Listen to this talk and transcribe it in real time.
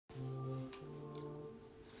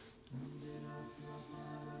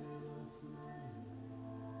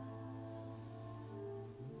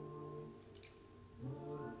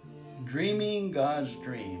Dreaming God's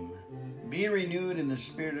dream. Be renewed in the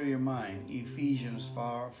spirit of your mind. Ephesians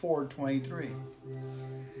 4:23.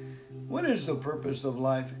 What is the purpose of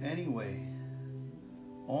life anyway?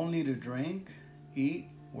 Only to drink, eat,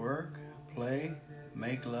 work, play,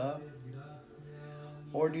 make love?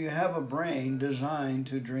 Or do you have a brain designed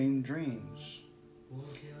to dream dreams?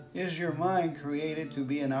 Is your mind created to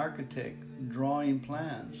be an architect, drawing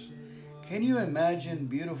plans? Can you imagine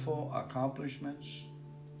beautiful accomplishments?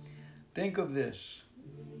 Think of this.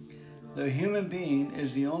 The human being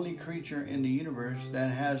is the only creature in the universe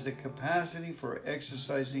that has the capacity for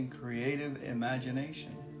exercising creative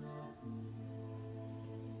imagination.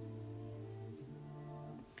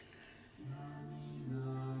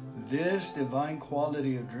 This divine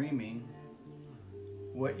quality of dreaming,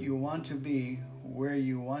 what you want to be, where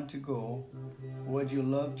you want to go, what you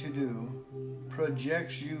love to do,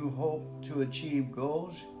 projects you hope to achieve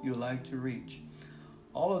goals you like to reach.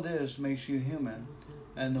 All of this makes you human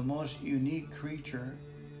and the most unique creature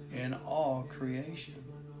in all creation.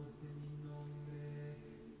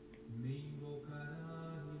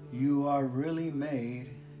 You are really made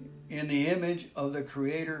in the image of the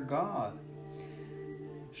Creator God.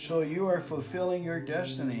 So you are fulfilling your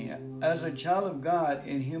destiny. As a child of God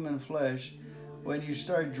in human flesh, when you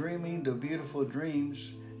start dreaming the beautiful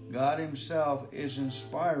dreams God Himself is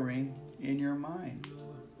inspiring in your mind.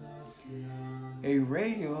 A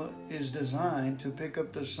radio is designed to pick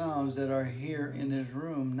up the sounds that are here in this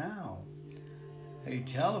room now. A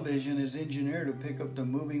television is engineered to pick up the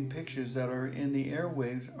moving pictures that are in the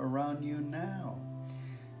airwaves around you now.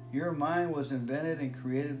 Your mind was invented and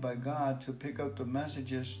created by God to pick up the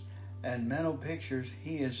messages and mental pictures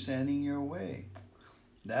He is sending your way.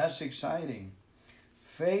 That's exciting.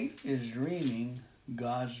 Faith is dreaming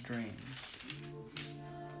God's dreams.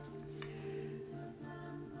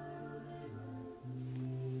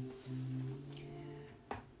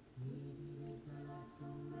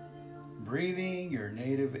 Breathing your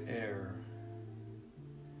native air.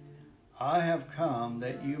 I have come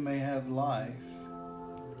that you may have life,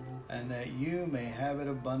 and that you may have it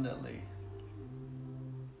abundantly.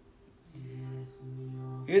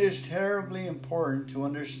 It is terribly important to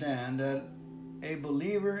understand that a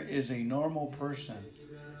believer is a normal person.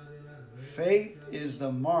 Faith is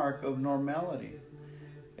the mark of normality.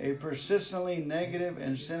 A persistently negative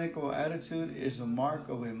and cynical attitude is a mark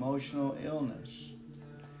of emotional illness.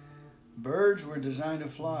 Birds were designed to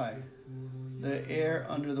fly. The air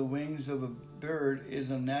under the wings of a bird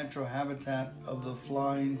is a natural habitat of the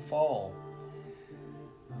flying fall.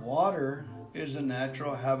 Water is a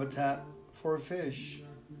natural habitat for fish.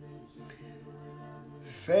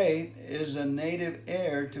 Faith is a native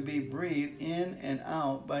air to be breathed in and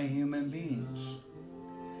out by human beings.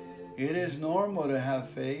 It is normal to have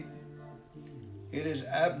faith. It is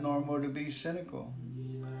abnormal to be cynical.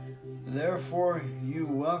 Therefore, you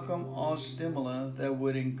welcome all stimuli that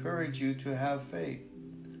would encourage you to have faith.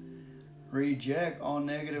 Reject all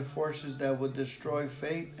negative forces that would destroy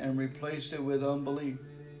faith and replace it with unbelief.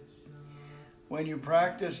 When you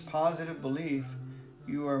practice positive belief,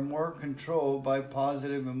 you are more controlled by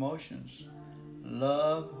positive emotions: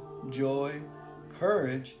 love, joy,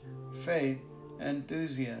 courage, faith, and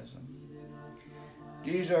enthusiasm.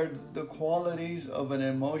 These are the qualities of an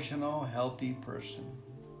emotional, healthy person.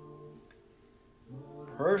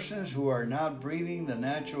 Persons who are not breathing the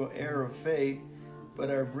natural air of faith,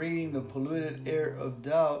 but are breathing the polluted air of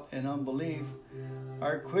doubt and unbelief,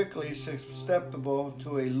 are quickly susceptible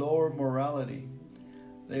to a lower morality.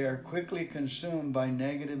 They are quickly consumed by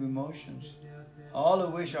negative emotions, all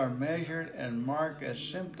of which are measured and marked as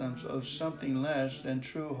symptoms of something less than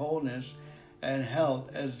true wholeness and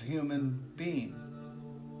health as a human being.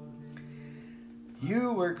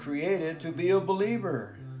 You were created to be a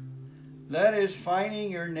believer. That is finding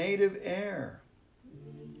your native air.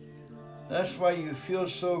 That's why you feel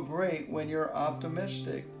so great when you're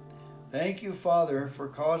optimistic. Thank you, Father, for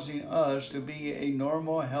causing us to be a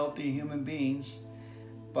normal, healthy human beings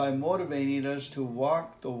by motivating us to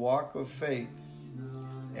walk the walk of faith.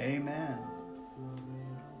 Amen.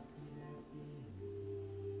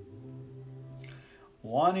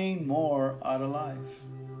 Wanting more out of life.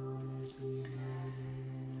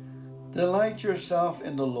 Delight yourself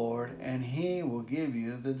in the Lord, and He will give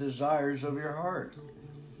you the desires of your heart.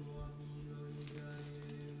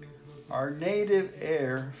 Our native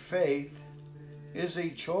air, faith, is a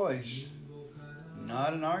choice,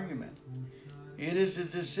 not an argument. It is a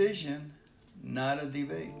decision, not a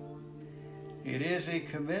debate. It is a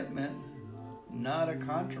commitment, not a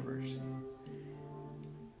controversy.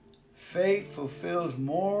 Faith fulfills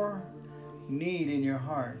more need in your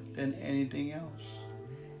heart than anything else.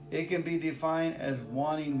 It can be defined as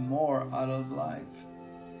wanting more out of life.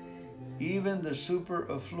 Even the super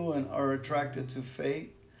affluent are attracted to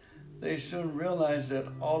faith. They soon realize that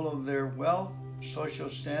all of their wealth, social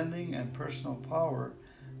standing, and personal power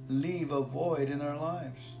leave a void in their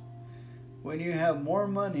lives. When you have more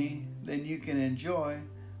money than you can enjoy,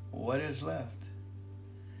 what is left?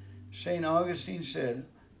 St. Augustine said,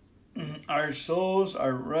 "Our souls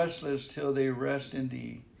are restless till they rest in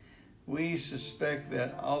thee." We suspect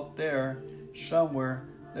that out there, somewhere,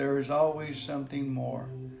 there is always something more.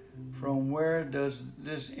 From where does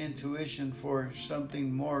this intuition for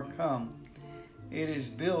something more come? It is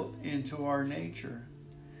built into our nature.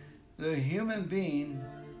 The human being,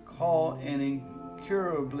 called an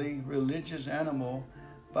incurably religious animal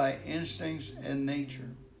by instincts and nature.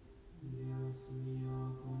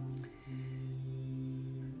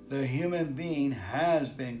 The human being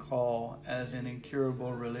has been called as an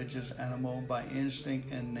incurable religious animal by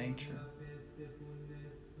instinct and nature.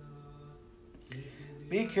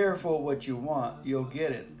 Be careful what you want, you'll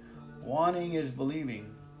get it. Wanting is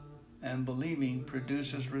believing, and believing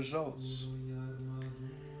produces results.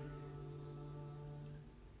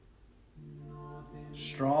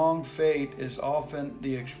 Strong faith is often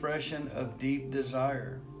the expression of deep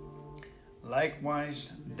desire.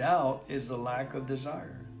 Likewise, doubt is the lack of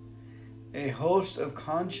desire. A host of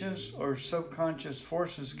conscious or subconscious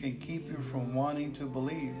forces can keep you from wanting to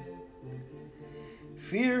believe.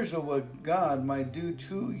 Fears of what God might do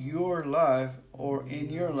to your life or in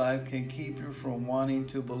your life can keep you from wanting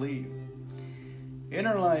to believe.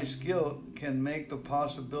 Internalized guilt can make the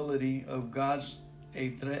possibility of God's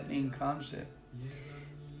a threatening concept.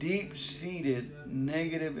 Deep-seated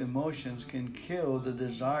negative emotions can kill the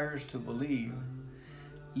desires to believe,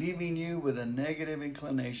 leaving you with a negative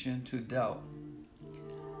inclination to doubt.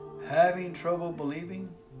 Having trouble believing?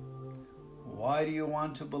 Why do you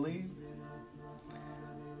want to believe?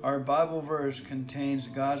 Our Bible verse contains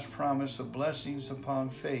God's promise of blessings upon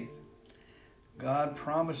faith. God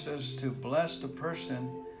promises to bless the person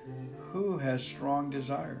who has strong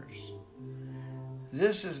desires.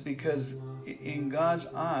 This is because in God's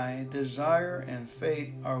eye, desire and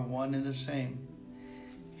faith are one and the same.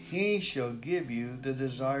 He shall give you the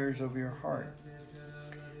desires of your heart.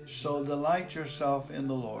 So delight yourself in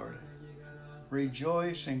the Lord.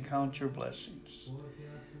 Rejoice and count your blessings.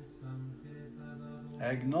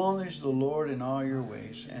 Acknowledge the Lord in all your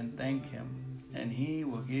ways and thank Him, and He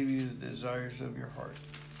will give you the desires of your heart.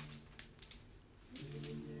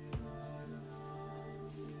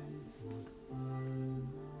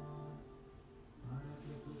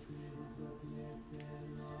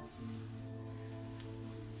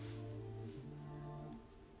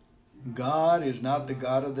 God is not the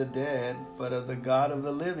God of the dead, but of the God of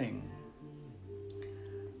the living.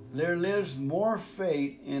 There lives more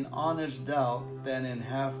faith in honest doubt than in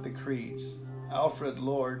half the creeds, Alfred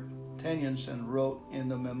Lord Tennyson wrote in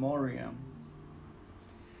the Memoriam.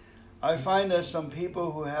 I find that some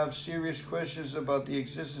people who have serious questions about the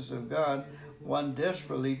existence of God want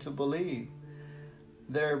desperately to believe.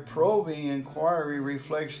 Their probing inquiry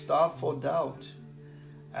reflects thoughtful doubt.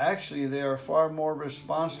 Actually, they are far more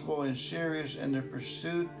responsible and serious in the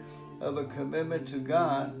pursuit of a commitment to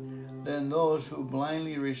God than those who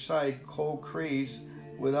blindly recite cold creeds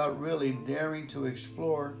without really daring to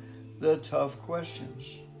explore the tough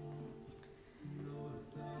questions.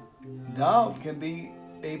 Doubt can be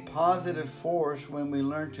a positive force when we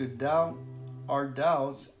learn to doubt our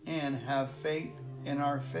doubts and have faith in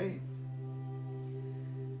our faith.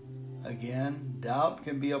 Again, doubt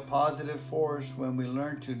can be a positive force when we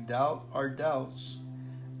learn to doubt our doubts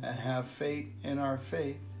and have faith in our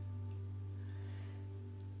faith.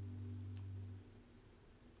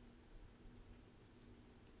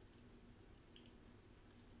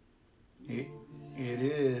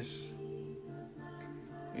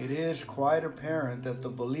 It is quite apparent that the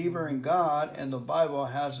believer in God and the Bible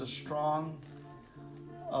has a strong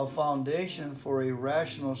foundation for a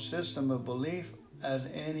rational system of belief as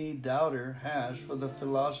any doubter has for the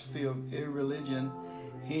philosophy of irreligion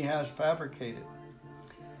he has fabricated.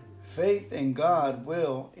 Faith in God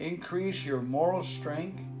will increase your moral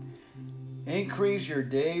strength, increase your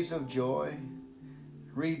days of joy,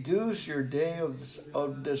 reduce your day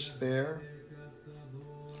of despair.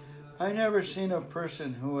 I never seen a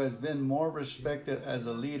person who has been more respected as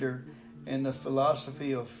a leader in the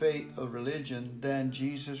philosophy of faith of religion than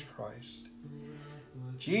Jesus Christ.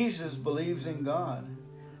 Jesus believes in God.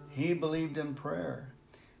 He believed in prayer.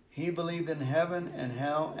 He believed in heaven and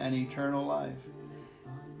hell and eternal life.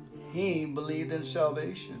 He believed in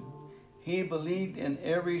salvation. He believed in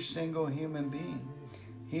every single human being.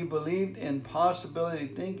 He believed in possibility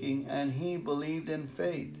thinking, and he believed in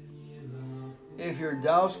faith. If your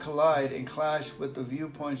doubts collide and clash with the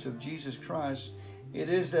viewpoints of Jesus Christ, it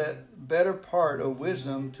is that better part of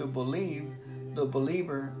wisdom to believe the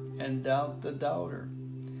believer and doubt the doubter.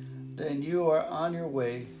 Then you are on your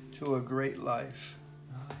way to a great life.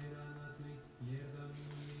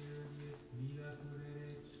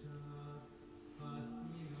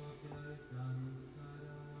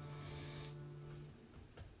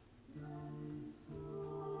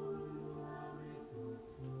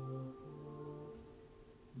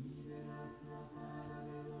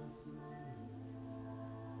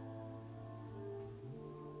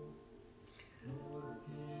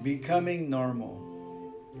 Becoming normal.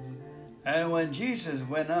 And when Jesus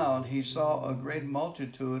went out, he saw a great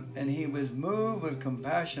multitude, and he was moved with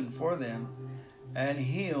compassion for them, and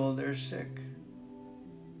healed their sick.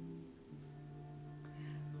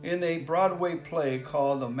 In a Broadway play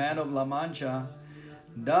called The Man of La Mancha,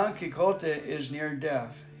 Don Quixote is near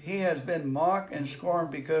death. He has been mocked and scorned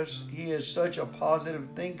because he is such a positive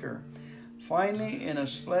thinker. Finally, in a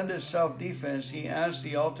splendid self-defense, he asks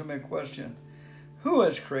the ultimate question: who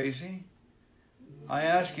is crazy? I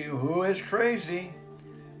ask you, who is crazy?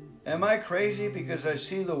 Am I crazy because I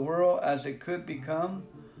see the world as it could become?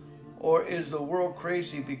 Or is the world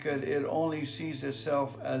crazy because it only sees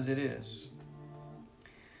itself as it is?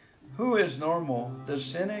 Who is normal, the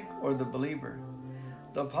cynic or the believer?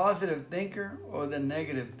 The positive thinker or the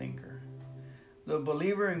negative thinker? The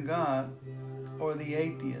believer in God or the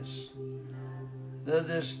atheist? The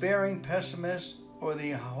despairing pessimist or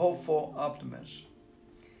the hopeful optimist?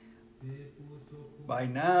 By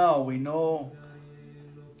now, we know,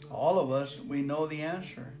 all of us, we know the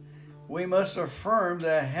answer. We must affirm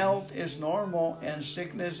that health is normal and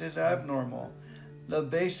sickness is abnormal. The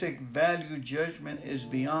basic value judgment is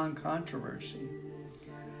beyond controversy.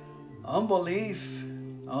 Unbelieving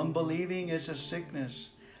is a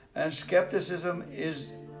sickness, and skepticism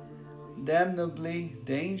is damnably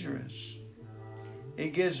dangerous.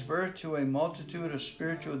 It gives birth to a multitude of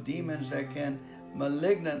spiritual demons that can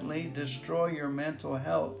malignantly destroy your mental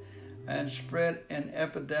health and spread an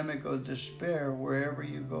epidemic of despair wherever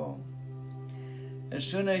you go. As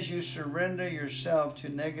soon as you surrender yourself to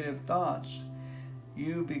negative thoughts,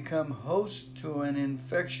 you become host to an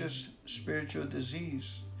infectious spiritual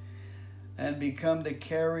disease and become the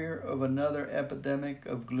carrier of another epidemic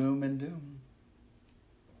of gloom and doom.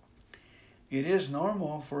 It is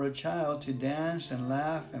normal for a child to dance and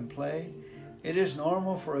laugh and play. It is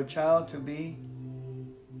normal for a child to be.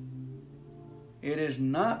 It is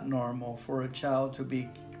not normal for a child to be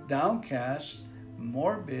downcast,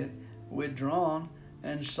 morbid, withdrawn,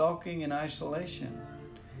 and sulking in isolation.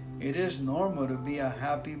 It is normal to be a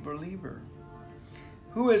happy believer.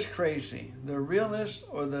 Who is crazy, the realist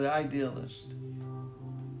or the idealist?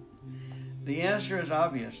 The answer is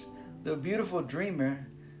obvious. The beautiful dreamer,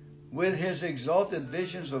 with his exalted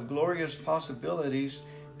visions of glorious possibilities,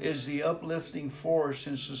 is the uplifting force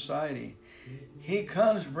in society. He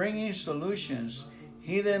comes bringing solutions.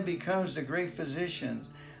 He then becomes the great physician,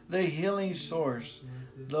 the healing source,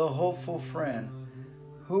 the hopeful friend,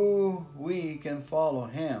 who we can follow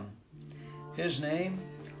him. His name,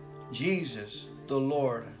 Jesus, the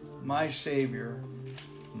Lord, my Savior,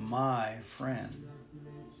 my friend.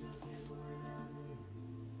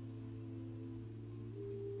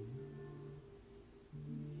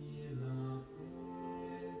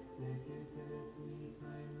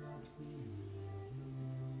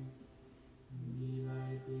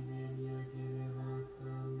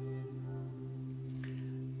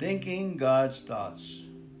 Thinking God's thoughts.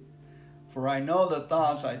 For I know the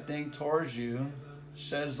thoughts I think towards you,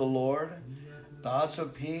 says the Lord, thoughts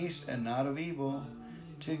of peace and not of evil,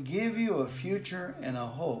 to give you a future and a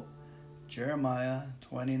hope. Jeremiah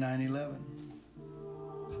 29:11.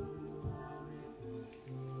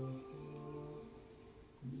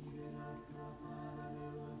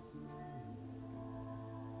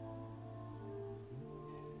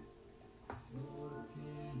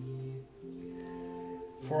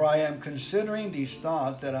 For I am considering these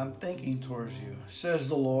thoughts that I'm thinking towards you, says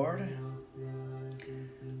the Lord.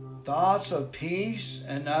 Thoughts of peace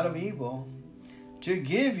and not of evil, to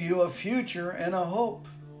give you a future and a hope.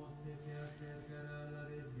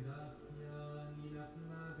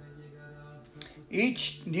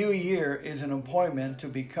 Each new year is an appointment to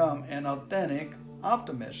become an authentic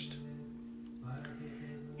optimist.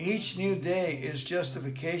 Each new day is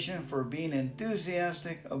justification for being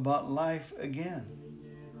enthusiastic about life again.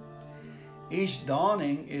 Each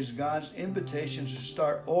dawning is God's invitation to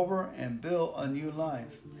start over and build a new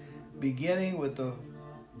life, beginning with the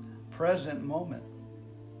present moment.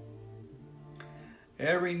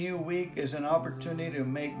 Every new week is an opportunity to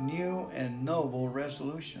make new and noble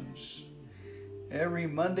resolutions. Every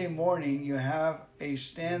Monday morning, you have a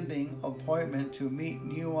standing appointment to meet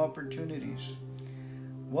new opportunities.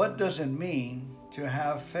 What does it mean to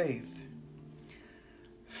have faith?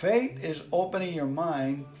 Faith is opening your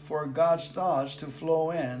mind for God's thoughts to flow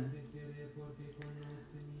in.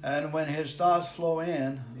 And when His thoughts flow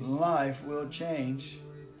in, life will change.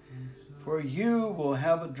 For you will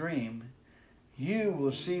have a dream. You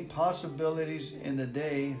will see possibilities in the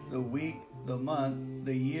day, the week, the month,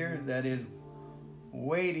 the year that is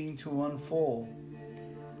waiting to unfold.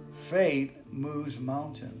 Faith moves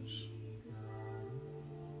mountains.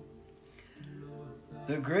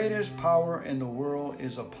 The greatest power in the world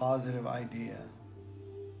is a positive idea.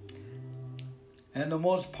 And the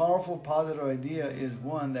most powerful positive idea is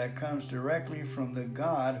one that comes directly from the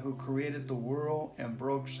God who created the world and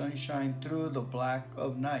broke sunshine through the black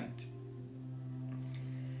of night.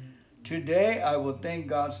 Today I will think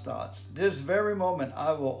God's thoughts. This very moment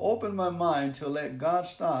I will open my mind to let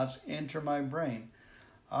God's thoughts enter my brain.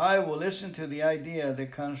 I will listen to the idea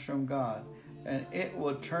that comes from God, and it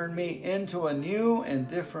will turn me into a new and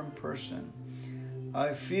different person.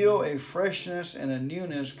 I feel a freshness and a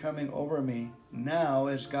newness coming over me now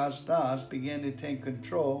as God's thoughts begin to take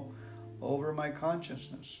control over my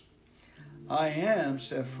consciousness. I am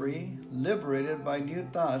set free, liberated by new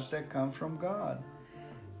thoughts that come from God.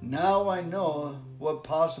 Now I know what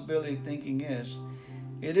possibility thinking is.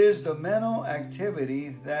 It is the mental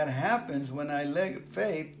activity that happens when I let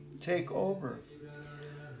faith take over.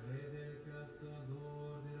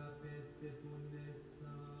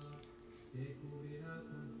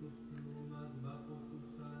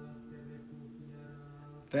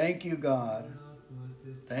 Thank you, God.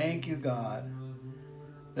 Thank you, God,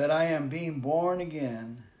 that I am being born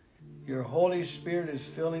again. Your Holy Spirit is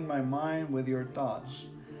filling my mind with your thoughts.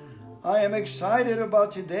 I am excited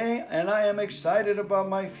about today, and I am excited about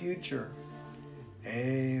my future.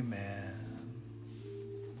 Amen.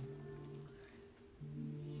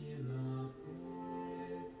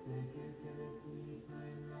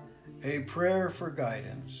 A prayer for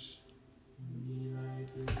guidance.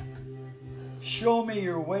 Show me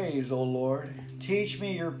your ways, O Lord. Teach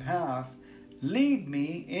me your path. Lead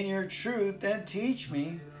me in your truth and teach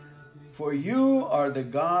me, for you are the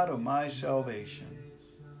God of my salvation.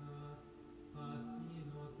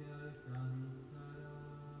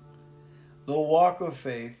 The walk of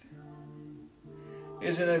faith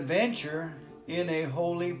is an adventure in a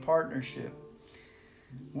holy partnership.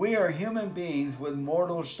 We are human beings with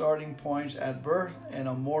mortal starting points at birth and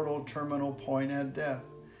a mortal terminal point at death.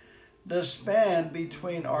 The span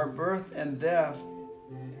between our birth and death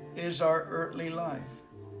is our earthly life.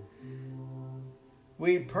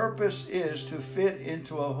 Purpose is to fit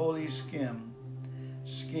into a holy scheme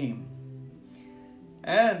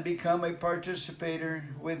and become a participator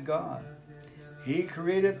with God. He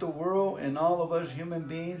created the world and all of us human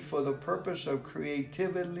beings for the purpose of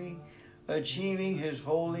creatively achieving His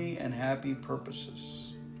holy and happy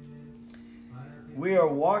purposes. We are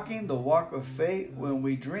walking the walk of faith when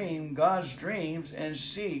we dream God's dreams and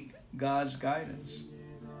seek God's guidance.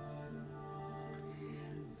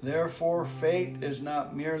 Therefore, faith is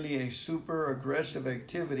not merely a super aggressive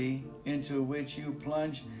activity into which you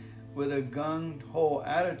plunge with a gung-ho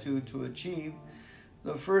attitude to achieve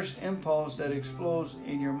the first impulse that explodes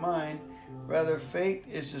in your mind. Rather,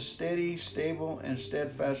 faith is a steady, stable, and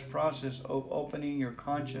steadfast process of opening your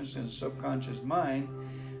conscious and subconscious mind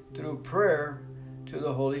through prayer to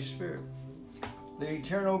the Holy Spirit. The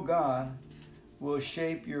eternal God will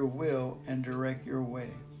shape your will and direct your way.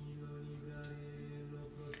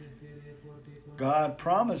 God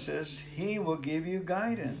promises He will give you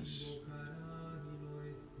guidance.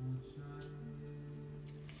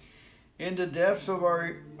 In the depths of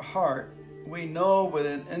our heart, we know with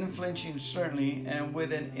an unflinching certainty and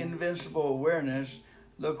with an invincible awareness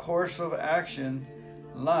the course of action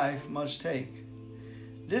life must take.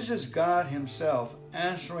 This is God Himself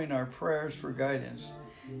answering our prayers for guidance.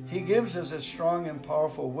 He gives us a strong and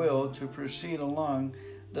powerful will to proceed along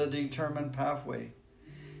the determined pathway.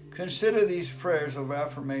 Consider these prayers of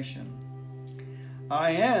affirmation.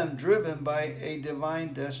 I am driven by a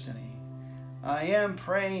divine destiny. I am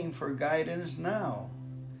praying for guidance now.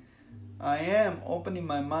 I am opening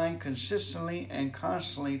my mind consistently and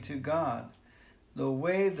constantly to God, the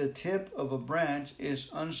way the tip of a branch is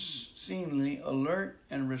unseemly alert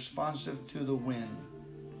and responsive to the wind.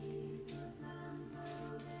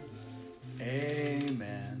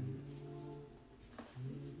 Amen.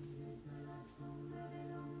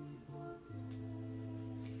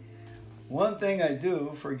 One thing I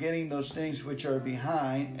do, forgetting those things which are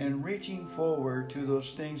behind and reaching forward to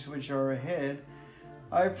those things which are ahead,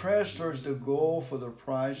 I press towards the goal for the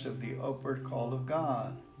prize of the upward call of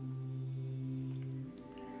God.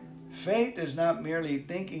 Faith is not merely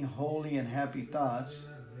thinking holy and happy thoughts.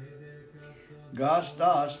 God's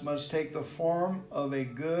thoughts must take the form of a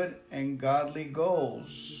good and godly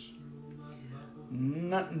goals.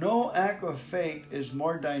 No act of faith is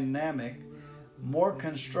more dynamic, more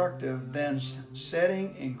constructive than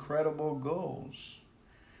setting incredible goals.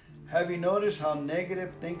 Have you noticed how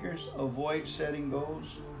negative thinkers avoid setting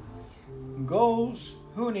goals? Goals,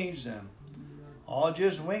 who needs them? I'll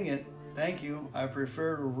just wing it. Thank you. I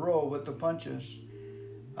prefer to roll with the punches.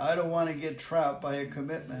 I don't want to get trapped by a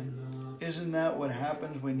commitment. Isn't that what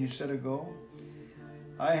happens when you set a goal?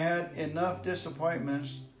 I had enough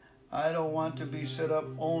disappointments. I don't want to be set up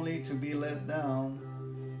only to be let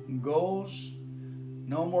down. Goals,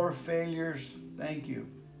 no more failures. Thank you.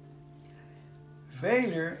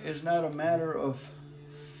 Failure is not a matter of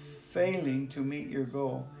failing to meet your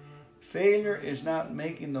goal. Failure is not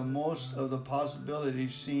making the most of the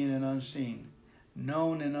possibilities seen and unseen,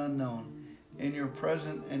 known and unknown, in your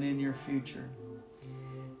present and in your future.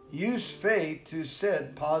 Use faith to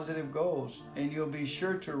set positive goals, and you'll be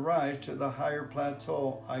sure to rise to the higher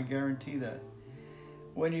plateau. I guarantee that.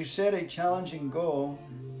 When you set a challenging goal,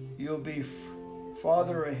 you'll be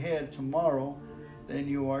farther ahead tomorrow than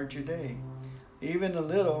you are today. Even a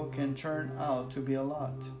little can turn out to be a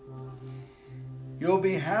lot. You'll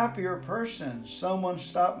be a happier person. Someone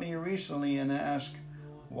stopped me recently and asked,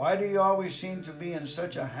 "Why do you always seem to be in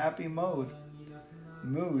such a happy mood?"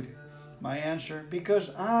 My answer,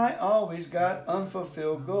 because I always got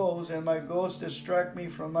unfulfilled goals and my goals distract me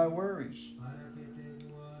from my worries.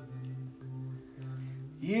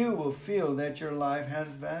 You will feel that your life has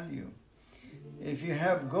value. If you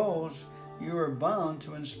have goals, you are bound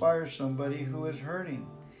to inspire somebody who is hurting.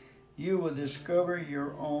 You will discover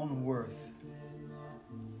your own worth.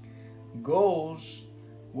 Goals,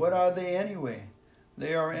 what are they anyway?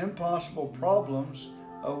 They are impossible problems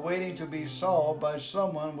awaiting to be solved by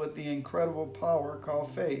someone with the incredible power called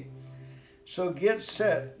faith. So get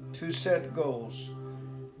set to set goals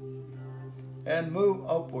and move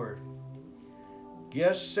upward.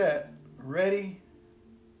 Get set, ready,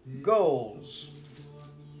 goals.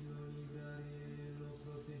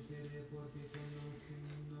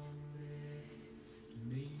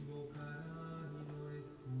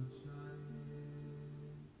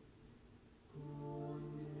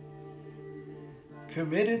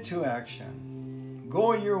 Committed to action.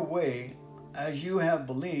 Go your way as you have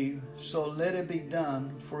believed, so let it be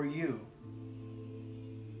done for you.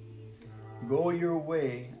 Go your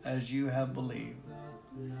way as you have believed,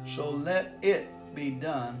 so let it be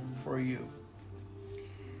done for you.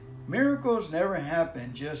 Miracles never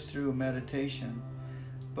happen just through meditation,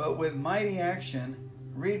 but with mighty action.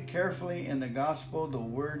 Read carefully in the gospel the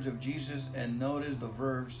words of Jesus and notice the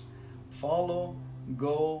verbs follow,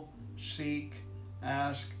 go, seek,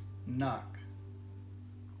 ask, knock.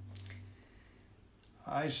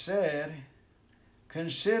 I said,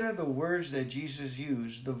 consider the words that Jesus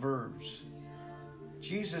used, the verbs.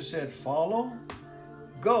 Jesus said, follow,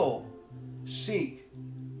 go, seek,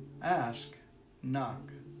 ask,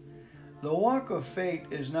 knock. The walk of faith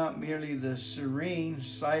is not merely the serene,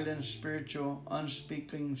 silent, spiritual,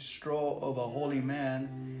 unspeaking stroll of a holy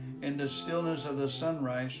man in the stillness of the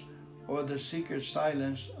sunrise or the secret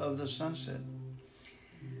silence of the sunset.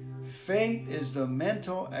 Faith is the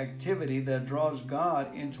mental activity that draws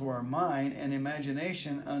God into our mind and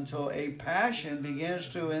imagination until a passion begins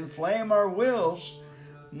to inflame our wills,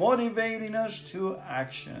 motivating us to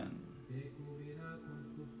action.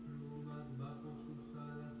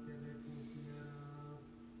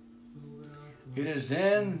 It is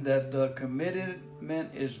then that the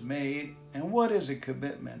commitment is made. And what is a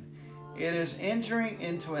commitment? It is entering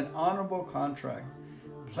into an honorable contract,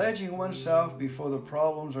 pledging oneself before the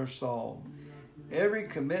problems are solved. Every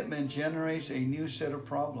commitment generates a new set of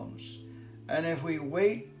problems. And if we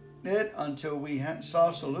waited until we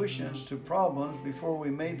saw solutions to problems before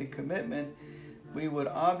we made the commitment, we would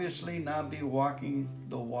obviously not be walking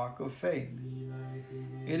the walk of faith.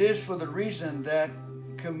 It is for the reason that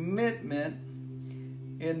commitment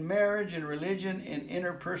in marriage, in religion, in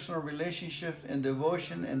interpersonal relationships, in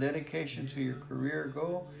devotion and dedication to your career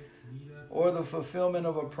goal, or the fulfillment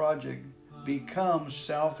of a project becomes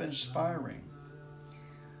self-inspiring.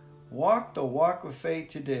 Walk the walk of faith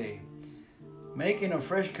today, making a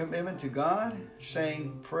fresh commitment to God,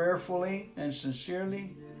 saying prayerfully and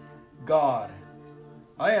sincerely, God,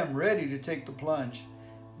 I am ready to take the plunge.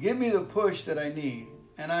 Give me the push that I need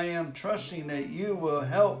and I am trusting that you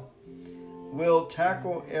will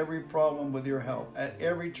tackle every problem with your help at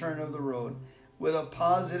every turn of the road with a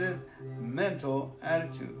positive mental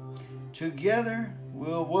attitude. Together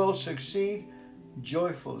we'll succeed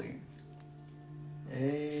joyfully.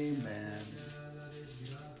 Amen.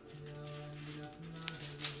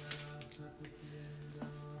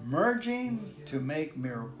 Merging to make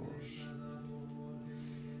miracles.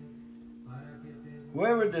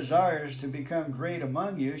 Whoever desires to become great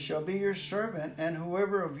among you shall be your servant, and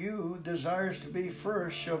whoever of you desires to be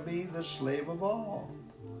first shall be the slave of all.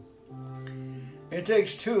 It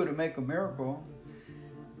takes two to make a miracle.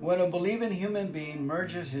 When a believing human being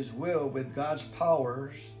merges his will with God's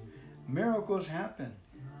powers, miracles happen.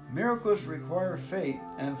 Miracles require faith,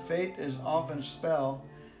 and faith is often spelled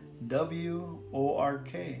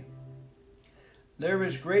W-O-R-K. There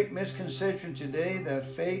is great misconception today that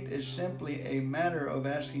faith is simply a matter of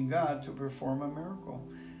asking God to perform a miracle,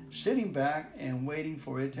 sitting back and waiting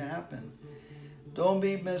for it to happen. Don't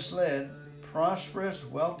be misled. Prosperous,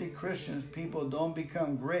 wealthy Christians, people don't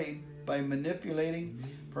become great by manipulating,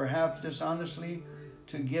 perhaps dishonestly,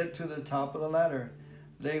 to get to the top of the ladder.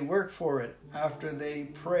 They work for it after they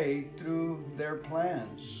pray through their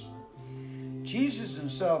plans. Jesus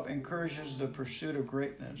himself encourages the pursuit of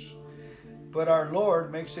greatness, but our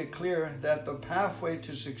Lord makes it clear that the pathway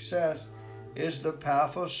to success is the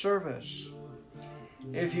path of service.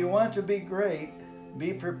 If you want to be great,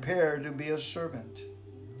 be prepared to be a servant.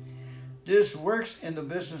 This works in the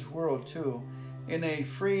business world too. In a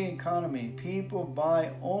free economy, people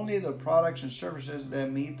buy only the products and services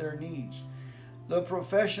that meet their needs. The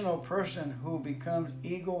professional person who becomes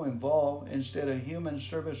ego-involved instead of human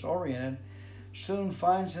service-oriented soon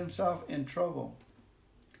finds himself in trouble.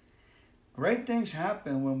 Great things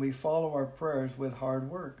happen when we follow our prayers with hard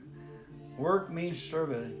work. Work means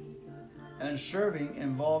serving, and serving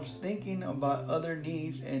involves thinking about other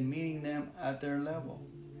needs and meeting them at their level.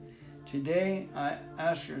 Today, I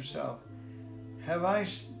ask yourself, have I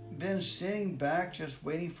been sitting back just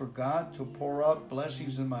waiting for God to pour out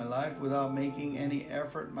blessings in my life without making any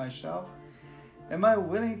effort myself? Am I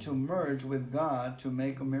willing to merge with God to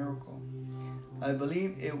make a miracle? I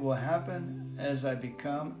believe it will happen as I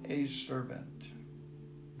become a servant.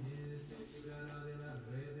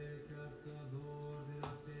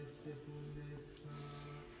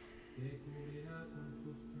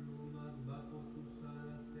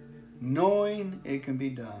 Knowing it can be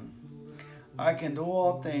done. I can do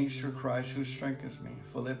all things through Christ who strengthens me.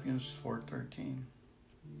 Philippians 4:13.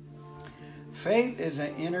 Faith is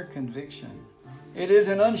an inner conviction. It is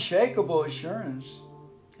an unshakable assurance.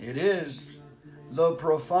 It is the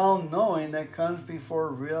profound knowing that comes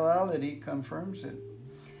before reality confirms it.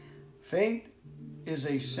 Faith is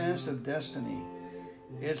a sense of destiny.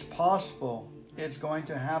 It's possible. It's going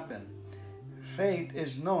to happen. Faith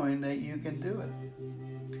is knowing that you can do it.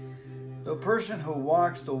 The person who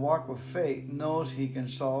walks the walk of faith knows he can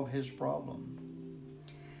solve his problem.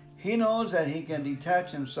 He knows that he can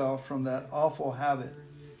detach himself from that awful habit.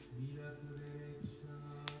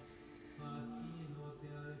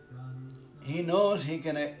 He knows he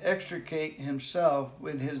can extricate himself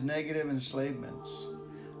with his negative enslavements.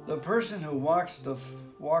 The person who walks the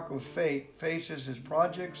walk of faith faces his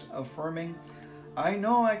projects affirming, I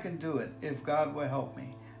know I can do it if God will help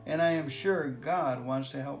me, and I am sure God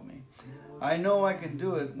wants to help me. I know I can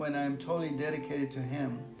do it when I am totally dedicated to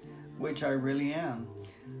Him, which I really am.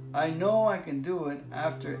 I know I can do it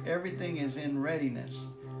after everything is in readiness,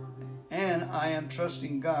 and I am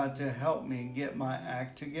trusting God to help me get my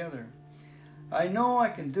act together. I know I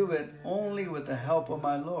can do it only with the help of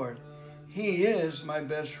my Lord. He is my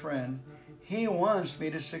best friend. He wants me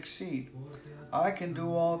to succeed. I can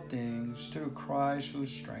do all things through Christ who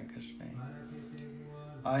strengthens me.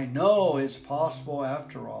 I know it's possible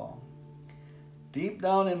after all. Deep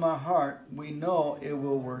down in my heart, we know it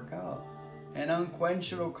will work out. An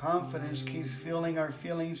unquenchable confidence keeps fueling our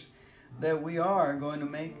feelings that we are going to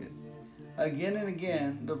make it. Again and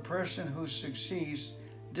again, the person who succeeds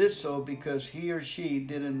did so because he or she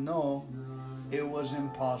didn't know it was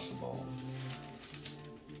impossible.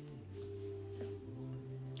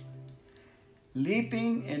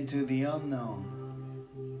 Leaping into the unknown.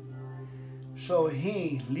 So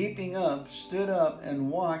he, leaping up, stood up and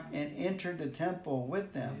walked and entered the temple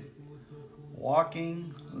with them,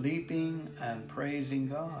 walking, leaping, and praising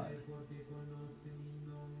God.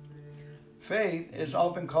 Faith is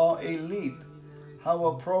often called a leap. How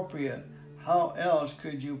appropriate. How else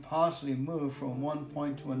could you possibly move from one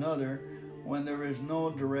point to another when there is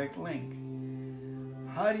no direct link?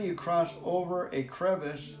 How do you cross over a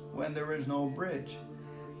crevice when there is no bridge?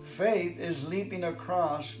 Faith is leaping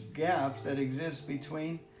across gaps that exist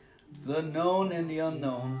between the known and the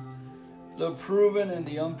unknown, the proven and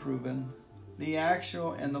the unproven, the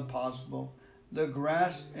actual and the possible, the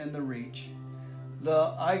grasp and the reach,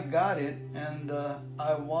 the I got it and the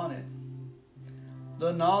I want it,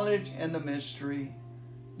 the knowledge and the mystery,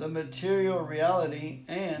 the material reality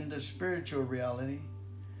and the spiritual reality,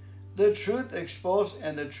 the truth exposed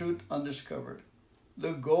and the truth undiscovered,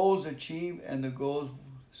 the goals achieved and the goals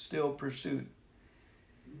still pursued.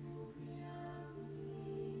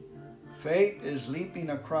 Faith is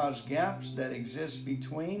leaping across gaps that exist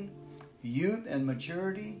between youth and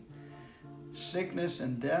maturity, sickness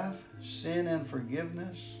and death, sin and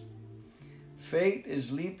forgiveness. Faith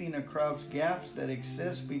is leaping across gaps that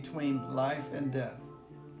exist between life and death,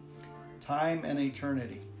 time and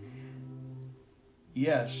eternity.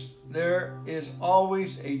 Yes, there is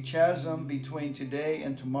always a chasm between today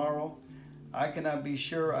and tomorrow. I cannot be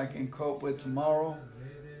sure I can cope with tomorrow,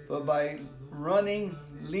 but by running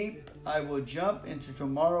leap, I will jump into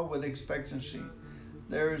tomorrow with expectancy.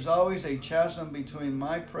 There is always a chasm between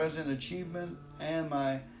my present achievement and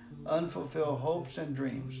my unfulfilled hopes and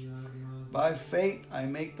dreams. By faith, I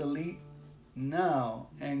make the leap now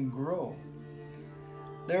and grow.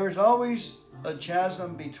 There is always a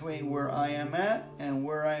chasm between where I am at and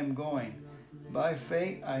where I am going. By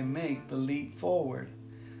faith, I make the leap forward.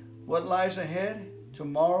 What lies ahead?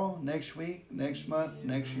 Tomorrow, next week, next month,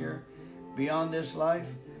 next year, beyond this life?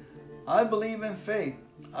 I believe in faith.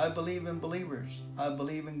 I believe in believers. I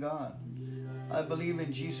believe in God. I believe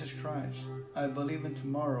in Jesus Christ. I believe in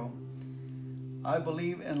tomorrow. I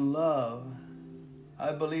believe in love.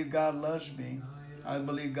 I believe God loves me. I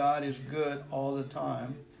believe God is good all the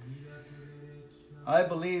time. I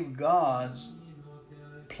believe God's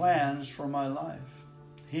plans for my life.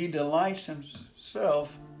 He delights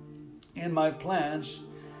himself in my plans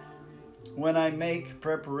when I make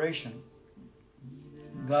preparation.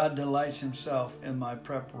 God delights himself in my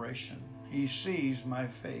preparation. He sees my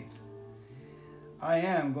faith. I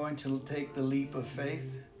am going to take the leap of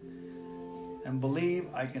faith and believe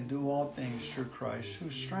I can do all things through Christ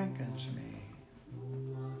who strengthens me.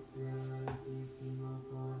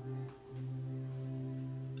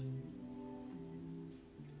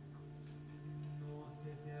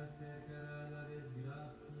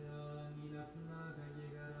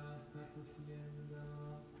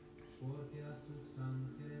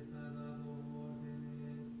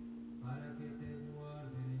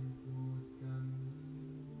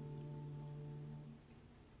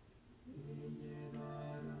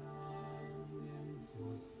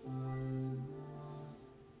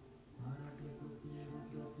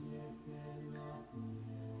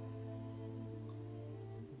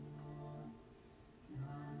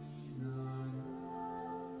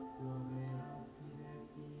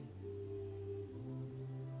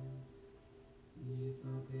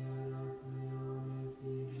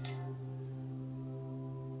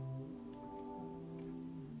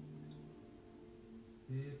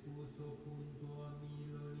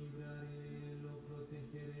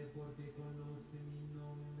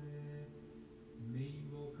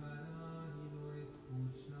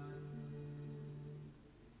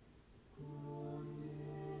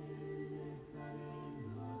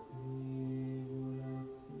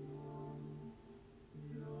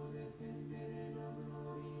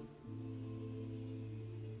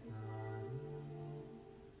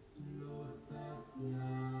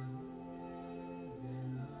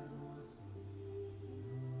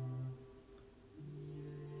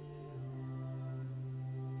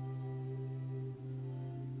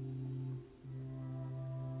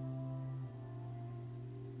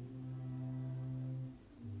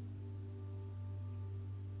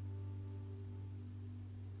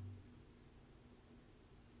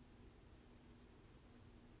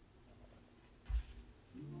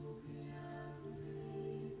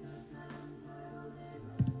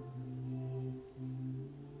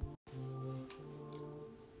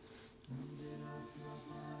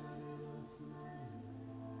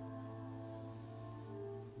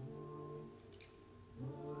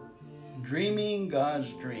 Dreaming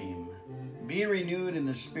God's dream. Be renewed in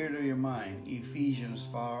the spirit of your mind. Ephesians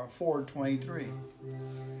 4:23.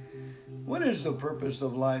 What is the purpose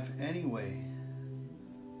of life anyway?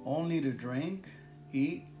 Only to drink,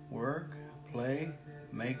 eat, work, play,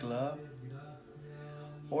 make love?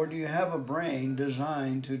 Or do you have a brain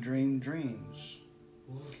designed to dream dreams?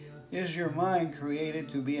 Is your mind created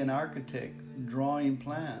to be an architect, drawing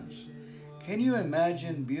plans? Can you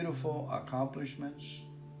imagine beautiful accomplishments?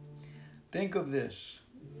 Think of this.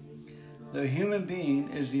 The human being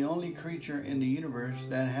is the only creature in the universe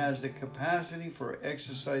that has the capacity for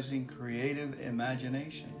exercising creative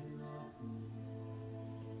imagination.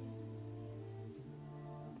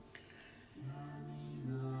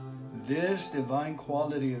 This divine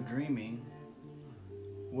quality of dreaming,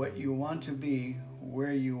 what you want to be,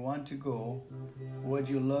 where you want to go, what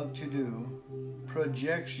you love to do,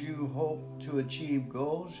 projects you hope to achieve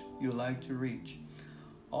goals you like to reach.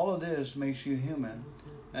 All of this makes you human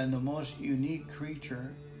and the most unique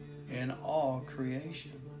creature in all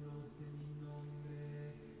creation.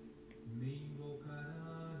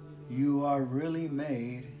 You are really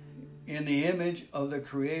made in the image of the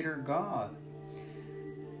Creator God.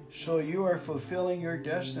 So you are fulfilling your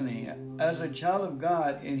destiny as a child of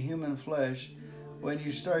God in human flesh. When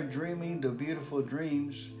you start dreaming the beautiful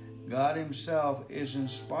dreams God Himself is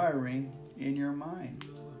inspiring in your mind.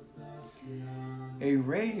 A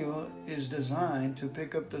radio is designed to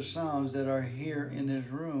pick up the sounds that are here in this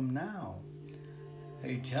room now.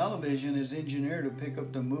 A television is engineered to pick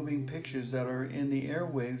up the moving pictures that are in the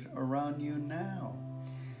airwaves around you now.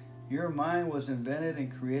 Your mind was invented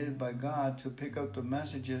and created by God to pick up the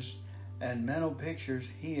messages and mental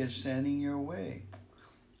pictures He is sending your way.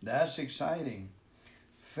 That's exciting.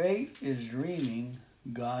 Faith is dreaming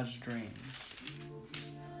God's dreams.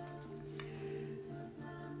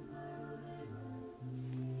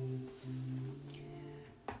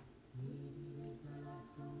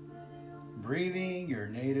 Breathing your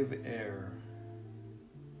native air.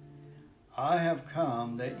 I have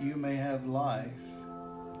come that you may have life,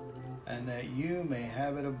 and that you may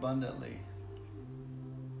have it abundantly.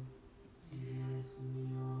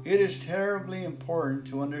 It is terribly important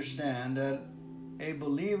to understand that a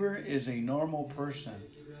believer is a normal person.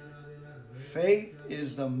 Faith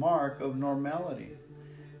is the mark of normality.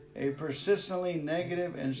 A persistently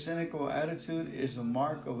negative and cynical attitude is a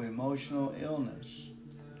mark of emotional illness.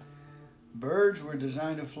 Birds were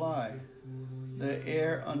designed to fly. The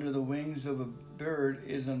air under the wings of a bird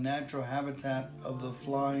is a natural habitat of the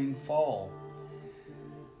flying fall.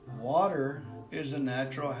 Water is a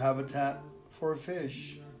natural habitat for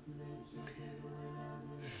fish.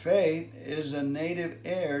 Faith is a native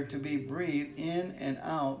air to be breathed in and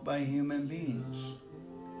out by human beings.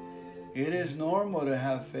 It is normal to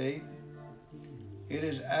have faith. It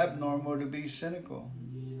is abnormal to be cynical.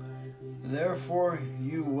 Therefore,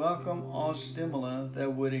 you welcome all stimuli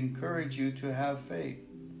that would encourage you to have faith.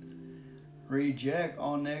 Reject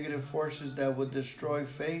all negative forces that would destroy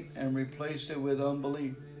faith and replace it with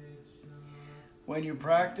unbelief. When you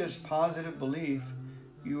practice positive belief,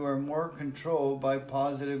 you are more controlled by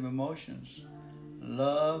positive emotions: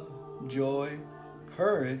 love, joy,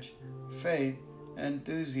 courage, faith, and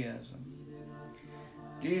enthusiasm.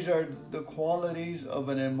 These are the qualities of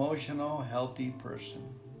an emotional, healthy person.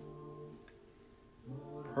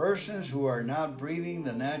 Persons who are not breathing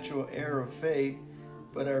the natural air of faith,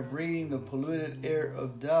 but are breathing the polluted air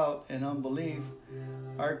of doubt and unbelief,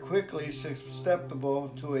 are quickly susceptible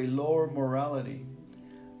to a lower morality.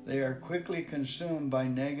 They are quickly consumed by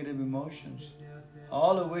negative emotions,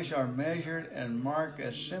 all of which are measured and marked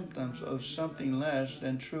as symptoms of something less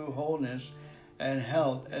than true wholeness and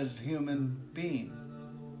health as a human being.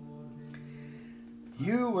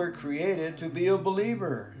 You were created to be a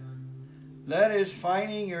believer. That is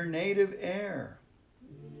finding your native air.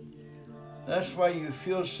 That's why you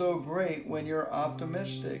feel so great when you're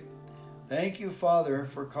optimistic. Thank you, Father,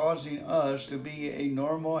 for causing us to be a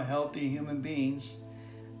normal, healthy human beings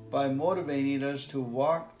by motivating us to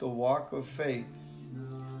walk the walk of faith.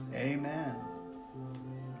 Amen.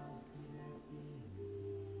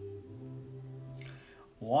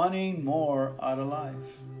 Wanting more out of life.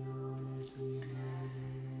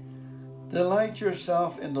 Delight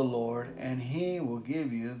yourself in the Lord, and He will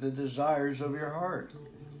give you the desires of your heart.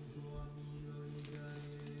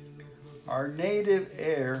 Our native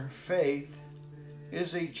air, faith,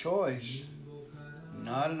 is a choice,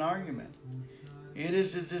 not an argument. It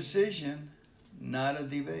is a decision, not a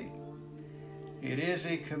debate. It is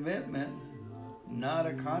a commitment, not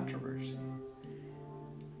a controversy.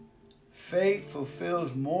 Faith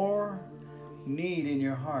fulfills more need in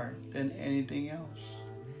your heart than anything else.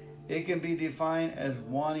 It can be defined as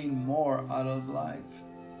wanting more out of life.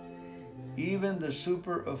 Even the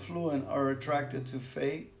super affluent are attracted to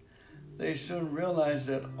faith. They soon realize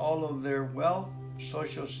that all of their wealth,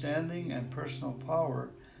 social standing, and personal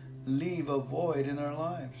power leave a void in their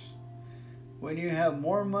lives. When you have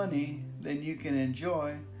more money than you can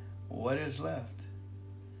enjoy, what is left?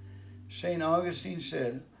 St. Augustine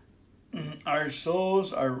said, "Our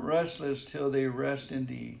souls are restless till they rest in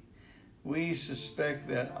thee." We suspect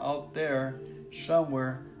that out there,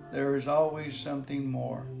 somewhere, there is always something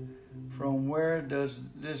more. From where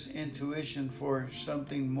does this intuition for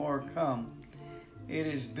something more come? It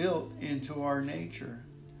is built into our nature.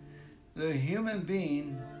 The human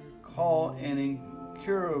being, called an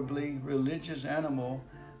incurably religious animal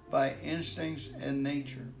by instincts and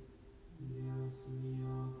nature.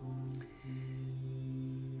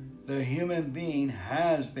 The human being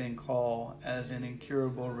has been called as an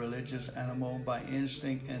incurable religious animal by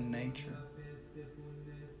instinct and nature.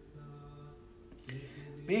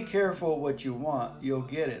 Be careful what you want, you'll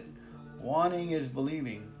get it. Wanting is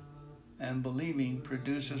believing, and believing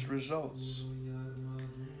produces results.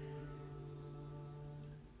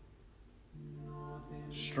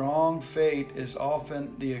 Strong faith is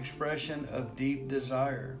often the expression of deep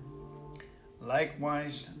desire.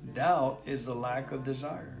 Likewise, doubt is the lack of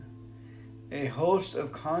desire. A host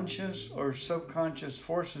of conscious or subconscious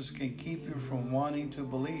forces can keep you from wanting to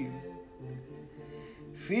believe.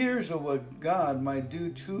 Fears of what God might do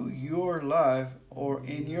to your life or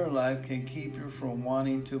in your life can keep you from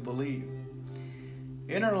wanting to believe.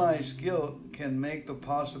 Internalized guilt can make the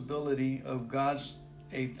possibility of God's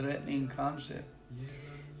a threatening concept.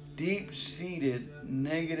 Deep-seated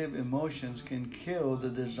negative emotions can kill the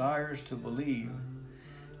desires to believe,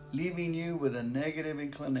 leaving you with a negative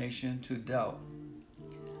inclination to doubt.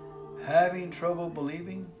 Having trouble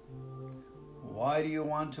believing? Why do you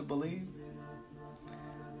want to believe?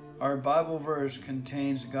 Our Bible verse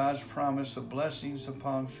contains God's promise of blessings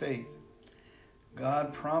upon faith.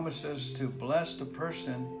 God promises to bless the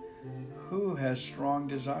person who has strong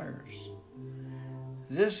desires.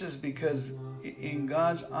 This is because in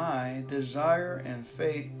God's eye, desire and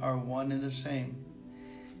faith are one and the same.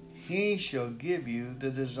 He shall give you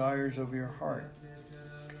the desires of your heart.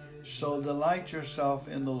 So delight yourself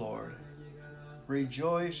in the Lord.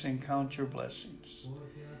 Rejoice and count your blessings.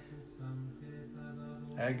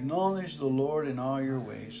 Acknowledge the Lord in all your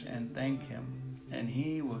ways and thank Him, and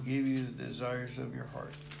He will give you the desires of your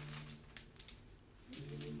heart.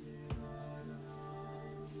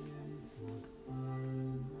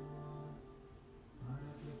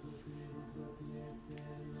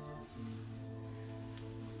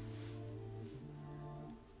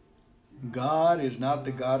 God is not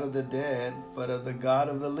the God of the dead, but of the God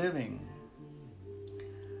of the living.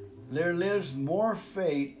 There lives more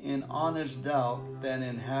faith in honest doubt than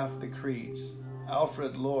in half the creeds,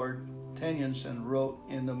 Alfred Lord Tennyson wrote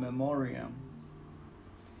in the Memoriam.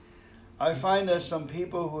 I find that some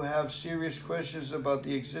people who have serious questions about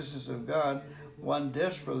the existence of God want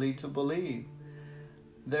desperately to believe.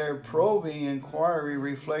 Their probing inquiry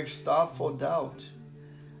reflects thoughtful doubt.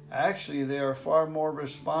 Actually, they are far more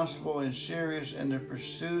responsible and serious in the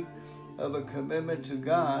pursuit of a commitment to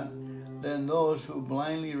God than those who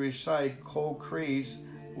blindly recite cold creeds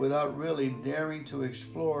without really daring to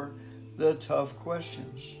explore the tough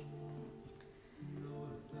questions.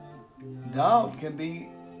 Doubt can be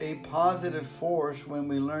a positive force when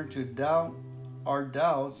we learn to doubt our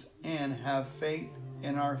doubts and have faith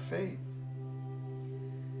in our faith.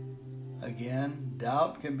 Again,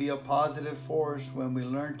 doubt can be a positive force when we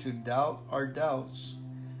learn to doubt our doubts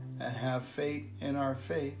and have faith in our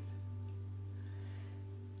faith.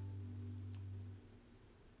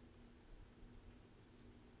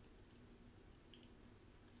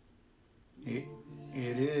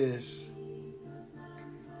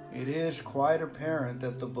 It is quite apparent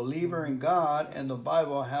that the believer in God and the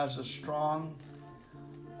Bible has a strong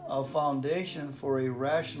foundation for a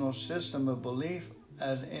rational system of belief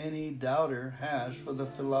as any doubter has for the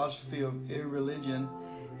philosophy of irreligion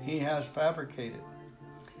he has fabricated.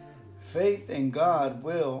 Faith in God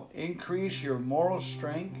will increase your moral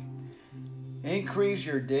strength, increase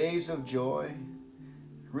your days of joy,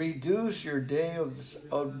 reduce your day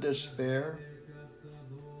of despair.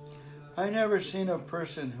 I never seen a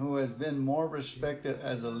person who has been more respected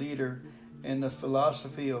as a leader in the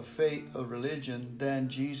philosophy of faith of religion than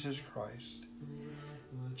Jesus Christ.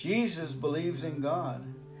 Jesus believes in God.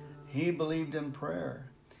 He believed in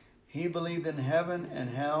prayer. He believed in heaven and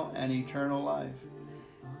hell and eternal life.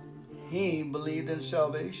 He believed in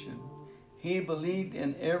salvation. He believed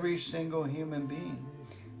in every single human being.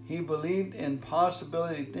 He believed in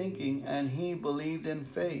possibility thinking, and he believed in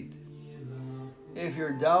faith. If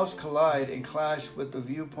your doubts collide and clash with the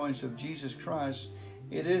viewpoints of Jesus Christ,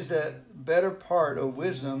 it is that better part of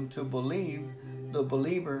wisdom to believe the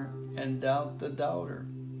believer and doubt the doubter.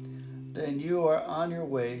 Then you are on your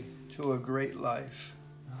way to a great life.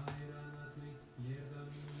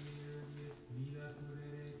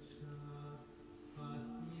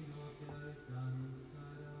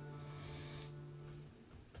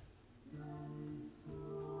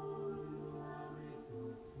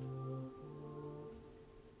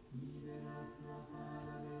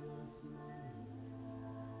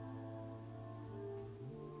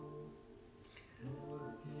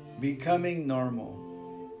 becoming normal.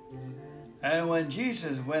 And when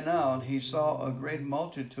Jesus went out, he saw a great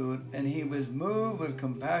multitude, and he was moved with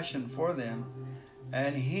compassion for them,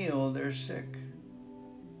 and healed their sick.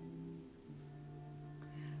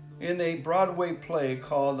 In a Broadway play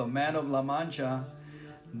called The Man of La Mancha,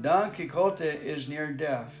 Don Quixote is near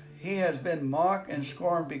death. He has been mocked and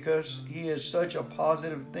scorned because he is such a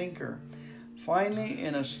positive thinker. Finally,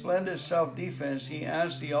 in a splendid self-defense, he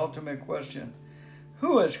asks the ultimate question: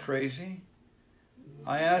 who is crazy?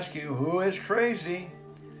 I ask you, who is crazy?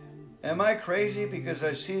 Am I crazy because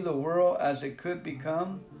I see the world as it could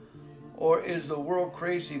become? Or is the world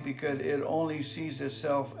crazy because it only sees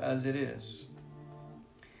itself as it is?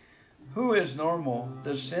 Who is normal,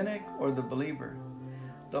 the cynic or the believer?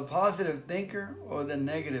 The positive thinker or the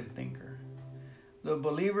negative thinker? The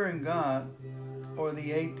believer in God or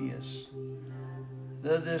the atheist?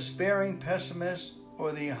 The despairing pessimist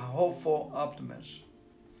or the hopeful optimist?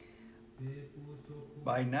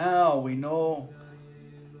 By now we know,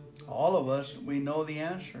 all of us, we know the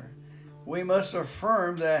answer. We must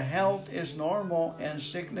affirm that health is normal and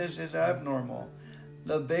sickness is abnormal.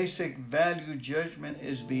 The basic value judgment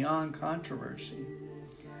is beyond controversy.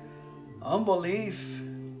 Unbelieving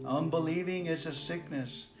is a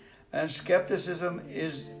sickness, and skepticism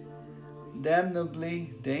is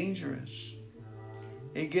damnably dangerous.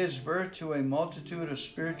 It gives birth to a multitude of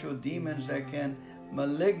spiritual demons that can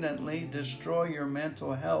malignantly destroy your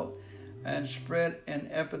mental health and spread an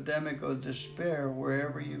epidemic of despair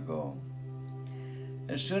wherever you go.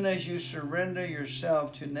 As soon as you surrender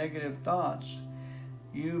yourself to negative thoughts,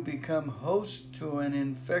 you become host to an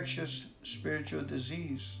infectious spiritual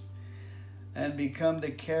disease and become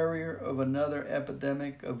the carrier of another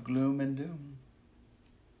epidemic of gloom and doom.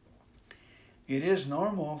 It is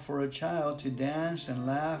normal for a child to dance and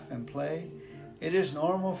laugh and play. It is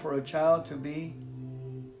normal for a child to be.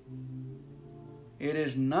 It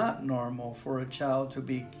is not normal for a child to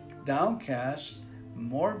be downcast,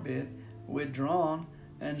 morbid, withdrawn,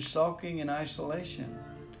 and sulking in isolation.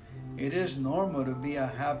 It is normal to be a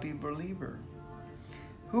happy believer.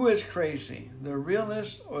 Who is crazy, the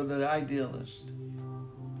realist or the idealist?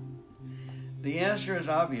 The answer is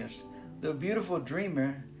obvious. The beautiful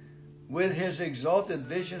dreamer, with his exalted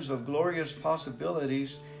visions of glorious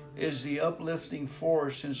possibilities, is the uplifting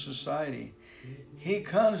force in society. He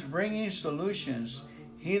comes bringing solutions.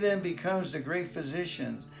 He then becomes the great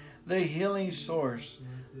physician, the healing source,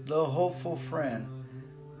 the hopeful friend,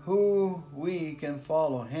 who we can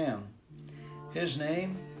follow him. His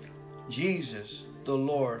name, Jesus, the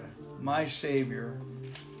Lord, my Savior,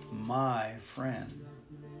 my friend.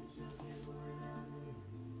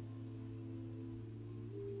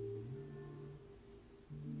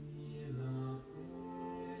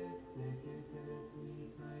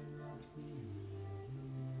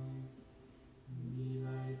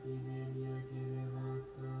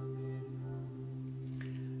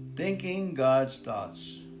 Thinking God's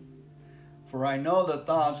thoughts. For I know the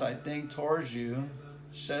thoughts I think towards you,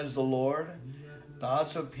 says the Lord,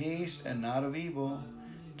 thoughts of peace and not of evil,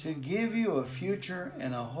 to give you a future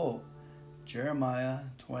and a hope. Jeremiah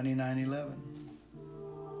 29:11.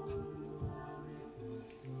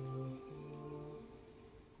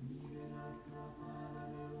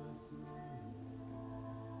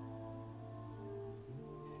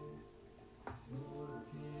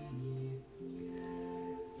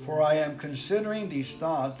 For I am considering these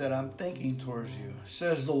thoughts that I'm thinking towards you,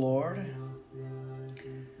 says the Lord.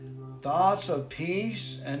 Thoughts of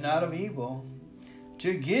peace and not of evil,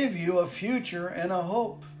 to give you a future and a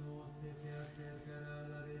hope.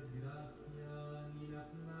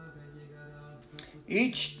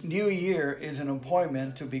 Each new year is an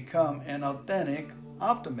appointment to become an authentic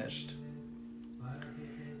optimist.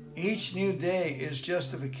 Each new day is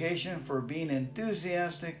justification for being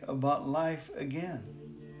enthusiastic about life again.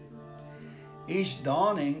 Each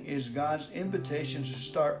dawning is God's invitation to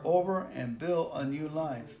start over and build a new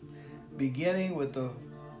life, beginning with the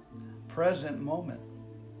present moment.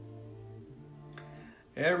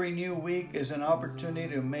 Every new week is an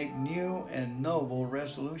opportunity to make new and noble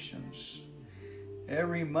resolutions.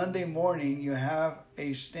 Every Monday morning you have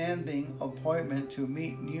a standing appointment to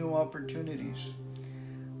meet new opportunities.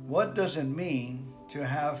 What does it mean to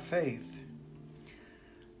have faith?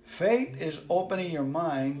 Faith is opening your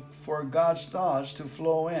mind for God's thoughts to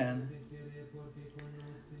flow in.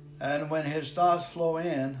 And when His thoughts flow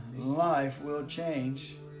in, life will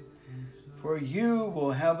change. For you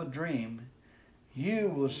will have a dream. You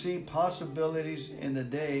will see possibilities in the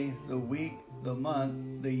day, the week, the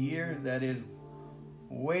month, the year that is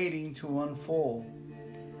waiting to unfold.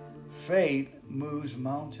 Faith moves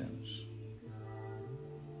mountains.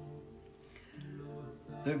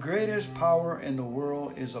 The greatest power in the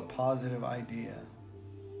world is a positive idea.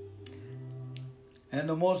 And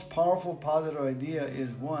the most powerful positive idea is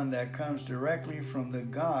one that comes directly from the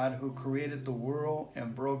God who created the world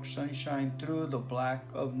and broke sunshine through the black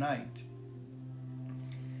of night.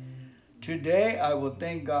 Today I will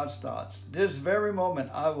think God's thoughts. This very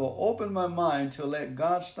moment I will open my mind to let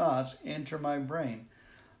God's thoughts enter my brain.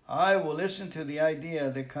 I will listen to the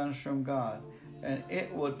idea that comes from God, and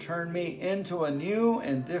it will turn me into a new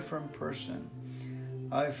and different person.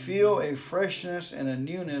 I feel a freshness and a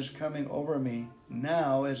newness coming over me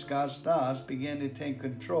now as God's thoughts begin to take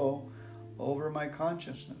control over my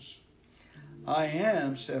consciousness. I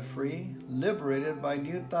am set free, liberated by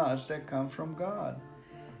new thoughts that come from God.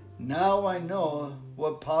 Now I know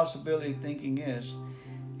what possibility thinking is.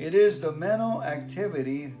 It is the mental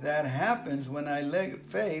activity that happens when I let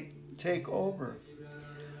faith take over.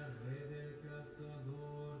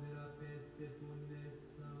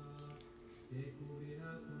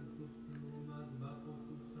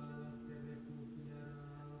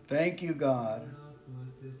 Thank you, God.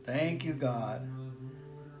 Thank you, God,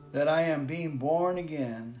 that I am being born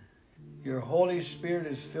again. Your Holy Spirit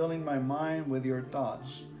is filling my mind with your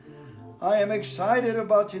thoughts. I am excited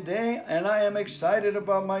about today, and I am excited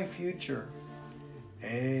about my future.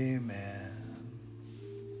 Amen.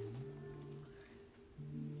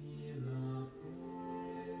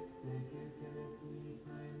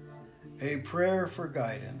 A prayer for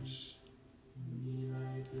guidance.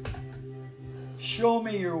 Show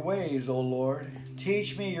me your ways, O Lord.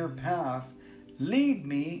 Teach me your path. Lead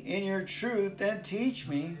me in your truth and teach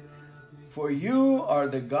me, for you are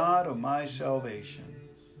the God of my salvation.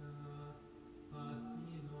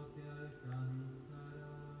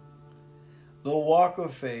 The walk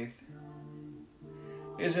of faith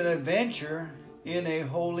is an adventure in a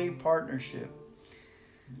holy partnership.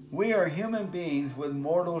 We are human beings with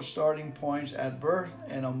mortal starting points at birth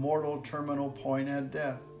and a mortal terminal point at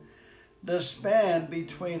death. The span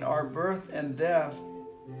between our birth and death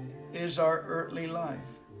is our earthly life.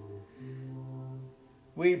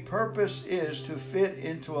 We purpose is to fit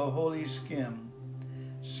into a holy scheme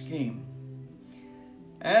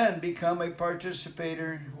and become a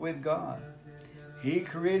participator with God. He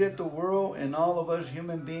created the world and all of us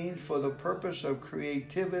human beings for the purpose of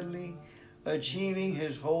creatively achieving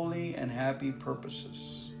His holy and happy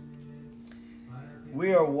purposes.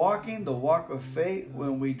 We are walking the walk of faith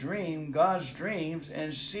when we dream God's dreams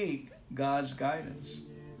and seek God's guidance.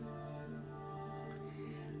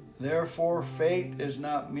 Therefore, faith is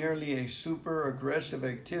not merely a super aggressive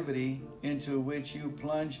activity into which you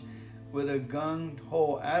plunge with a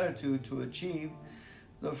gung-ho attitude to achieve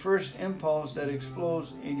the first impulse that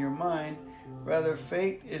explodes in your mind. Rather,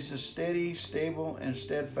 faith is a steady, stable, and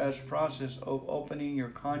steadfast process of opening your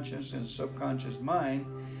conscious and subconscious mind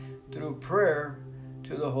through prayer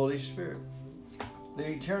to the Holy Spirit.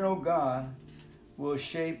 The eternal God will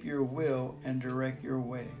shape your will and direct your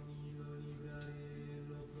way.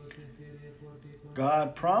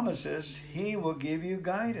 God promises He will give you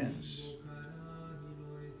guidance.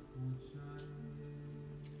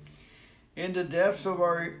 In the depths of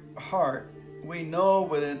our heart, we know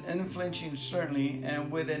with an unflinching certainty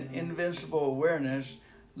and with an invincible awareness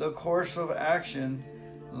the course of action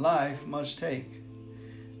life must take.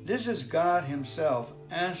 This is God Himself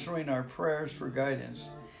answering our prayers for guidance.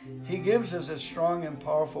 He gives us a strong and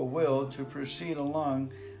powerful will to proceed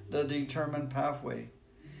along the determined pathway.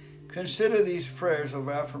 Consider these prayers of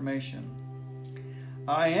affirmation.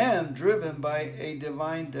 I am driven by a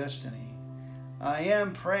divine destiny. I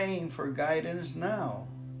am praying for guidance now.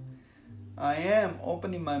 I am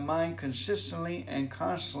opening my mind consistently and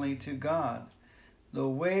constantly to God, the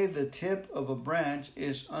way the tip of a branch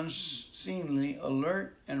is unseenly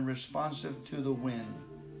alert and responsive to the wind.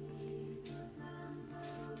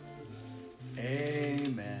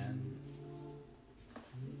 Amen.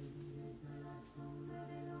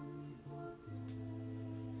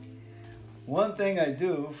 One thing I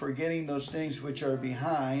do, forgetting those things which are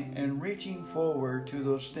behind and reaching forward to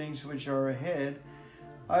those things which are ahead,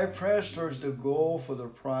 I press towards the goal for the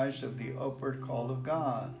prize of the upward call of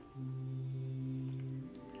God.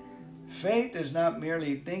 Faith is not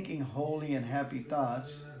merely thinking holy and happy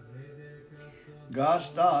thoughts. God's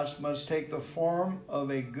thoughts must take the form of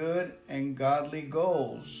a good and godly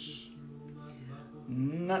goals.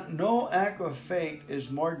 No act of faith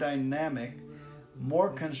is more dynamic, more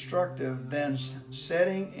constructive than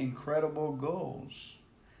setting incredible goals.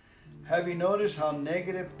 Have you noticed how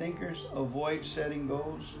negative thinkers avoid setting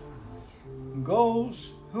goals?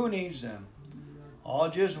 Goals, who needs them?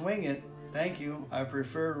 I'll just wing it. Thank you. I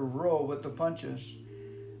prefer to roll with the punches.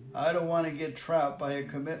 I don't want to get trapped by a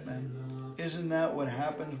commitment. Isn't that what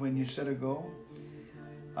happens when you set a goal?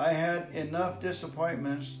 I had enough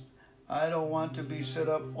disappointments. I don't want to be set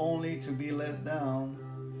up only to be let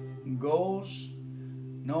down. Goals,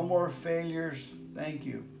 no more failures, thank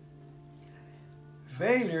you.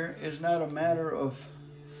 Failure is not a matter of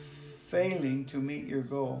failing to meet your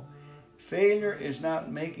goal. Failure is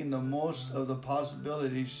not making the most of the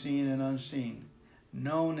possibilities seen and unseen,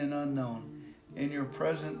 known and unknown, in your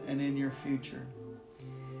present and in your future.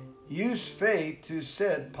 Use faith to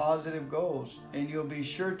set positive goals, and you'll be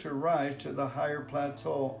sure to rise to the higher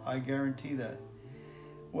plateau, I guarantee that.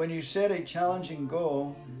 When you set a challenging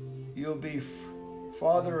goal, you'll be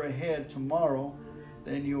farther ahead tomorrow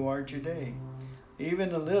than you are today.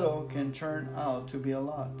 Even a little can turn out to be a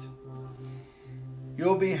lot.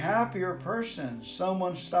 You'll be a happier person.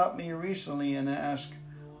 Someone stopped me recently and asked,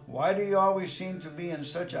 "Why do you always seem to be in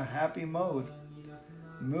such a happy mood?"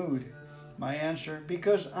 My answer,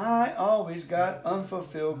 because I always got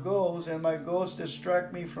unfulfilled goals and my goals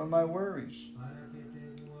distract me from my worries.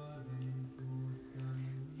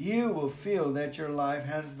 You will feel that your life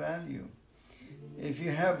has value. If you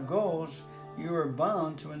have goals, you are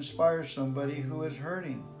bound to inspire somebody who is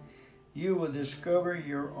hurting. You will discover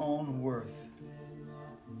your own worth.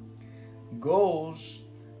 Goals,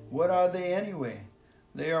 what are they anyway?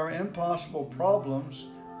 They are impossible problems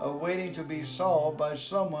awaiting to be solved by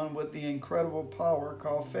someone with the incredible power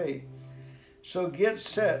called faith. So get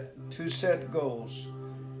set to set goals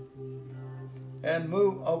and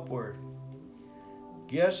move upward.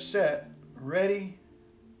 Get set, ready,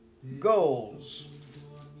 goals.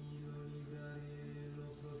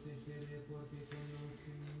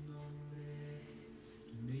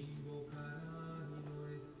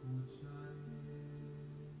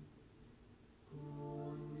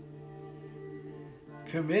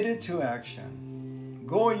 Committed to action.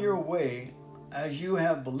 Go your way as you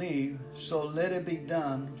have believed, so let it be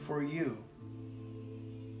done for you.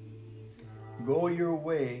 Go your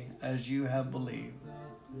way as you have believed,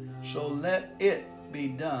 so let it be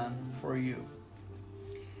done for you.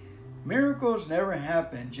 Miracles never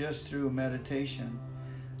happen just through meditation,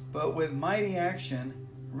 but with mighty action.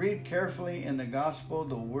 Read carefully in the gospel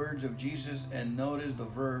the words of Jesus and notice the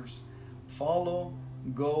verbs follow,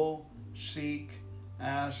 go, seek,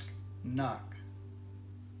 ask, knock.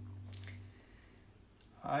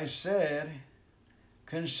 I said,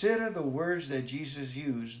 consider the words that Jesus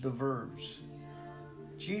used, the verbs.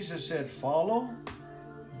 Jesus said, follow,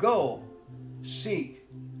 go, seek,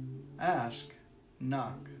 ask,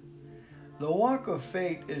 knock. The walk of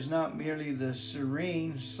faith is not merely the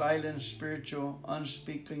serene, silent, spiritual,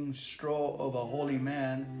 unspeaking stroll of a holy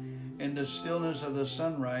man in the stillness of the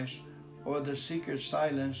sunrise or the secret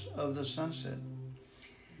silence of the sunset.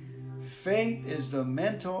 Faith is the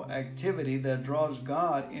mental activity that draws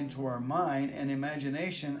God into our mind and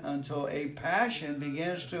imagination until a passion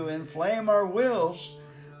begins to inflame our wills,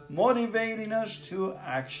 motivating us to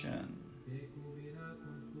action.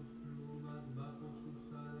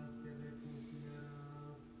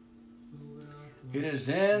 It is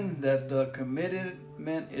then that the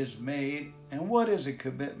commitment is made. And what is a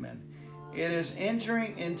commitment? It is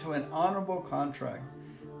entering into an honorable contract,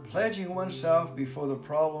 pledging oneself before the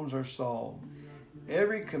problems are solved.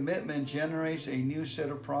 Every commitment generates a new set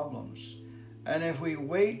of problems. And if we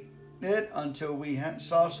waited until we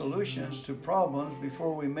saw solutions to problems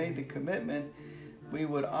before we made the commitment, we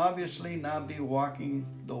would obviously not be walking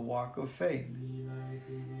the walk of faith.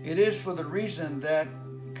 It is for the reason that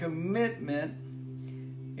commitment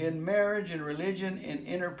in marriage and religion, in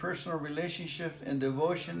interpersonal relationships, and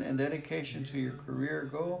devotion and dedication to your career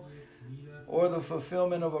goal, or the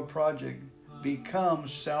fulfillment of a project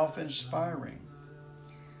becomes self-inspiring.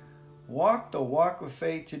 Walk the walk of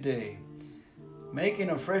faith today, making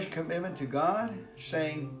a fresh commitment to God,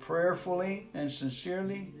 saying prayerfully and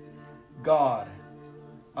sincerely, God,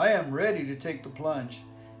 I am ready to take the plunge.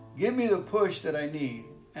 Give me the push that I need,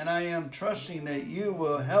 and I am trusting that you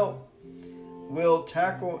will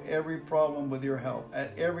tackle every problem with your help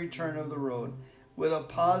at every turn of the road with a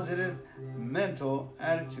positive mental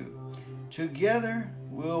attitude. Together,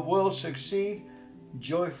 we'll succeed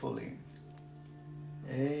joyfully.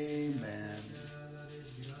 Amen.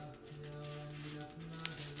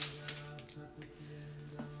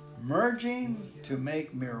 Merging to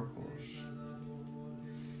make miracles.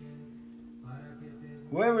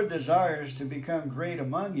 Whoever desires to become great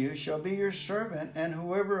among you shall be your servant, and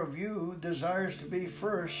whoever of you desires to be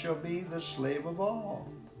first shall be the slave of all.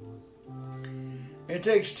 It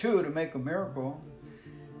takes two to make a miracle.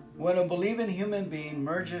 When a believing human being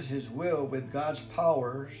merges his will with God's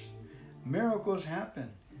powers, miracles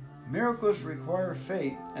happen. Miracles require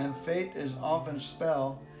faith, and faith is often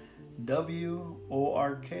spelled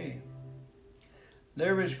W-O-R-K.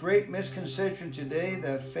 There is great misconception today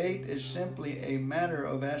that faith is simply a matter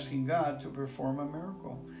of asking God to perform a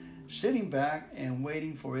miracle, sitting back and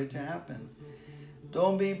waiting for it to happen.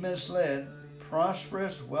 Don't be misled.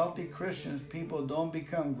 Prosperous, wealthy Christians people don't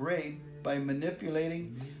become great by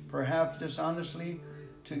manipulating, perhaps dishonestly,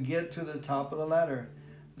 to get to the top of the ladder.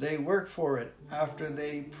 They work for it after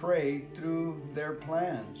they pray through their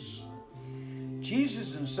plans.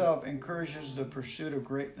 Jesus himself encourages the pursuit of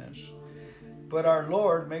greatness, but our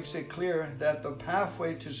Lord makes it clear that the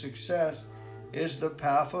pathway to success is the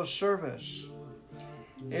path of service.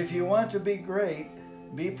 If you want to be great,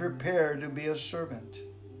 be prepared to be a servant.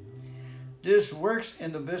 This works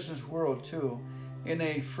in the business world too. In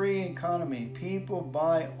a free economy, people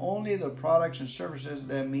buy only the products and services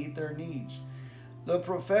that meet their needs. The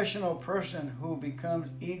professional person who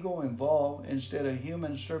becomes ego-involved instead of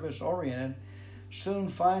human service-oriented soon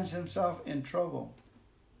finds himself in trouble.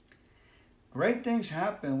 Great things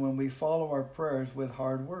happen when we follow our prayers with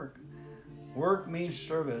hard work. Work means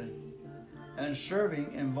serving, and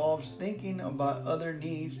serving involves thinking about other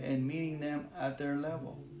needs and meeting them at their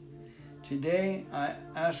level. Today,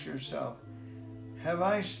 ask yourself, have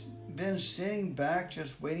I been sitting back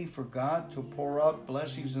just waiting for God to pour out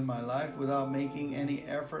blessings in my life without making any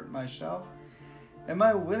effort myself? Am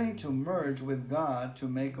I willing to merge with God to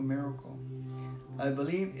make a miracle? I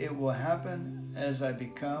believe it will happen as I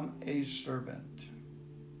become a servant.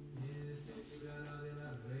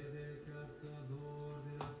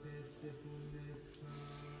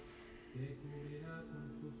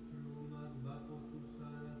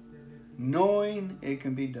 Knowing it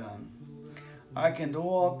can be done. I can do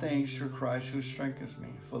all things through Christ who strengthens me.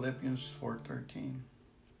 Philippians 4:13.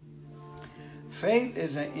 Faith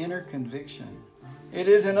is an inner conviction. It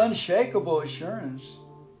is an unshakable assurance.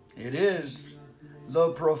 It is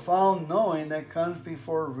the profound knowing that comes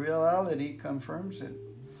before reality confirms it.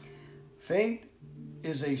 Faith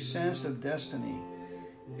is a sense of destiny.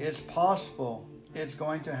 It's possible. It's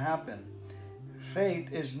going to happen.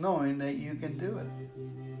 Faith is knowing that you can do it.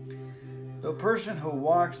 The person who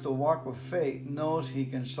walks the walk of faith knows he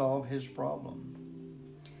can solve his problem.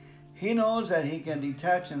 He knows that he can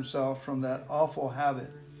detach himself from that awful habit.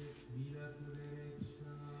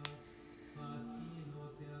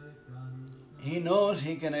 He knows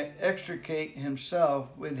he can extricate himself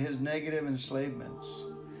with his negative enslavements.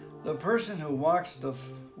 The person who walks the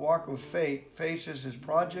walk of faith faces his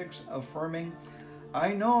projects affirming,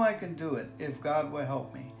 I know I can do it if God will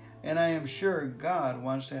help me, and I am sure God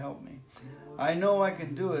wants to help me. I know I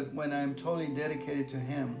can do it when I am totally dedicated to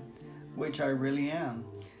Him, which I really am.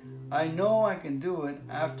 I know I can do it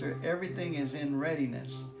after everything is in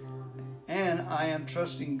readiness, and I am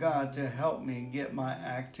trusting God to help me get my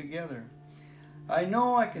act together. I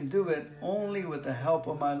know I can do it only with the help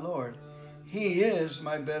of my Lord. He is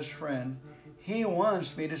my best friend. He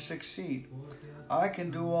wants me to succeed. I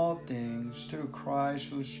can do all things through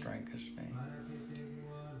Christ who strengthens me.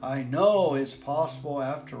 I know it's possible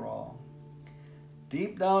after all.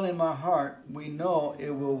 Deep down in my heart, we know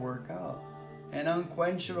it will work out. An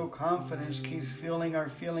unquenchable confidence keeps fueling our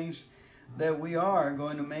feelings that we are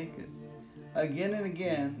going to make it. Again and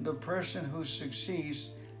again, the person who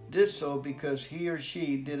succeeds did so because he or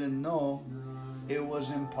she didn't know it was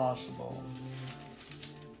impossible.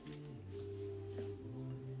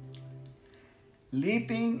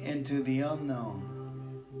 Leaping into the unknown.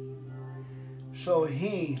 So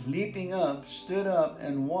he, leaping up, stood up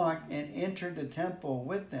and walked and entered the temple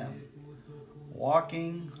with them,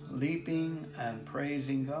 walking, leaping, and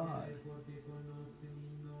praising God.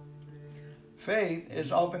 Faith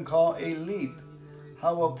is often called a leap.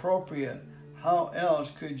 How appropriate. How else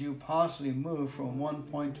could you possibly move from one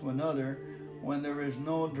point to another when there is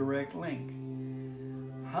no direct link?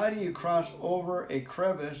 How do you cross over a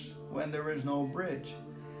crevice when there is no bridge?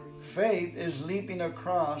 Faith is leaping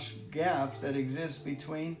across gaps that exist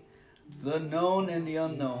between the known and the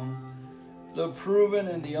unknown, the proven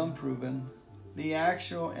and the unproven, the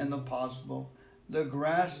actual and the possible, the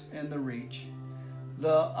grasp and the reach,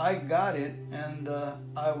 the I got it and the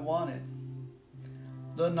I want it,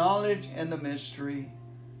 the knowledge and the mystery,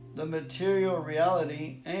 the material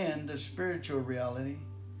reality and the spiritual reality,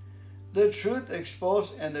 the truth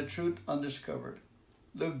exposed and the truth undiscovered,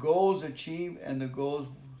 the goals achieved and the goals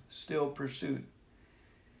still pursued.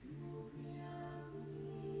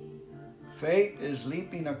 Faith is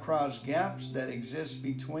leaping across gaps that exist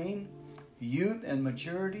between youth and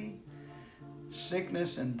maturity,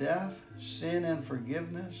 sickness and death, sin and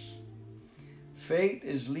forgiveness. Faith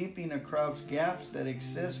is leaping across gaps that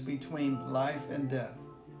exist between life and death,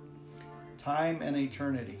 time and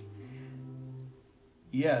eternity.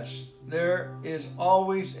 Yes, there is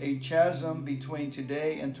always a chasm between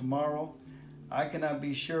today and tomorrow. I cannot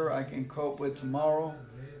be sure I can cope with tomorrow,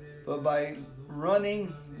 but by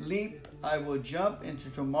running leap, I will jump into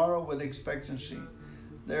tomorrow with expectancy.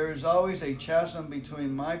 There is always a chasm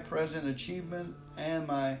between my present achievement and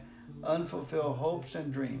my unfulfilled hopes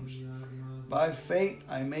and dreams. By faith,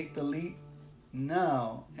 I make the leap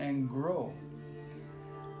now and grow.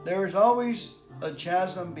 There is always a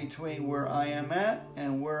chasm between where I am at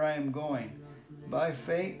and where I am going. By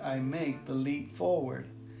faith, I make the leap forward.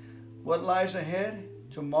 What lies ahead?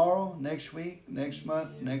 Tomorrow, next week, next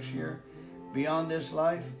month, next year, beyond this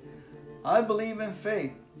life? I believe in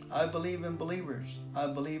faith. I believe in believers. I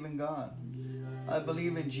believe in God. I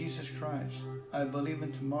believe in Jesus Christ. I believe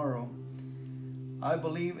in tomorrow. I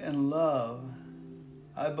believe in love.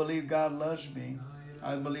 I believe God loves me.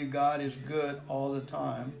 I believe God is good all the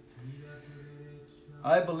time.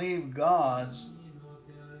 I believe God's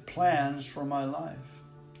plans for my life.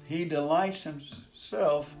 He delights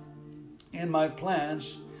himself in my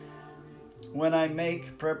plans when I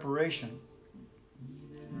make preparation.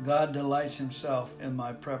 God delights himself in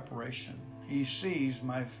my preparation. He sees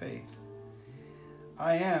my faith.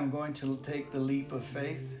 I am going to take the leap of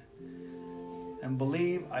faith and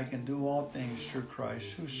believe I can do all things through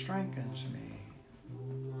Christ who strengthens me.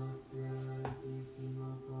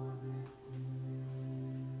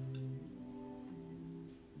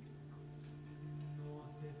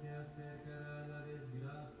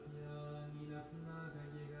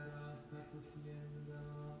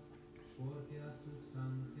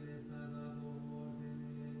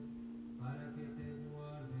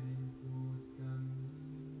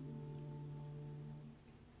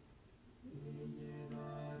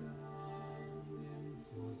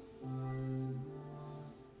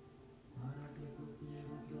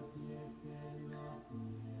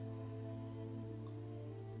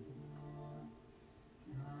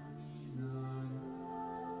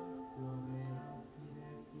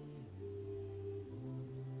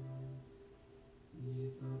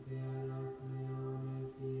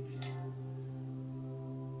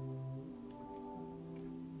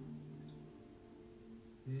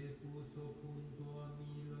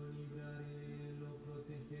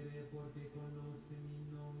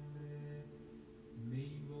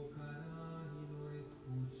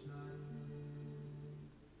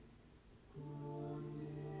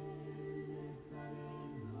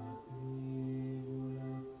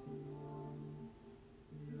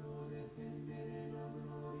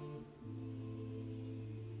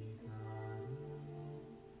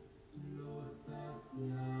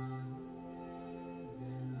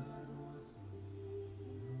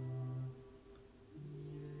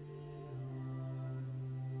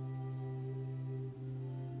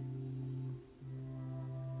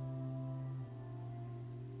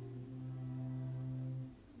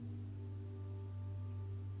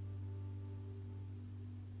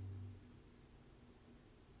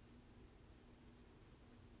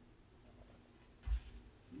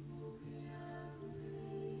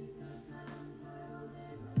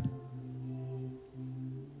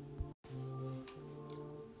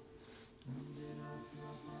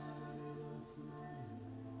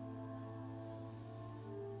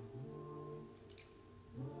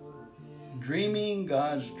 Dreaming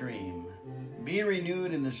God's dream. Be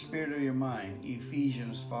renewed in the spirit of your mind.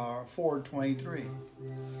 Ephesians 4:23.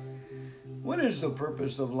 What is the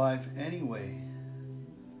purpose of life anyway?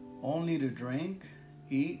 Only to drink,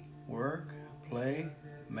 eat, work, play,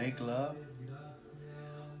 make love?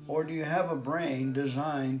 Or do you have a brain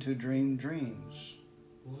designed to dream dreams?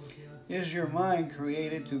 Is your mind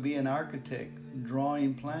created to be an architect,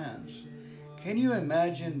 drawing plans? Can you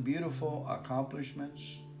imagine beautiful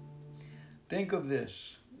accomplishments? Think of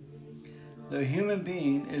this. The human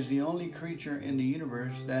being is the only creature in the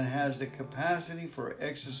universe that has the capacity for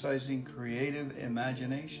exercising creative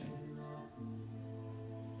imagination.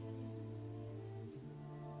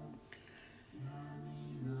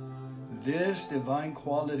 This divine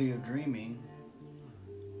quality of dreaming,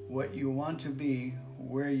 what you want to be,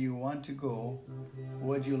 where you want to go,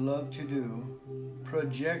 what you love to do,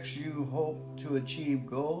 projects you hope to achieve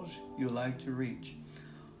goals you like to reach.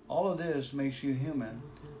 All of this makes you human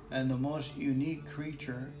and the most unique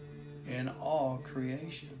creature in all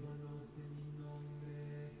creation.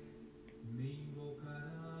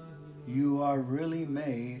 You are really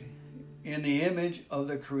made in the image of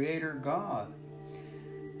the Creator God.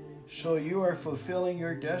 So you are fulfilling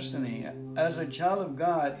your destiny. As a child of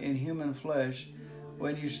God in human flesh,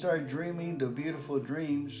 When you start dreaming the beautiful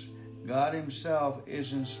dreams God Himself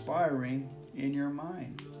is inspiring in your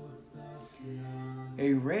mind.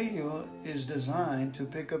 A radio is designed to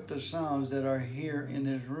pick up the sounds that are here in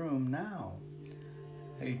this room now.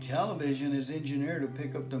 A television is engineered to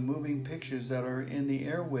pick up the moving pictures that are in the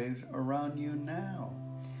airwaves around you now.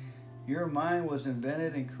 Your mind was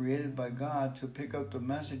invented and created by God to pick up the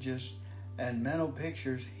messages and mental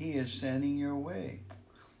pictures He is sending your way.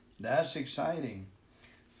 That's exciting.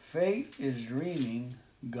 Faith is dreaming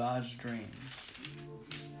God's dreams.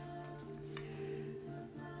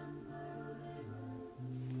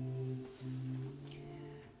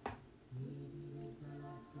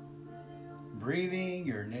 Breathing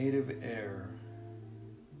your native air.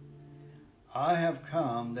 I have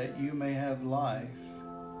come that you may have life,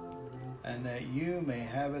 and that you may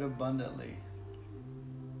have it abundantly.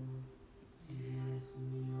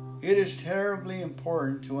 It is terribly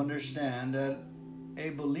important to understand that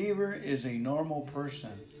a believer is a normal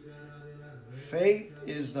person. Faith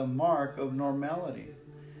is the mark of normality.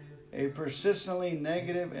 A persistently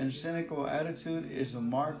negative and cynical attitude is a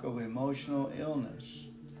mark of emotional illness.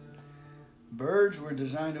 Birds were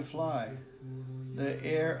designed to fly. The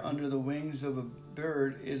air under the wings of a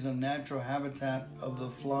bird is a natural habitat of the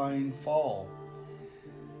flying fall.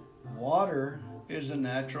 Water is a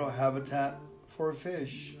natural habitat for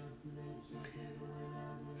fish.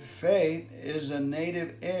 Faith is a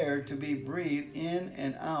native air to be breathed in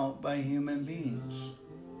and out by human beings.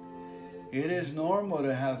 It is normal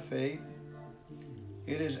to have faith.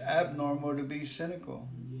 It is abnormal to be cynical.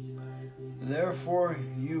 Therefore,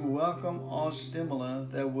 you welcome all stimuli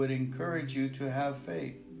that would encourage you to have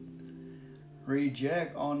faith.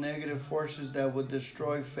 Reject all negative forces that would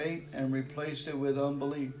destroy faith and replace it with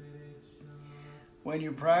unbelief. When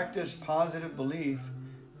you practice positive belief,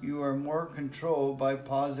 you are more controlled by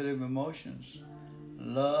positive emotions: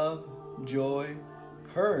 love, joy,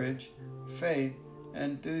 courage, faith,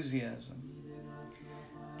 enthusiasm.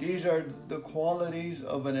 These are the qualities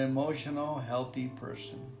of an emotional, healthy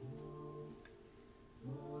person.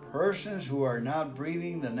 Persons who are not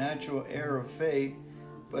breathing the natural air of faith,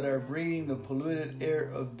 but are breathing the polluted air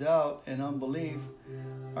of doubt and unbelief,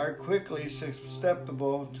 are quickly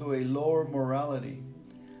susceptible to a lower morality.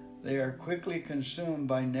 They are quickly consumed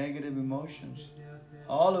by negative emotions,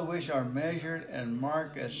 all of which are measured and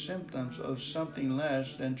marked as symptoms of something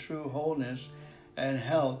less than true wholeness and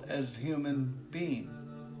health as a human being.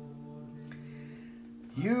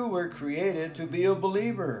 You were created to be a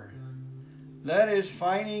believer. That is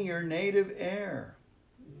finding your native air.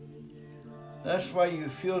 That's why you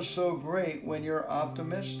feel so great when you're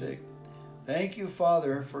optimistic. Thank you,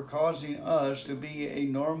 Father, for causing us to be a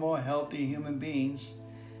normal, healthy human beings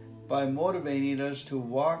by motivating us to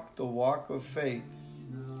walk the walk of faith.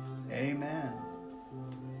 Amen.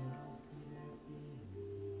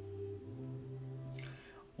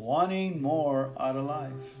 Wanting more out of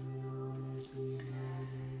life.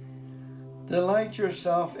 Delight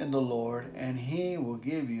yourself in the Lord, and He will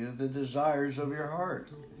give you the desires of your heart.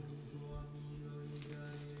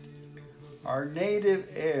 Our native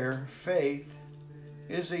air, faith,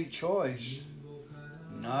 is a choice,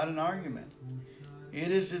 not an argument. It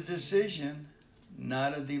is a decision,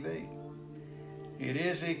 not a debate. It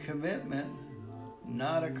is a commitment,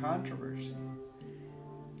 not a controversy.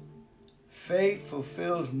 Faith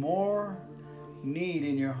fulfills more need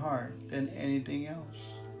in your heart than anything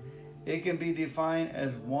else. It can be defined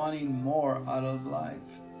as wanting more out of life.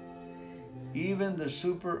 Even the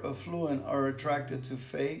super affluent are attracted to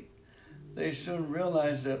faith. They soon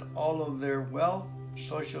realize that all of their wealth,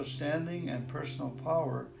 social standing, and personal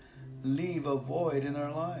power leave a void in their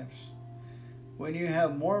lives. When you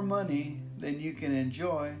have more money than you can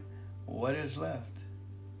enjoy, what is left?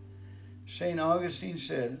 St. Augustine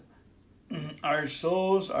said, "Our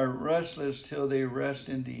souls are restless till they rest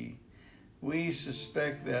in thee." We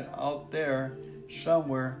suspect that out there,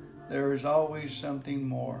 somewhere, there is always something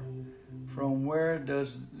more. From where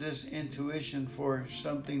does this intuition for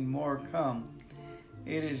something more come?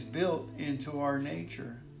 It is built into our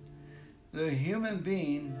nature. The human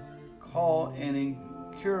being, called an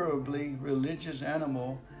incurably religious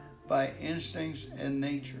animal by instincts and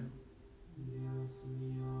nature.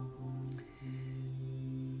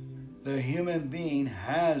 The human being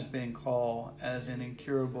has been called as an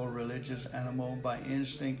incurable religious animal by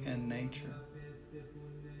instinct and nature.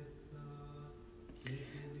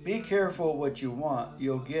 Be careful what you want,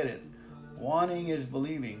 you'll get it. Wanting is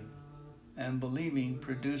believing, and believing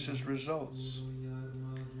produces results.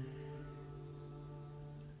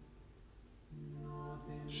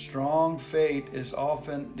 Strong faith is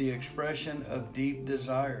often the expression of deep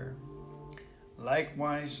desire.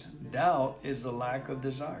 Likewise, doubt is the lack of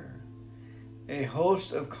desire. A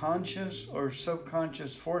host of conscious or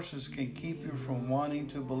subconscious forces can keep you from wanting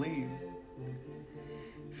to believe.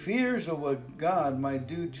 Fears of what God might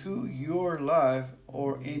do to your life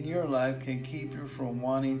or in your life can keep you from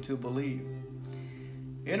wanting to believe.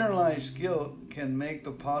 Internalized guilt can make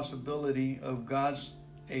the possibility of God's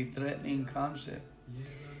a threatening concept.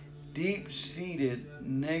 Deep-seated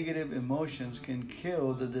negative emotions can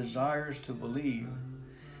kill the desires to believe,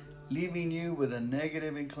 leaving you with a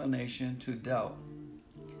negative inclination to doubt.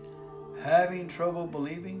 Having trouble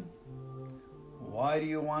believing? Why do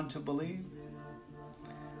you want to believe?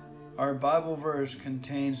 Our Bible verse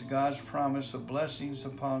contains God's promise of blessings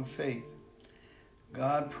upon faith.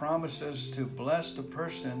 God promises to bless the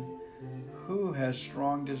person who has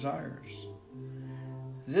strong desires.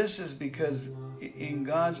 This is because in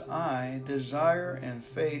God's eye, desire and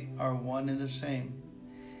faith are one and the same.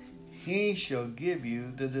 He shall give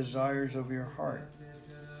you the desires of your heart.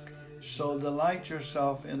 So delight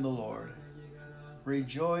yourself in the Lord.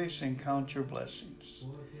 Rejoice and count your blessings.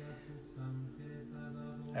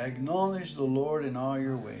 Acknowledge the Lord in all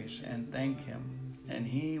your ways and thank Him, and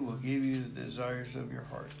He will give you the desires of your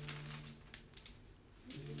heart.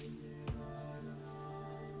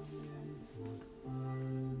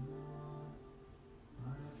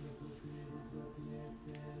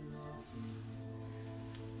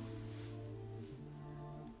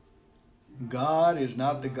 God is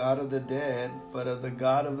not the God of the dead, but of the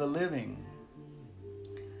God of the living.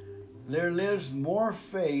 There lives more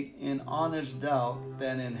faith in honest doubt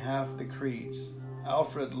than in half the creeds,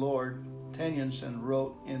 Alfred Lord Tennyson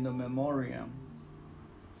wrote in the Memoriam.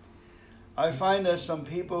 I find that some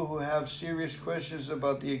people who have serious questions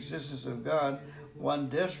about the existence of God want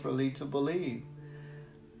desperately to believe.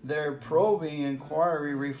 Their probing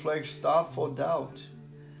inquiry reflects thoughtful doubt.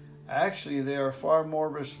 Actually, they are far more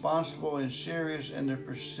responsible and serious in the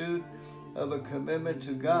pursuit of a commitment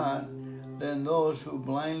to God than those who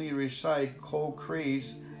blindly recite cold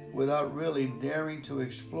creeds without really daring to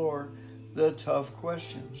explore the tough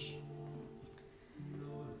questions.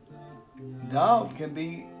 Doubt can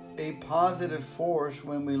be a positive force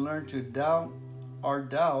when we learn to doubt our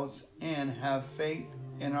doubts and have faith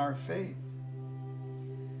in our faith.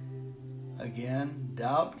 Again,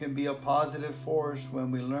 doubt can be a positive force when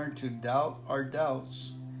we learn to doubt our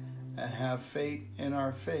doubts and have faith in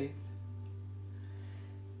our faith.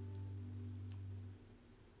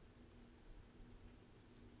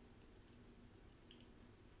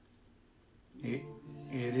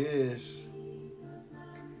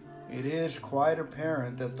 It is quite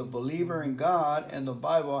apparent that the believer in God and the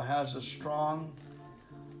Bible has a strong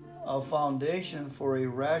foundation for a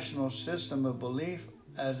rational system of belief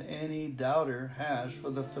as any doubter has for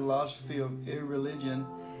the philosophy of irreligion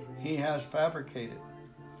he has fabricated.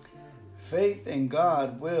 Faith in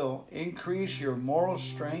God will increase your moral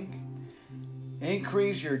strength,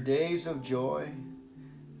 increase your days of joy,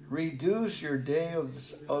 reduce your day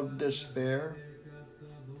of despair.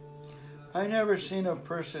 I never seen a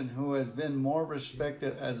person who has been more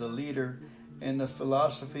respected as a leader in the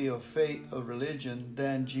philosophy of faith of religion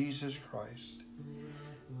than Jesus Christ.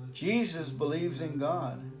 Jesus believes in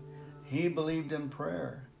God. He believed in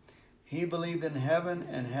prayer. He believed in heaven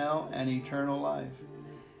and hell and eternal life.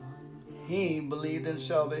 He believed in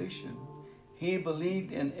salvation. He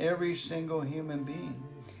believed in every single human being.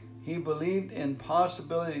 He believed in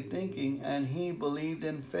possibility thinking, and he believed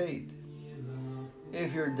in faith.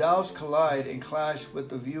 If your doubts collide and clash with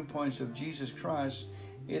the viewpoints of Jesus Christ,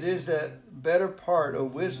 it is that better part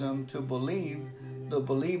of wisdom to believe the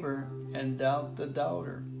believer and doubt the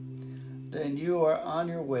doubter. Then you are on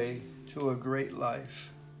your way to a great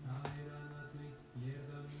life.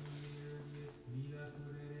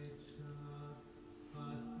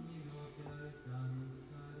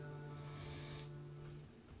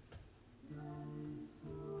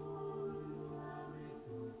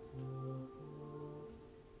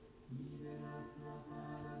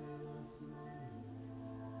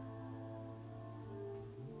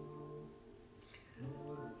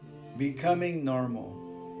 Becoming normal.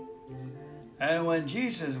 And when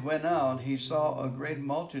Jesus went out, he saw a great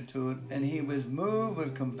multitude, and he was moved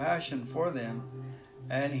with compassion for them,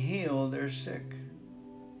 and healed their sick.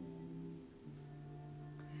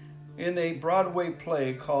 In a Broadway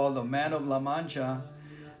play called The Man of La Mancha,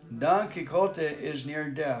 Don Quixote is near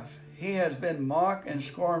death. He has been mocked and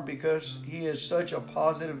scorned because he is such a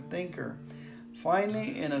positive thinker.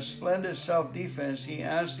 Finally, in a splendid self-defense, he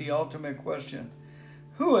asks the ultimate question: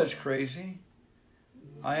 who is crazy?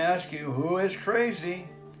 I ask you, who is crazy?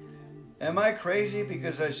 Am I crazy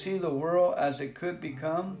because I see the world as it could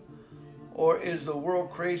become? Or is the world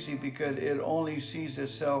crazy because it only sees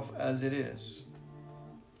itself as it is?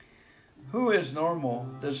 Who is normal,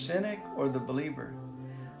 the cynic or the believer?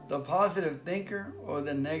 The positive thinker or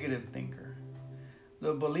the negative thinker?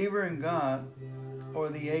 The believer in God or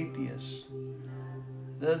the atheist?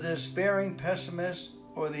 The despairing pessimist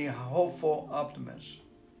or the hopeful optimist?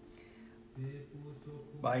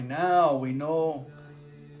 By now we know,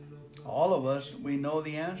 all of us, we know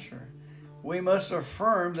the answer. We must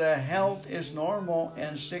affirm that health is normal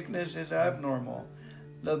and sickness is abnormal.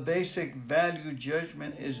 The basic value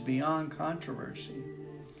judgment is beyond controversy.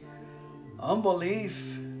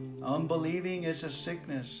 Unbelieving is a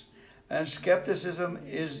sickness, and skepticism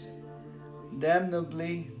is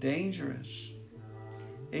damnably dangerous.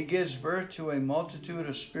 It gives birth to a multitude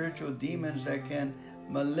of spiritual demons that can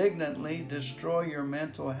malignantly destroy your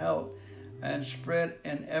mental health and spread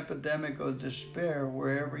an epidemic of despair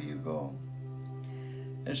wherever you go.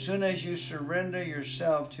 As soon as you surrender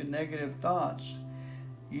yourself to negative thoughts,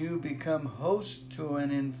 you become host to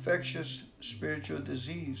an infectious spiritual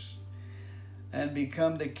disease and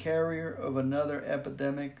become the carrier of another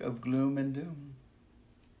epidemic of gloom and doom.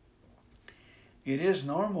 It is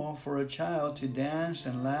normal for a child to dance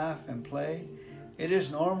and laugh and play. It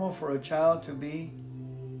is normal for a child to be.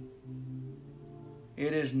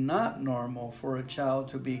 It is not normal for a child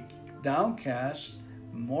to be downcast,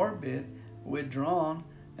 morbid, withdrawn,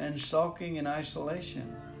 and sulking in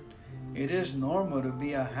isolation. It is normal to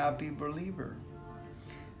be a happy believer.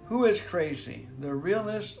 Who is crazy, the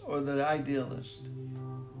realist or the idealist?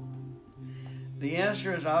 The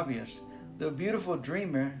answer is obvious. The beautiful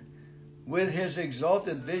dreamer, with his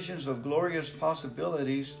exalted visions of glorious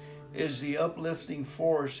possibilities, is the uplifting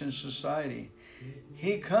force in society.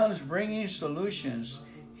 He comes bringing solutions.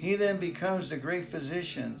 He then becomes the great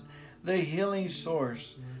physician, the healing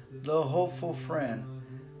source, the hopeful friend,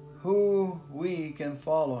 who we can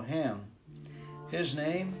follow him. His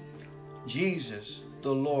name, Jesus,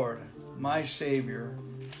 the Lord, my Savior,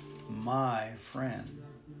 my friend.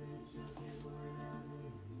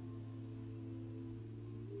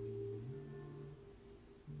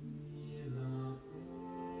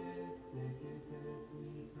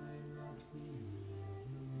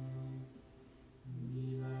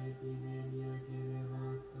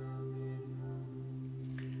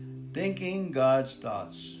 Thinking God's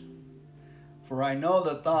thoughts. For I know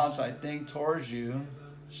the thoughts I think towards you,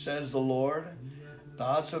 says the Lord,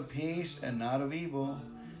 thoughts of peace and not of evil,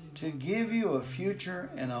 to give you a future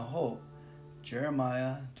and a hope.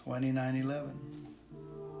 Jeremiah 29:11.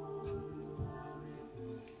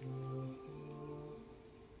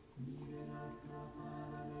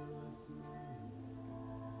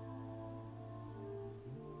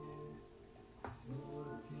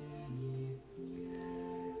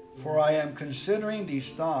 For I am considering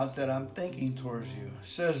these thoughts that I'm thinking towards you,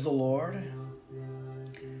 says the Lord.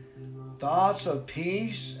 Thoughts of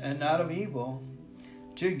peace and not of evil,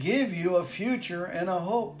 to give you a future and a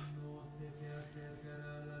hope.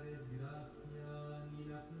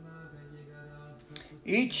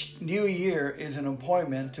 Each new year is an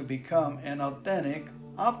appointment to become an authentic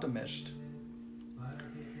optimist.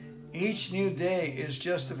 Each new day is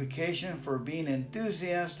justification for being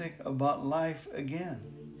enthusiastic about life again.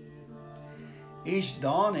 Each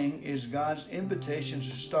dawning is God's invitation to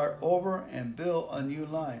start over and build a new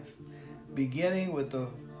life, beginning with the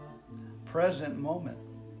present moment.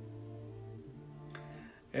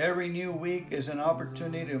 Every new week is an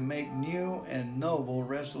opportunity to make new and noble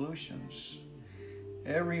resolutions.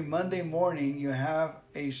 Every Monday morning you have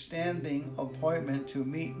a standing appointment to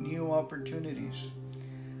meet new opportunities.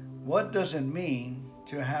 What does it mean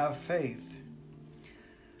to have faith?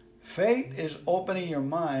 Faith is opening your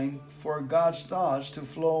mind for God's thoughts to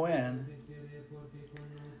flow in.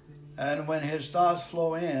 And when His thoughts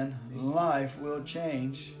flow in, life will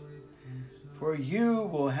change. For you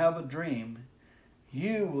will have a dream.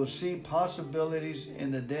 You will see possibilities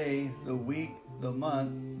in the day, the week, the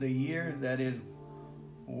month, the year that is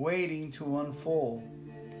waiting to unfold.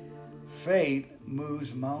 Faith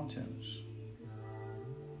moves mountains.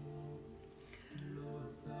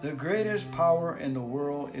 The greatest power in the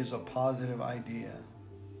world is a positive idea.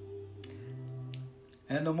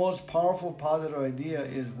 And the most powerful positive idea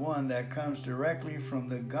is one that comes directly from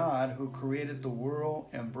the God who created the world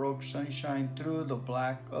and broke sunshine through the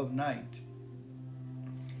black of night.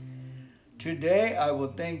 Today I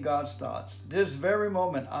will think God's thoughts. This very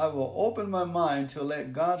moment I will open my mind to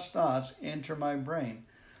let God's thoughts enter my brain.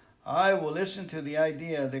 I will listen to the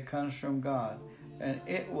idea that comes from God, and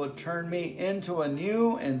it will turn me into a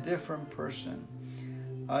new and different person.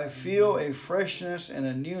 I feel a freshness and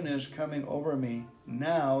a newness coming over me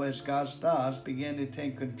now as God's thoughts begin to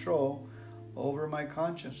take control over my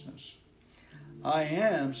consciousness. I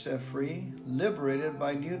am set free, liberated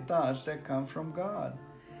by new thoughts that come from God.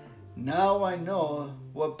 Now I know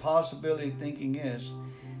what possibility thinking is.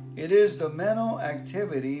 It is the mental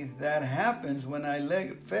activity that happens when I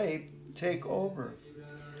let faith take over.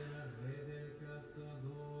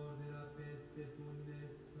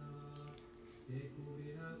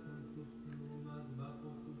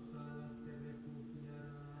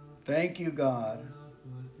 Thank you, God.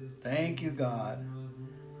 Thank you, God,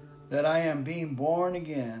 that I am being born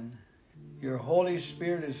again. Your Holy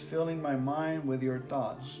Spirit is filling my mind with your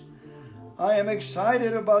thoughts. I am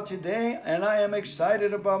excited about today, and I am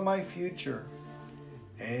excited about my future.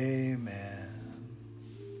 Amen.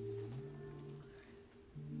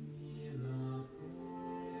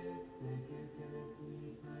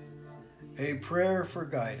 A prayer for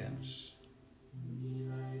guidance.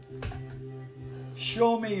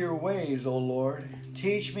 Show me your ways, O Lord.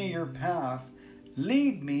 Teach me your path.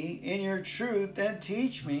 Lead me in your truth and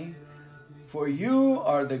teach me, for you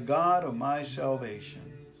are the God of my salvation.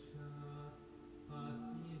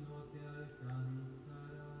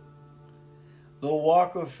 The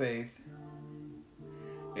walk of faith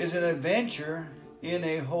is an adventure in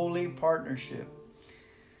a holy partnership.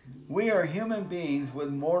 We are human beings with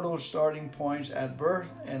mortal starting points at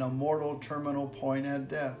birth and a mortal terminal point at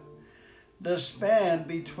death. The span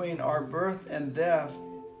between our birth and death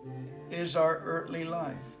is our earthly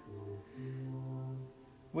life.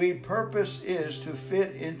 We purpose is to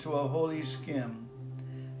fit into a holy scheme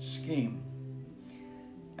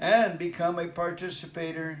and become a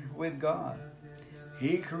participator with God.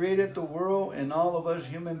 He created the world and all of us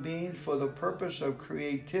human beings for the purpose of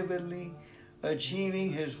creatively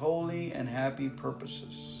achieving His holy and happy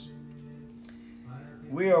purposes.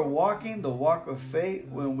 We are walking the walk of faith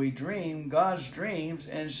when we dream God's dreams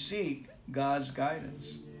and seek God's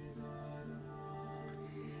guidance.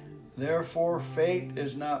 Therefore, faith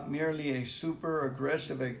is not merely a super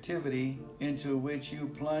aggressive activity into which you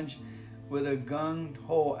plunge with a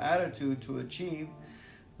gung-ho attitude to achieve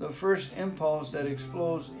the first impulse that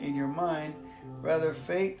explodes in your mind. Rather,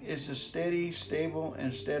 faith is a steady, stable,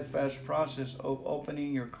 and steadfast process of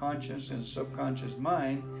opening your conscious and subconscious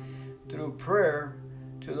mind through prayer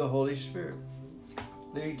to the Holy Spirit.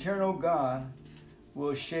 The eternal God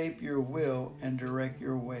will shape your will and direct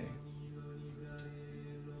your way.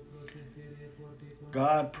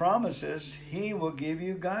 God promises He will give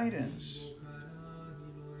you guidance.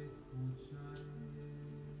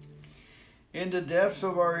 In the depths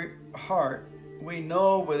of our heart, we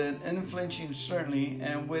know with an unflinching certainty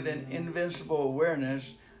and with an invincible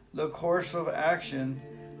awareness the course of action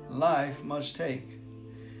life must take.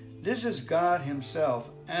 This is God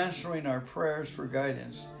Himself answering our prayers for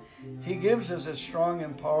guidance. He gives us a strong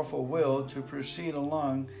and powerful will to proceed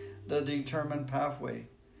along the determined pathway.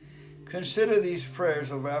 Consider these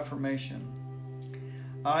prayers of affirmation.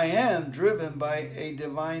 I am driven by a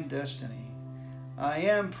divine destiny. I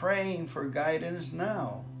am praying for guidance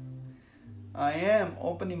now. I am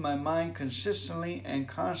opening my mind consistently and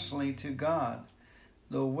constantly to God,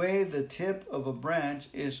 the way the tip of a branch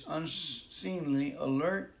is unseenly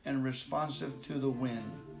alert and responsive to the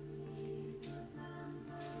wind.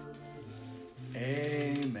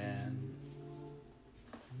 Amen.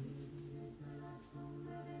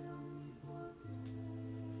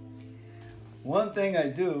 One thing I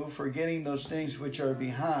do, forgetting those things which are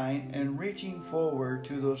behind and reaching forward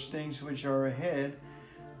to those things which are ahead,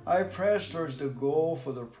 I press towards the goal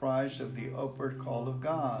for the prize of the upward call of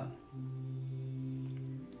God.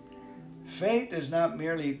 Faith is not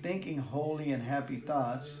merely thinking holy and happy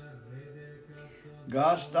thoughts.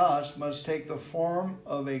 God's thoughts must take the form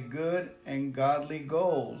of a good and godly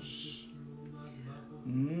goals.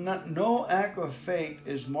 No act of faith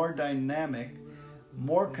is more dynamic,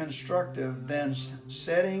 more constructive than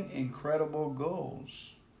setting incredible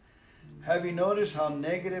goals. Have you noticed how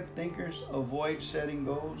negative thinkers avoid setting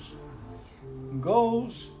goals?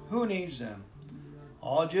 Goals, who needs them?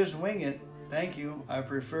 I'll just wing it. Thank you. I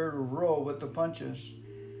prefer to roll with the punches.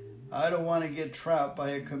 I don't want to get trapped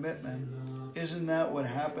by a commitment. Isn't that what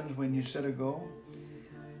happens when you set a goal?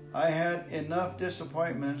 I had enough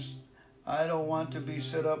disappointments. I don't want to be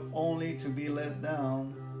set up only to be let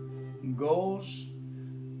down. Goals,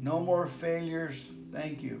 no more failures.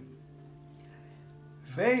 Thank you.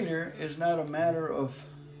 Failure is not a matter of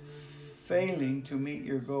failing to meet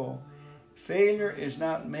your goal. Failure is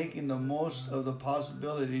not making the most of the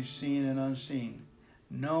possibilities seen and unseen,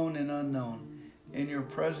 known and unknown, in your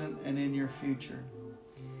present and in your future.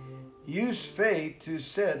 Use faith to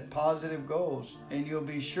set positive goals, and you'll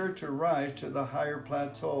be sure to rise to the higher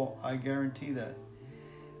plateau. I guarantee that.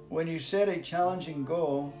 When you set a challenging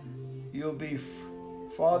goal, you'll be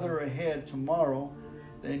farther ahead tomorrow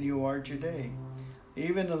than you are today.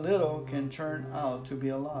 Even a little can turn out to be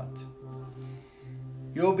a lot.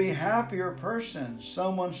 You'll be a happier person.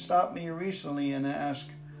 Someone stopped me recently and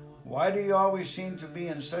asked, "Why do you always seem to be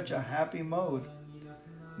in such a happy mood?"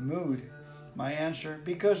 My answer,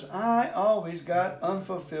 because I always got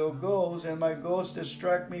unfulfilled goals and my goals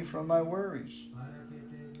distract me from my worries.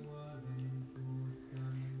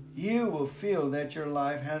 You will feel that your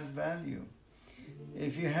life has value.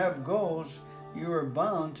 If you have goals, you are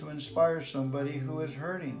bound to inspire somebody who is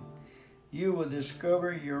hurting. You will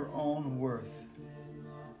discover your own worth.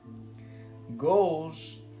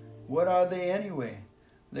 Goals, what are they anyway?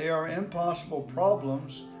 They are impossible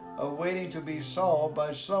problems awaiting to be solved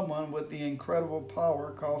by someone with the incredible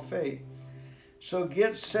power called faith. So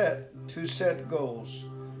get set to set goals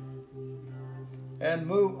and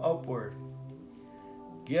move upward.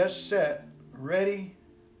 Get set, ready,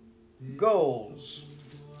 goals.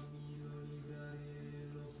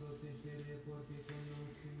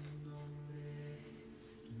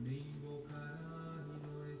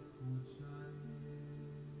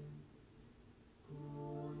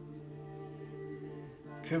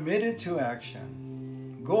 Committed to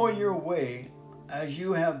action. Go your way as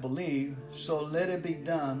you have believed, so let it be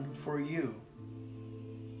done for you.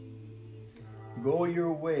 Go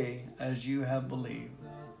your way as you have believed,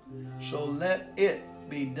 so let it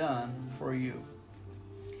be done for you.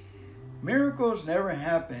 Miracles never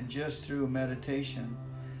happen just through meditation,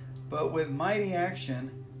 but with mighty action.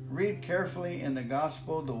 Read carefully in the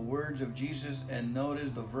gospel the words of Jesus and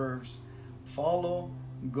notice the verbs follow,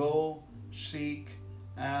 go, seek,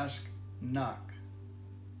 ask, knock.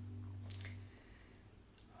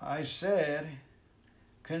 I said,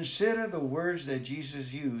 consider the words that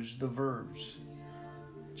Jesus used, the verbs.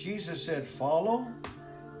 Jesus said, follow,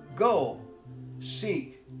 go,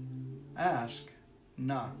 seek, ask,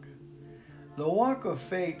 knock. The walk of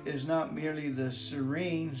faith is not merely the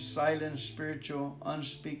serene, silent, spiritual,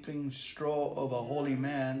 unspeaking stroll of a holy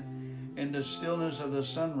man in the stillness of the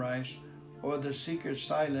sunrise or the secret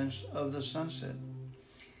silence of the sunset.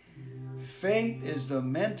 Faith is the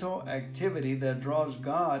mental activity that draws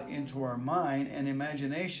God into our mind and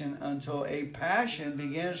imagination until a passion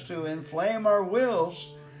begins to inflame our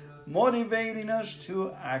wills, motivating us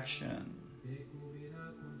to action.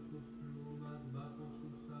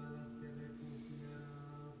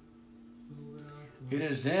 It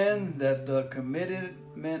is then that the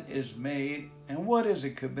commitment is made. And what is a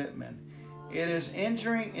commitment? It is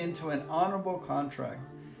entering into an honorable contract,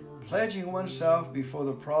 pledging oneself before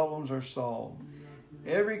the problems are solved.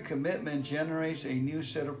 Every commitment generates a new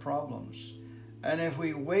set of problems. And if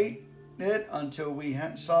we waited until we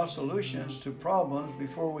saw solutions to problems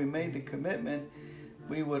before we made the commitment,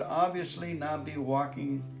 we would obviously not be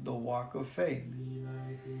walking the walk of faith.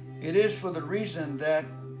 It is for the reason that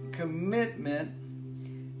commitment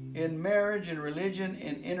in marriage and religion,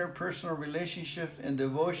 in interpersonal relationships, in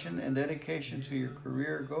devotion and dedication to your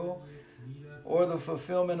career goal, or the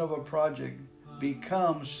fulfillment of a project,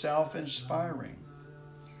 becomes self-inspiring.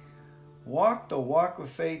 Walk the walk of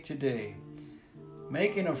faith today,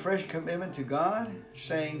 making a fresh commitment to God,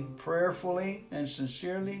 saying prayerfully and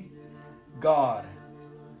sincerely, God,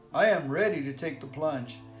 I am ready to take the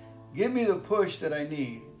plunge. Give me the push that I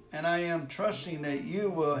need, and I am trusting that you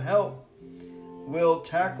will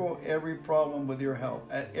tackle every problem with your help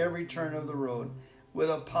at every turn of the road with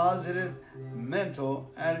a positive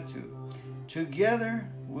mental attitude. Together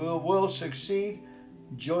we'll succeed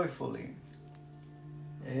joyfully.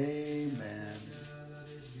 Amen.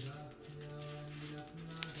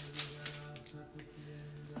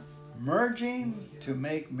 Merging to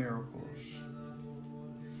make miracles.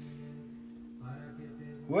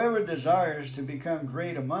 Whoever desires to become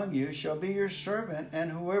great among you shall be your servant, and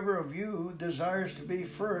whoever of you desires to be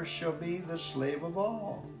first shall be the slave of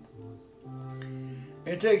all.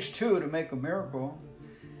 It takes two to make a miracle.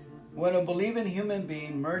 When a believing human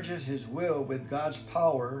being merges his will with God's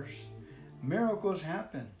powers, miracles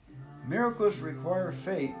happen. Miracles require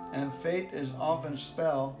faith, and faith is often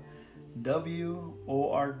spelled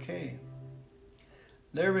W-O-R-K.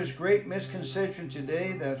 There is great misconception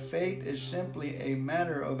today that faith is simply a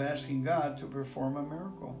matter of asking God to perform a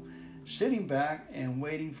miracle, sitting back and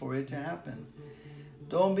waiting for it to happen.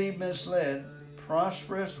 Don't be misled.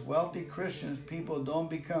 Prosperous, wealthy Christians people don't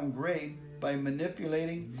become great by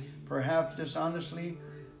manipulating, perhaps dishonestly,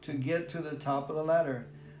 to get to the top of the ladder.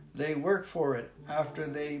 They work for it after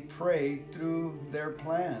they pray through their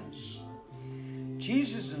plans.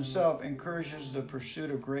 Jesus himself encourages the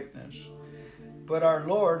pursuit of greatness, but our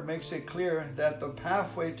Lord makes it clear that the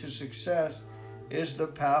pathway to success is the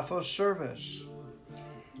path of service.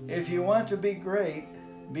 If you want to be great,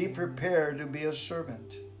 be prepared to be a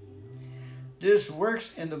servant. This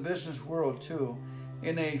works in the business world too.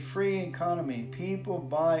 In a free economy, people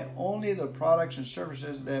buy only the products and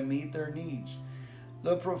services that meet their needs.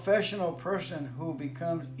 The professional person who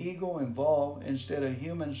becomes ego-involved instead of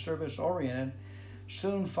human service-oriented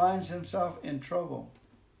soon finds himself in trouble.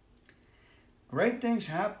 Great things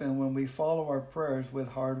happen when we follow our prayers with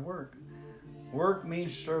hard work. Work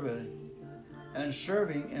means serving, and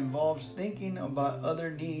serving involves thinking about other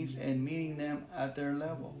needs and meeting them at their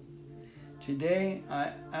level. Today,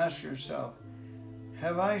 ask yourself,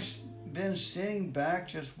 have I been sitting back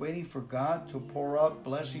just waiting for God to pour out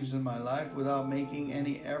blessings in my life without making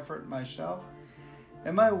any effort myself?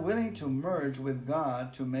 Am I willing to merge with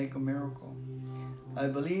God to make a miracle? I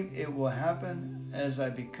believe it will happen as I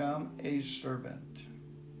become a servant.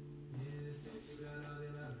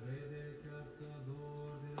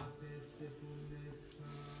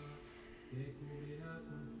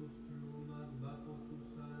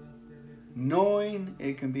 Knowing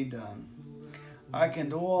it can be done. I can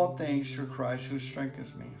do all things through Christ who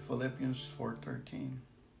strengthens me. Philippians 4:13.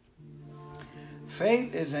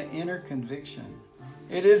 Faith is an inner conviction.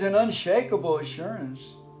 It is an unshakable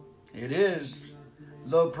assurance. It is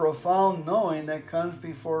the profound knowing that comes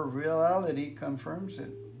before reality confirms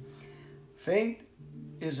it. Faith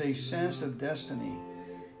is a sense of destiny.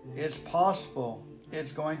 It's possible.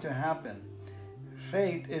 It's going to happen.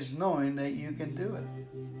 Faith is knowing that you can do it.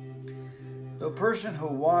 The person who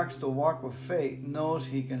walks the walk of faith knows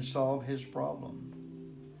he can solve his problem.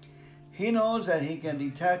 He knows that he can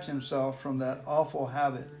detach himself from that awful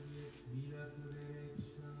habit.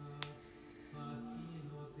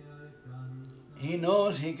 He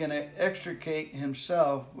knows he can extricate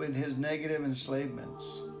himself with his negative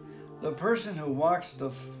enslavements. The person who walks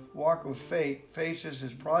the walk of faith faces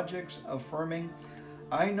his projects affirming,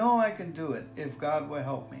 I know I can do it if God will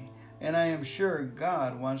help me, and I am sure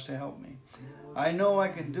God wants to help me. I know I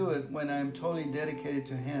can do it when I am totally dedicated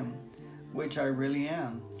to Him, which I really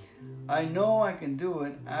am. I know I can do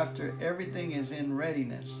it after everything is in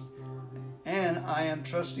readiness, and I am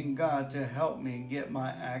trusting God to help me get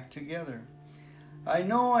my act together. I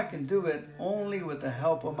know I can do it only with the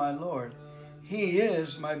help of my Lord. He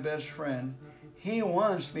is my best friend. He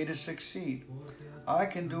wants me to succeed. I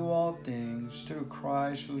can do all things through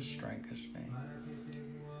Christ who strengthens me.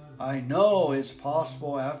 I know it's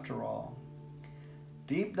possible after all.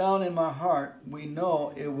 Deep down in my heart, we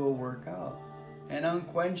know it will work out. An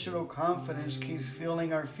unquenchable confidence keeps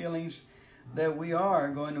fueling our feelings that we are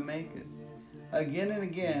going to make it. Again and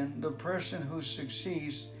again, the person who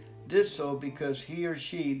succeeds did so because he or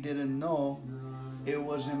she didn't know it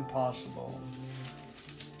was impossible.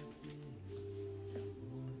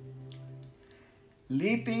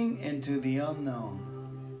 Leaping into the unknown.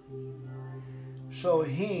 So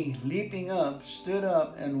he, leaping up, stood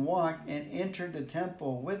up and walked and entered the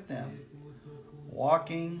temple with them,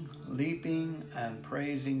 walking, leaping, and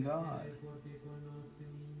praising God.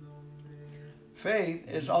 Faith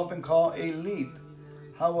is often called a leap.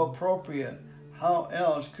 How appropriate. How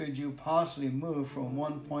else could you possibly move from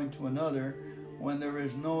one point to another when there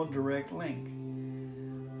is no direct link?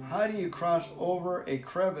 How do you cross over a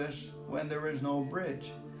crevice when there is no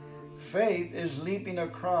bridge? Faith is leaping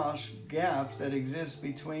across gaps that exist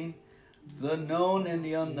between the known and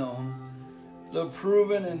the unknown, the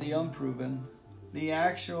proven and the unproven, the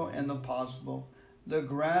actual and the possible, the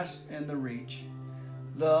grasp and the reach,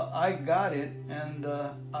 the I got it and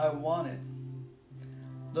the I want it,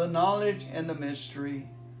 the knowledge and the mystery,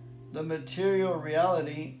 the material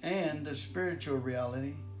reality and the spiritual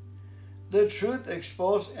reality, the truth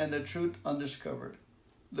exposed and the truth undiscovered,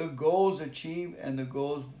 the goals achieved and the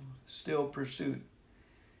goals still pursued.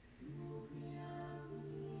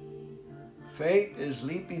 Faith is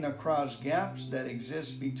leaping across gaps that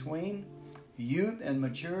exist between youth and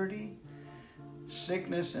maturity,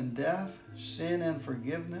 sickness and death, sin and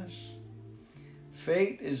forgiveness.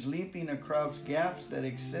 Faith is leaping across gaps that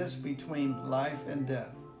exist between life and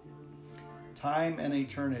death, time and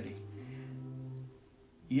eternity.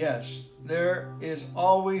 Yes, there is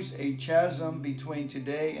always a chasm between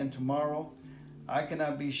today and tomorrow. I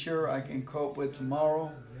cannot be sure I can cope with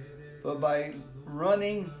tomorrow, but by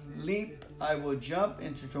running leap, I will jump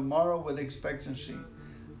into tomorrow with expectancy.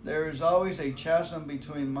 There is always a chasm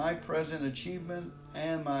between my present achievement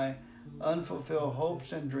and my unfulfilled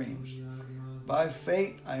hopes and dreams. By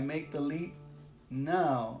faith, I make the leap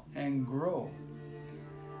now and grow.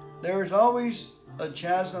 There is always a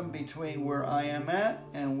chasm between where I am at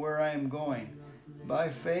and where I am going. By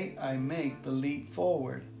faith, I make the leap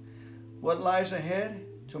forward. What lies ahead?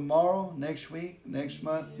 Tomorrow, next week, next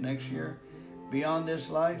month, next year, beyond this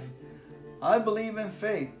life? I believe in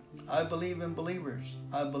faith. I believe in believers.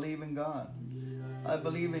 I believe in God. I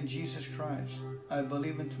believe in Jesus Christ. I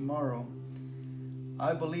believe in tomorrow.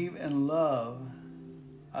 I believe in love.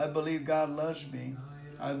 I believe God loves me.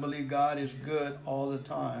 I believe God is good all the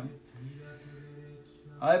time.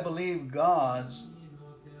 I believe God's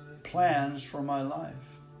plans for my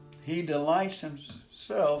life. He delights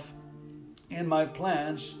himself in my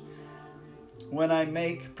plans when I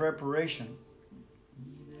make preparation.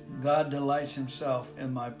 God delights himself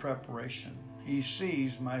in my preparation. He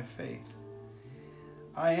sees my faith.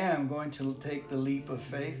 I am going to take the leap of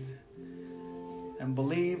faith and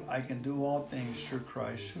believe I can do all things through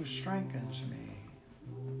Christ who strengthens me.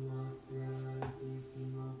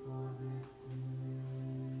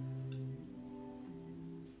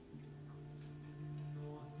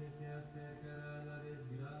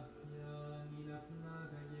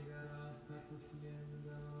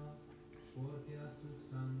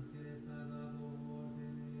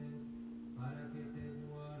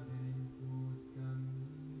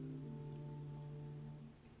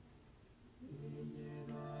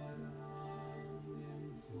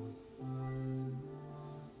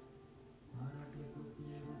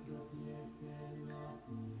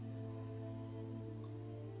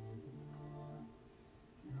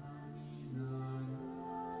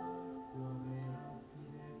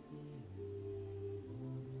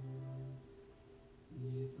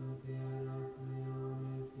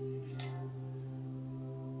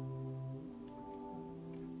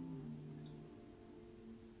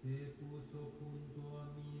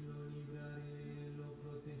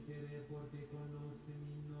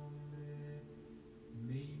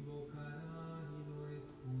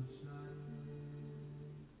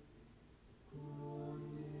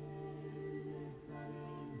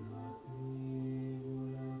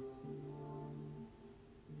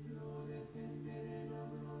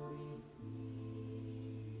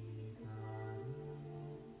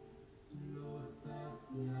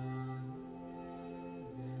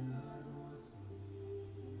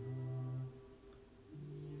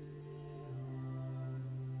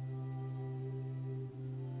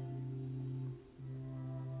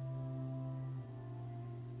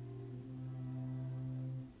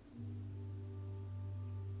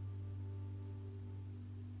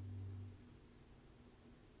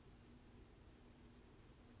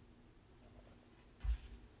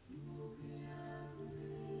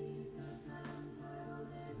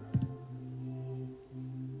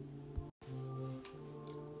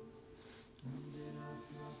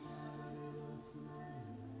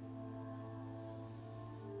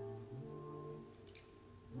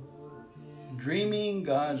 Dreaming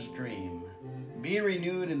God's dream. Be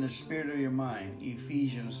renewed in the spirit of your mind.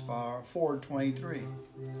 Ephesians 4:23.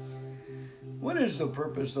 What is the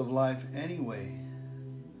purpose of life anyway?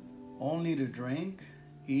 Only to drink,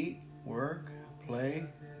 eat, work, play,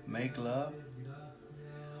 make love?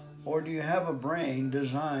 Or do you have a brain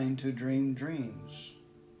designed to dream dreams?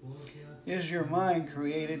 Is your mind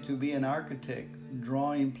created to be an architect,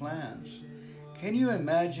 drawing plans? Can you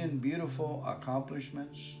imagine beautiful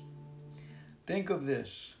accomplishments? Think of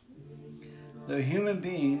this. The human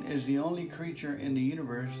being is the only creature in the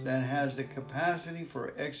universe that has the capacity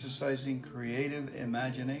for exercising creative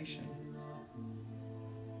imagination.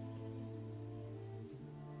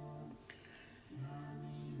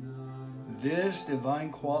 This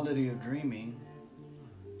divine quality of dreaming,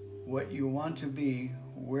 what you want to be,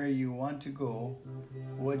 where you want to go,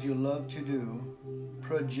 what you love to do,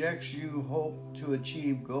 projects you hope to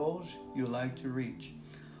achieve goals you like to reach.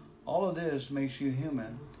 All of this makes you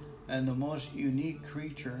human and the most unique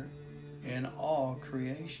creature in all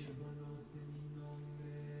creation.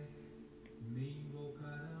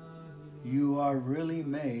 You are really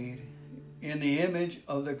made in the image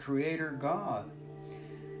of the Creator God.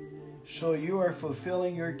 So you are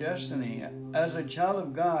fulfilling your destiny as a child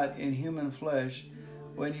of God in human flesh.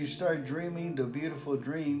 When you start dreaming the beautiful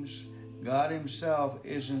dreams God Himself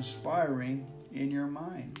is inspiring in your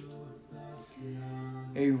mind.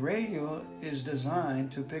 A radio is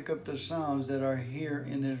designed to pick up the sounds that are here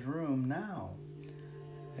in this room now.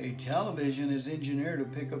 A television is engineered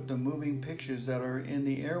to pick up the moving pictures that are in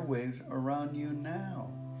the airwaves around you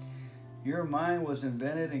now. Your mind was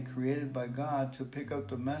invented and created by God to pick up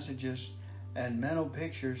the messages and mental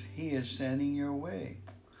pictures He is sending your way.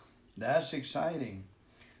 That's exciting.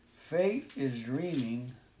 Faith is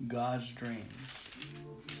dreaming God's dreams.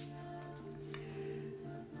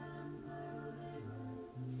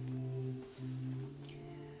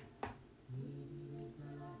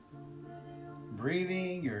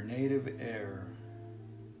 Breathing your native air.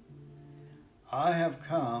 I have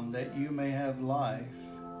come that you may have life,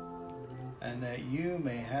 and that you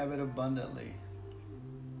may have it abundantly.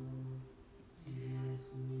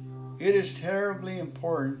 It is terribly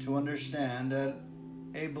important to understand that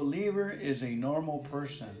a believer is a normal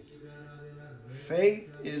person.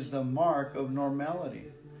 Faith is the mark of normality.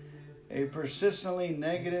 A persistently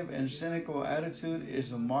negative and cynical attitude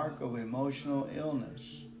is a mark of emotional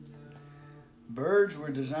illness. Birds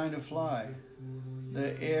were designed to fly.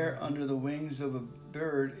 The air under the wings of a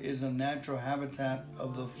bird is a natural habitat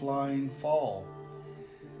of the flying fall.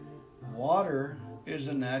 Water is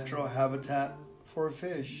a natural habitat for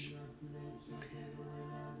fish.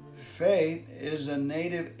 Faith is a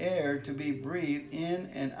native air to be breathed in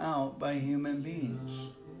and out by human beings.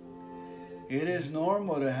 It is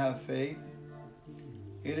normal to have faith.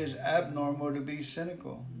 It is abnormal to be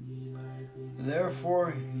cynical.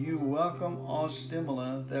 Therefore, you welcome all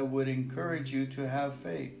stimuli that would encourage you to have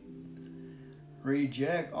faith.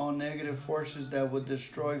 Reject all negative forces that would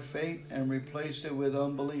destroy faith and replace it with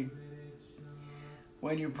unbelief.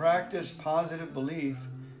 When you practice positive belief,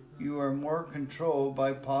 you are more controlled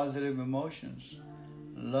by positive emotions: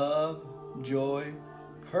 love, joy,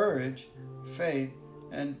 courage, faith,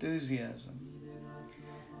 enthusiasm.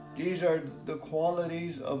 These are the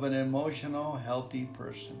qualities of an emotional, healthy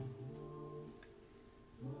person.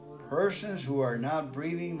 Persons who are not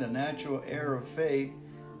breathing the natural air of faith,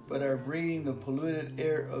 but are breathing the polluted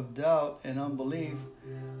air of doubt and unbelief,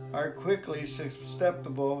 are quickly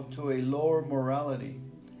susceptible to a lower morality.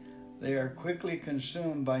 They are quickly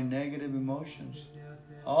consumed by negative emotions,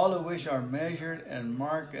 all of which are measured and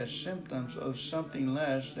marked as symptoms of something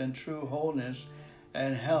less than true wholeness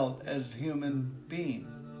and health as a human being.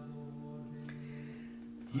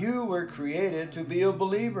 You were created to be a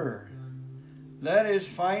believer. That is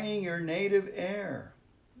finding your native air.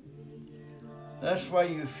 That's why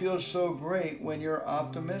you feel so great when you're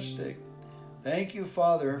optimistic. Thank you,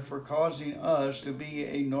 Father, for causing us to be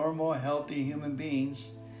a normal, healthy human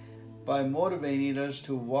beings by motivating us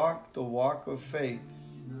to walk the walk of faith.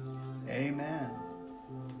 Amen.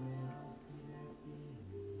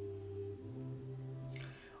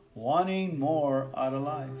 Wanting more out of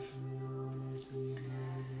life.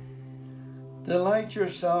 Delight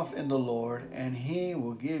yourself in the Lord, and He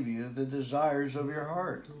will give you the desires of your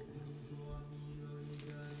heart.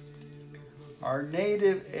 Our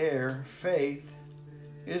native air, faith,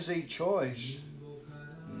 is a choice,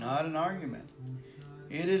 not an argument.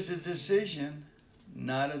 It is a decision,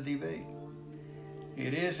 not a debate.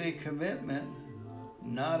 It is a commitment,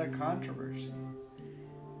 not a controversy.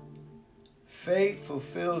 Faith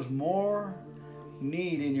fulfills more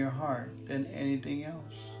need in your heart than anything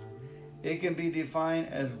else. It can be defined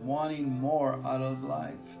as wanting more out of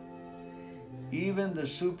life. Even the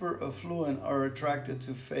super affluent are attracted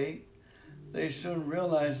to faith. They soon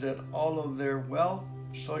realize that all of their wealth,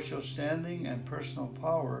 social standing, and personal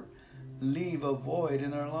power leave a void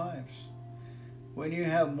in their lives. When you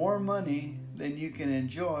have more money than you can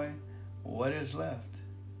enjoy, what is left?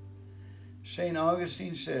 St.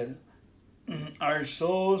 Augustine said, "Our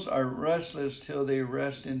souls are restless till they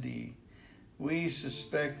rest in thee." We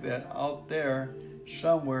suspect that out there,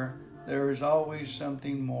 somewhere, there is always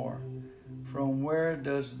something more. From where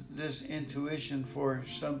does this intuition for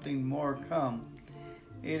something more come?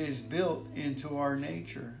 It is built into our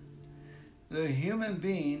nature. The human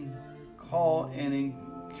being, called an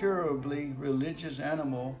incurably religious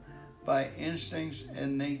animal by instincts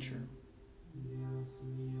and nature.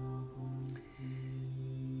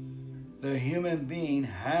 The human being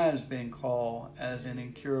has been called as an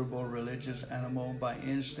incurable religious animal by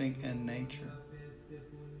instinct and nature.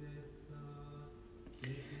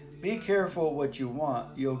 Be careful what you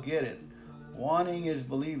want, you'll get it. Wanting is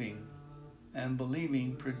believing, and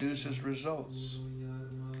believing produces results.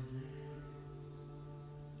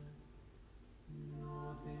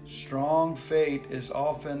 Strong faith is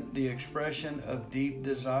often the expression of deep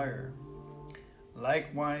desire.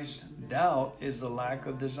 Likewise, doubt is the lack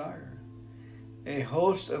of desire. A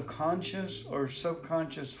host of conscious or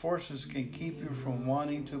subconscious forces can keep you from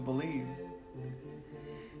wanting to believe.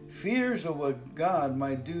 Fears of what God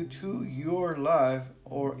might do to your life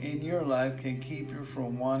or in your life can keep you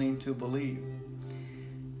from wanting to believe.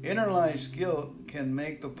 Internalized guilt can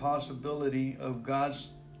make the possibility of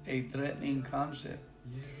God's a threatening concept.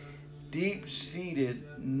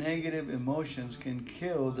 Deep-seated negative emotions can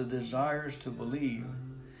kill the desires to believe.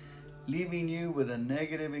 leaving you with a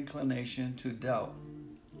negative inclination to doubt.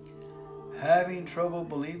 Having trouble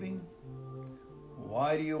believing?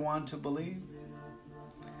 Why do you want to believe?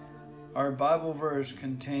 Our Bible verse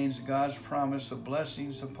contains God's promise of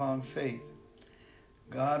blessings upon faith.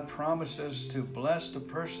 God promises to bless the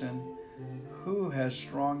person who has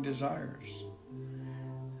strong desires.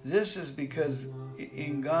 This is because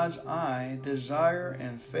in God's eye, desire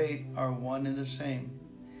and faith are one and the same.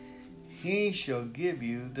 He shall give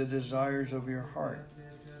you the desires of your heart.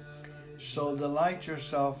 So delight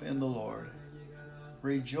yourself in the Lord.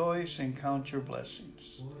 Rejoice and count your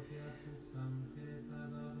blessings.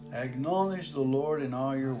 Acknowledge the Lord in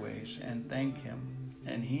all your ways and thank Him,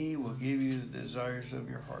 and He will give you the desires of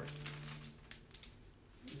your heart.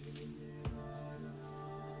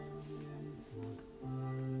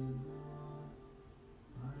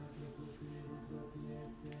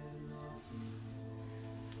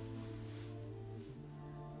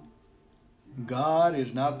 God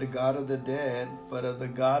is not the God of the dead, but of the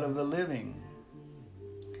God of the living.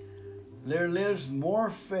 There lives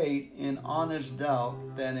more faith in honest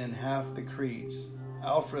doubt than in half the creeds,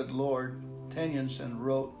 Alfred Lord Tennyson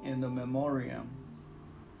wrote in the Memoriam.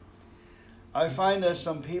 I find that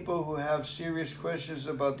some people who have serious questions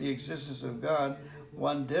about the existence of God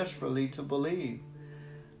want desperately to believe.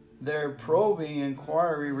 Their probing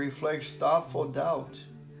inquiry reflects thoughtful doubt.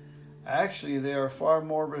 Actually, they are far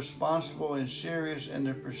more responsible and serious in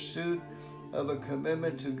the pursuit of a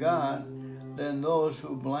commitment to God than those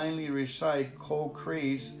who blindly recite cold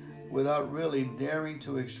creeds without really daring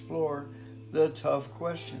to explore the tough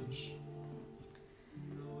questions.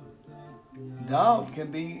 Doubt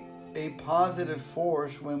can be a positive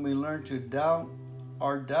force when we learn to doubt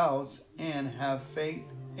our doubts and have faith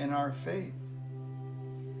in our faith.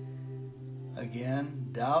 Again,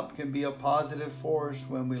 doubt can be a positive force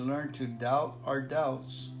when we learn to doubt our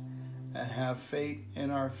doubts and have faith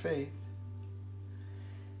in our faith.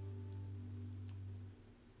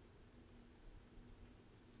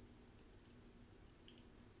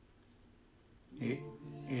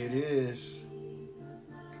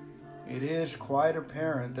 It is quite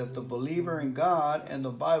apparent that the believer in God and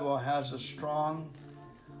the Bible has a strong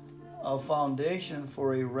foundation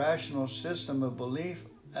for a rational system of belief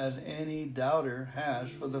as any doubter has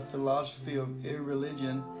for the philosophy of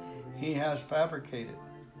irreligion he has fabricated.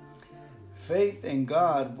 Faith in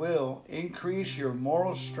God will increase your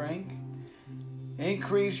moral strength,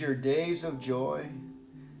 increase your days of joy,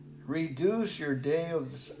 reduce your day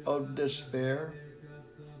of despair.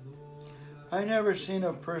 I never seen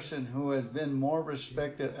a person who has been more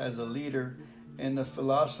respected as a leader in the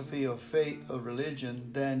philosophy of faith of religion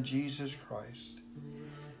than Jesus Christ.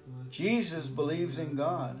 Jesus believes in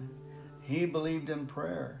God. He believed in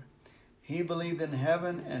prayer. He believed in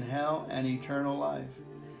heaven and hell and eternal life.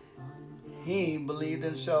 He believed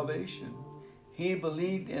in salvation. He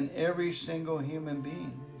believed in every single human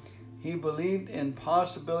being. He believed in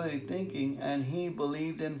possibility thinking, and he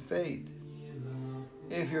believed in faith.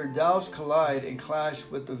 If your doubts collide and clash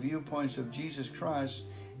with the viewpoints of Jesus Christ,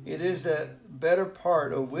 it is that better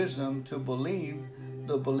part of wisdom to believe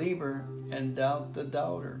the believer and doubt the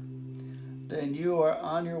doubter. Then you are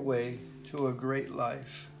on your way to a great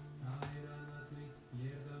life.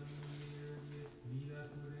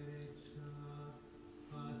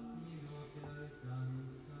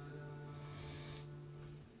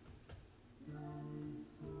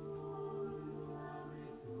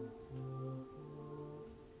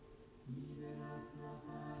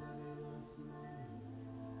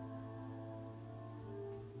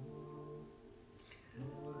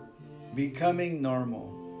 Becoming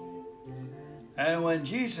normal. And when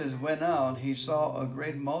Jesus went out, he saw a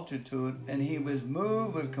great multitude, and he was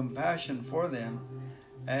moved with compassion for them,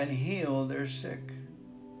 and healed their sick.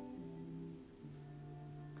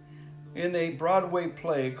 In a Broadway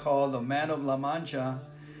play called The Man of La Mancha,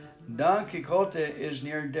 Don Quixote is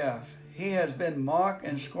near death. He has been mocked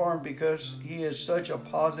and scorned because he is such a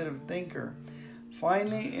positive thinker.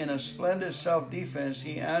 Finally, in a splendid self-defense,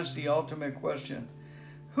 he asks the ultimate question: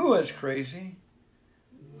 who is crazy?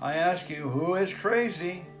 I ask you, who is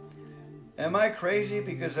crazy? Am I crazy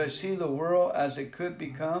because I see the world as it could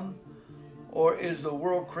become? Or is the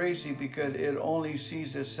world crazy because it only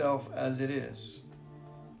sees itself as it is?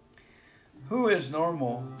 Who is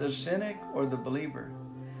normal, the cynic or the believer?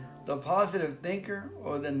 The positive thinker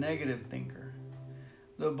or the negative thinker?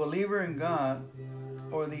 The believer in God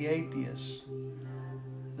or the atheist?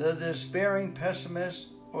 The despairing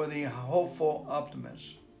pessimist or the hopeful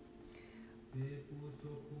optimist?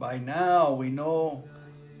 By now we know,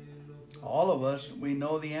 all of us, we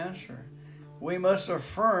know the answer. We must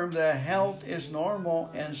affirm that health is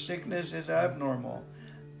normal and sickness is abnormal.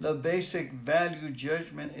 The basic value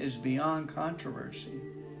judgment is beyond controversy.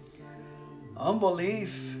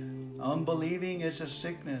 Unbelieving is a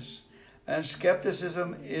sickness, and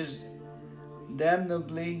skepticism is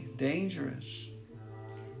damnably dangerous.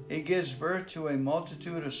 It gives birth to a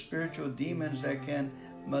multitude of spiritual demons that can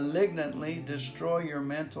malignantly destroy your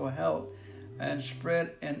mental health and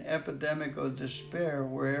spread an epidemic of despair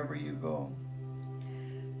wherever you go.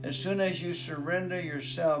 As soon as you surrender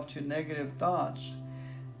yourself to negative thoughts,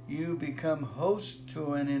 you become host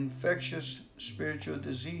to an infectious spiritual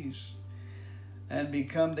disease and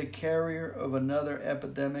become the carrier of another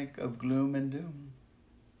epidemic of gloom and doom.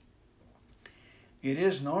 It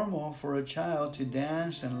is normal for a child to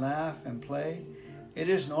dance and laugh and play. It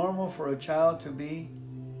is normal for a child to be.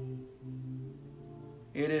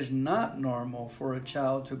 It is not normal for a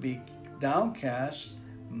child to be downcast,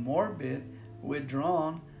 morbid,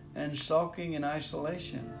 withdrawn, and sulking in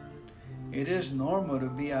isolation. It is normal to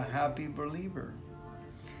be a happy believer.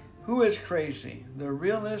 Who is crazy, the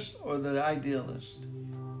realist or the idealist?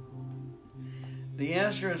 The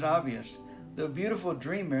answer is obvious. The beautiful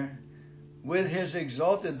dreamer, with his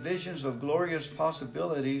exalted visions of glorious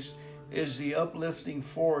possibilities, is the uplifting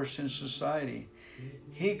force in society.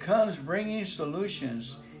 He comes bringing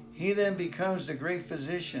solutions. He then becomes the great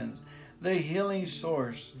physician, the healing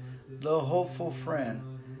source, the hopeful friend,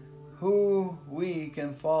 who we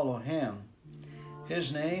can follow him.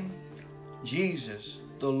 His name, Jesus,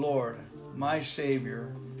 the Lord, my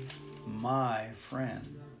Savior, my friend.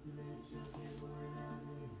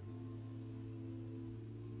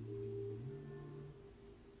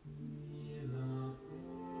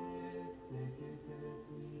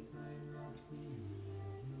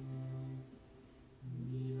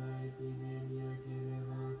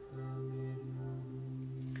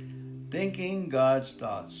 Thinking God's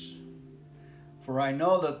thoughts. For I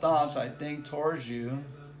know the thoughts I think towards you,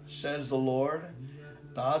 says the Lord,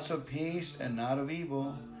 thoughts of peace and not of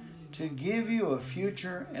evil, to give you a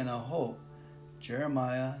future and a hope.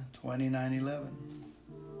 Jeremiah 29:11.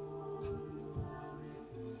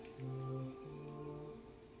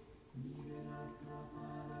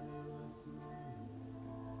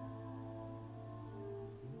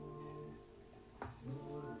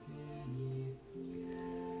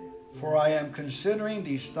 For I am considering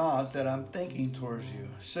these thoughts that I'm thinking towards you,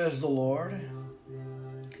 says the Lord.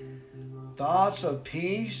 Thoughts of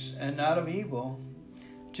peace and not of evil,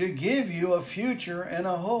 to give you a future and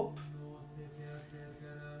a hope.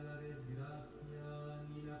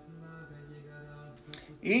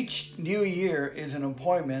 Each new year is an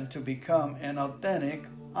appointment to become an authentic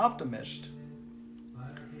optimist.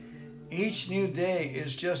 Each new day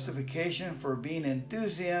is justification for being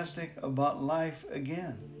enthusiastic about life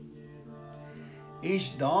again.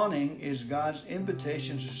 Each dawning is God's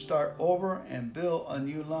invitation to start over and build a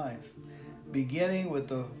new life, beginning with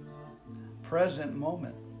the present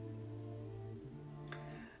moment.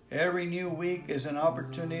 Every new week is an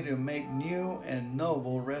opportunity to make new and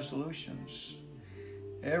noble resolutions.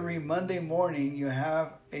 Every Monday morning you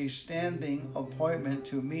have a standing appointment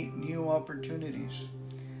to meet new opportunities.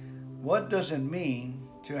 What does it mean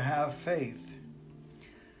to have faith?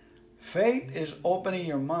 Faith is opening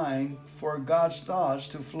your mind for God's thoughts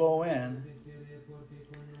to flow in.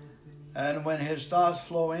 And when His thoughts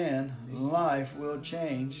flow in, life will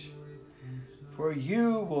change. For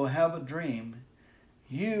you will have a dream.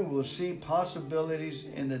 You will see possibilities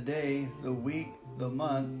in the day, the week, the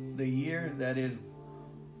month, the year that is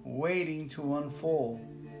waiting to unfold.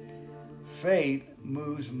 Faith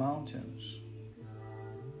moves mountains.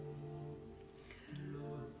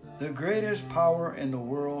 The greatest power in the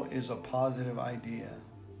world is a positive idea.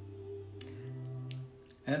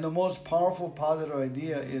 And the most powerful positive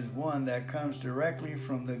idea is one that comes directly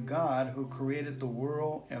from the God who created the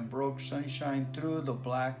world and broke sunshine through the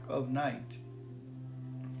black of night.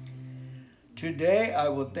 Today I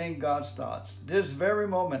will think God's thoughts. This very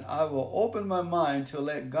moment I will open my mind to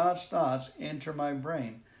let God's thoughts enter my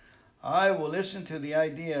brain. I will listen to the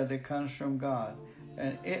idea that comes from God,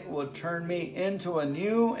 and it will turn me into a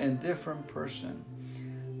new and different person.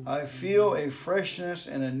 I feel a freshness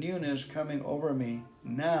and a newness coming over me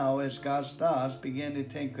now as God's thoughts begin to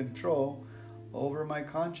take control over my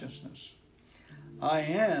consciousness. I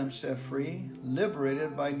am set free,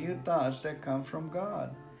 liberated by new thoughts that come from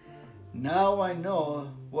God. Now I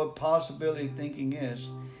know what possibility thinking is.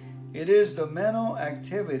 It is the mental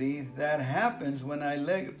activity that happens when I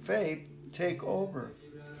let faith take over.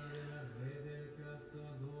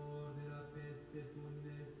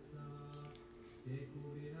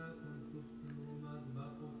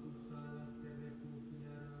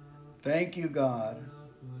 Thank you, God.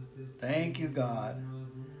 Thank you, God,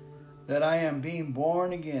 that I am being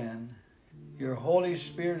born again. Your Holy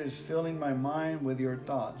Spirit is filling my mind with your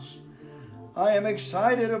thoughts. I am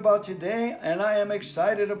excited about today, and I am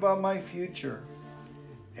excited about my future.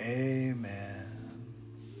 Amen.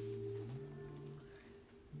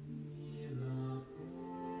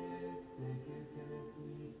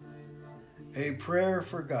 A prayer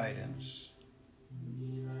for guidance.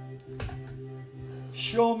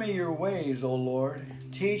 Show me your ways, O Lord.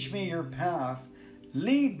 Teach me your path.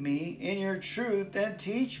 Lead me in your truth and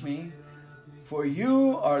teach me, for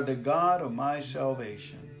you are the God of my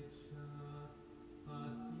salvation.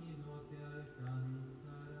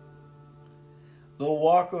 The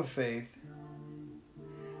walk of faith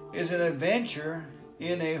is an adventure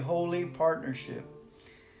in a holy partnership.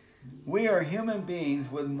 We are human beings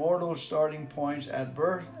with mortal starting points at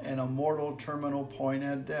birth and a mortal terminal point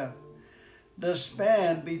at death. The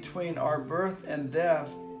span between our birth and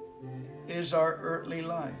death is our earthly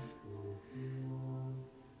life.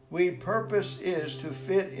 We purpose is to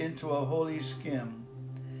fit into a holy scheme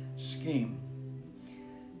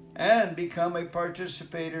and become a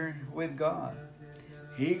participator with God.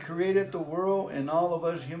 He created the world and all of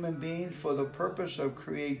us human beings for the purpose of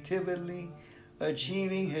creatively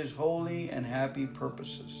achieving His holy and happy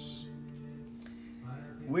purposes.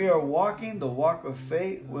 We are walking the walk of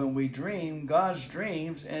faith when we dream God's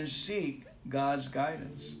dreams and seek God's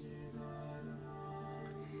guidance.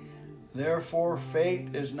 Therefore,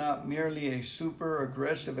 faith is not merely a super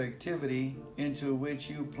aggressive activity into which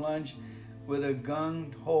you plunge with a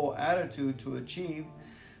gung-ho attitude to achieve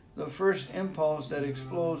the first impulse that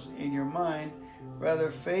explodes in your mind. Rather,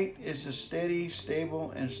 faith is a steady,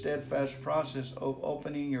 stable, and steadfast process of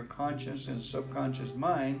opening your conscious and subconscious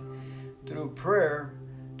mind through prayer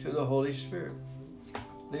to the Holy Spirit.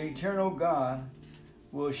 The eternal God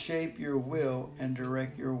will shape your will and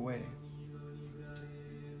direct your way.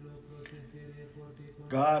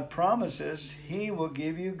 God promises He will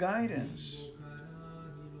give you guidance.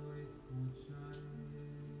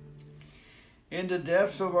 In the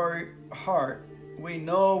depths of our heart, we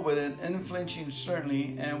know with an unflinching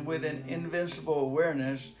certainty and with an invincible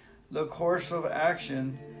awareness the course of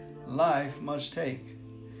action life must take.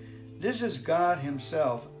 This is God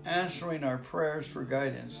Himself answering our prayers for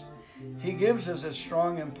guidance. He gives us a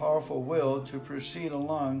strong and powerful will to proceed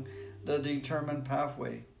along the determined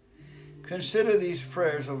pathway. Consider these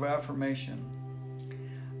prayers of affirmation.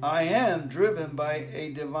 I am driven by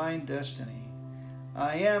a divine destiny.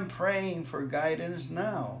 I am praying for guidance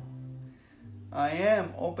now. I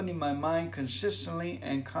am opening my mind consistently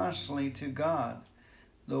and constantly to God,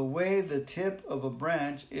 the way the tip of a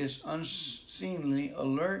branch is unseemly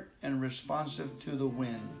alert and responsive to the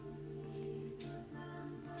wind.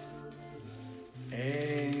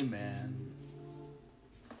 Amen.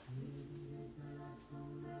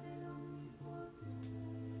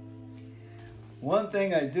 One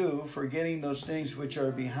thing I do, forgetting those things which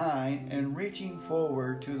are behind and reaching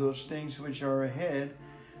forward to those things which are ahead,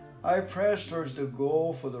 I press towards the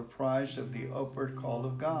goal for the prize of the upward call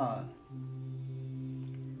of God.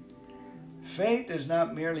 Faith is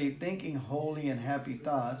not merely thinking holy and happy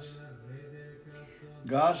thoughts.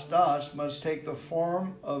 God's thoughts must take the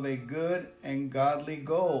form of a good and godly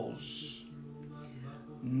goals.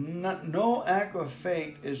 No act of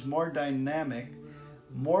faith is more dynamic,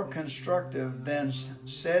 more constructive than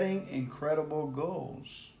setting incredible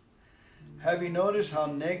goals. Have you noticed how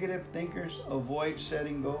negative thinkers avoid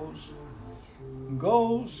setting goals?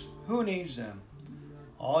 Goals, who needs them?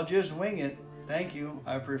 I'll just wing it. Thank you.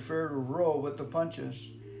 I prefer to roll with the punches.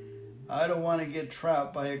 I don't want to get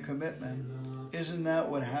trapped by a commitment. Isn't that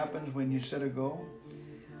what happens when you set a goal?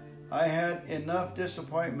 I had enough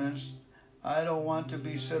disappointments. I don't want to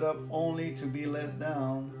be set up only to be let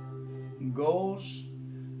down. Goals,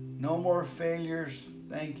 no more failures.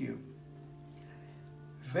 Thank you.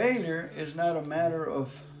 Failure is not a matter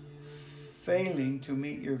of failing to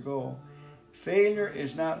meet your goal. Failure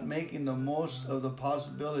is not making the most of the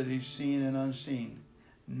possibilities seen and unseen,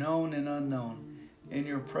 known and unknown, in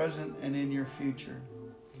your present and in your future.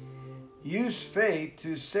 Use faith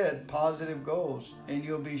to set positive goals, and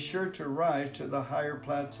you'll be sure to rise to the higher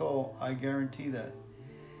plateau. I guarantee that.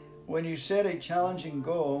 When you set a challenging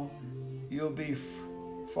goal, you'll be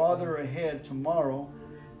farther ahead tomorrow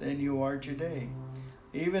than you are today.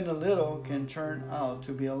 Even a little can turn out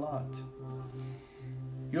to be a lot.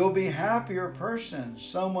 You'll be a happier person.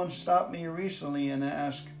 Someone stopped me recently and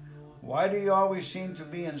asked, "Why do you always seem to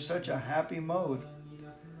be in such a happy mood?"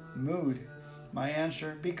 My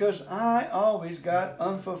answer, because I always got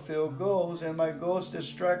unfulfilled goals and my goals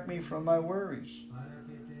distract me from my worries.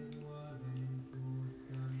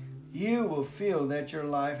 you will feel that your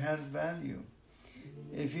life has value.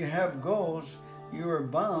 If you have goals, you are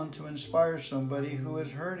bound to inspire somebody who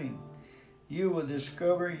is hurting. You will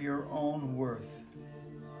discover your own worth.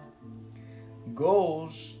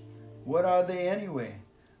 Goals, what are they anyway?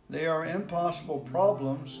 They are impossible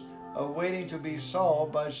problems awaiting to be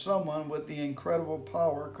solved by someone with the incredible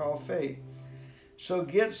power called faith. So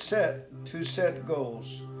get set to set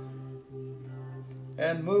goals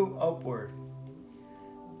and move upward.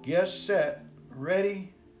 Get set,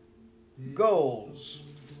 ready, goals.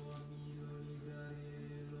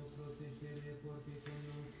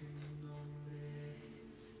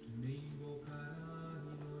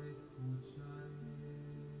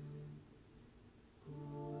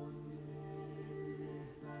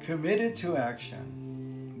 Committed to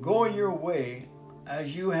action. Go your way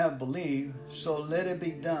as you have believed, so let it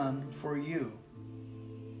be done for you.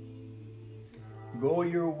 Go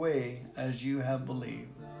your way as you have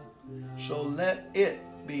believed, so let it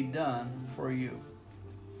be done for you.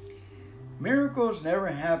 Miracles never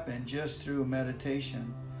happen just through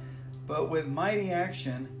meditation, but with mighty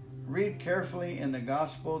action. Read carefully in the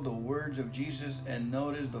gospel the words of Jesus and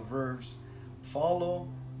notice the verbs follow,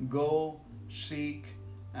 go, seek,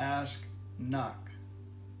 ask, knock.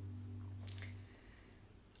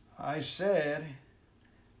 I said,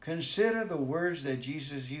 consider the words that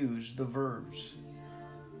Jesus used, the verbs.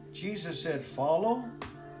 Jesus said, follow,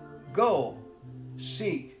 go,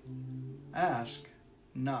 seek, ask,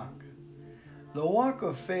 knock. The walk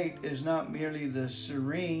of faith is not merely the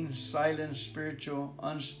serene, silent, spiritual,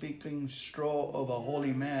 unspeaking stroll of a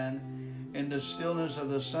holy man in the stillness of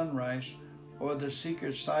the sunrise or the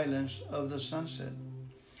secret silence of the sunset.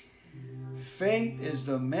 Faith is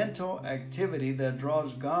the mental activity that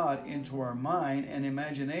draws God into our mind and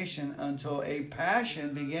imagination until a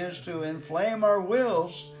passion begins to inflame our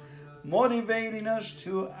wills, motivating us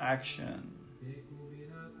to action.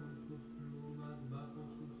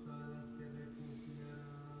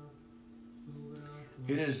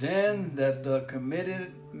 It is then that the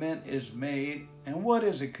commitment is made. And what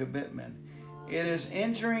is a commitment? It is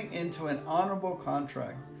entering into an honorable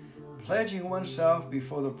contract, pledging oneself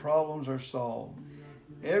before the problems are solved.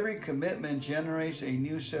 Every commitment generates a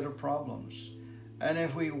new set of problems. And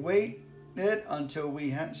if we waited until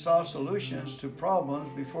we saw solutions to problems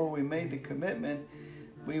before we made the commitment,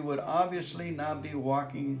 we would obviously not be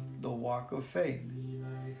walking the walk of faith.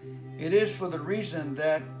 It is for the reason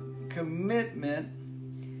that commitment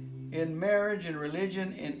in marriage, in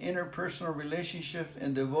religion, in interpersonal relationships,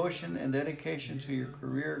 in devotion and dedication to your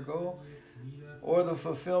career goal, or the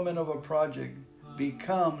fulfillment of a project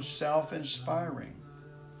becomes self-inspiring.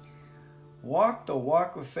 Walk the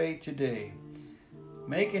walk of faith today,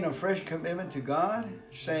 making a fresh commitment to God,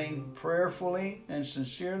 saying prayerfully and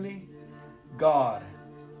sincerely, God,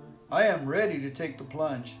 I am ready to take the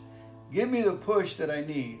plunge. Give me the push that I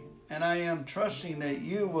need, and I am trusting that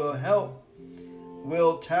you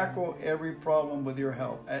will tackle every problem with your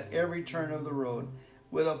help at every turn of the road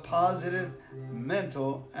with a positive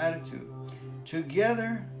mental attitude.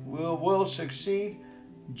 Together we'll succeed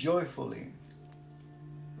joyfully.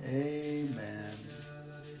 Amen.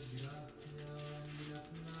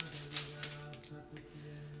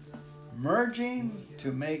 Merging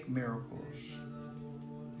to make miracles.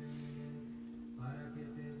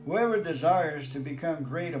 Whoever desires to become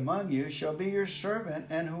great among you shall be your servant,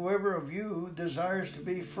 and whoever of you desires to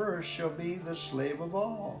be first shall be the slave of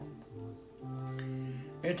all.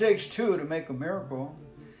 It takes two to make a miracle.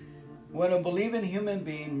 When a believing human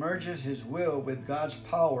being merges his will with God's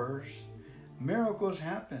powers, miracles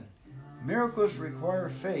happen. Miracles require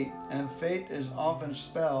faith, and faith is often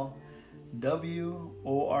spelled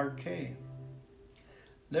W-O-R-K.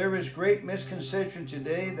 There is great misconception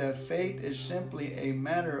today that faith is simply a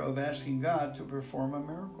matter of asking God to perform a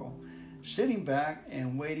miracle, sitting back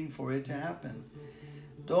and waiting for it to happen.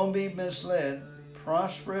 Don't be misled.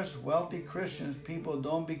 Prosperous, wealthy Christians, people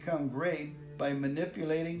don't become great by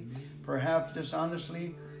manipulating, perhaps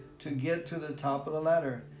dishonestly, to get to the top of the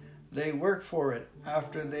ladder. They work for it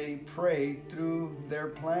after they pray through their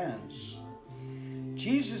plans.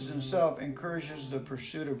 Jesus himself encourages the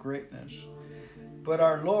pursuit of greatness. But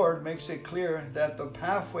our Lord makes it clear that the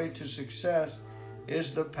pathway to success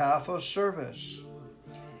is the path of service.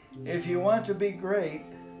 If you want to be great,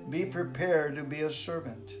 be prepared to be a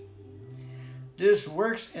servant. This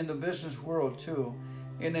works in the business world too.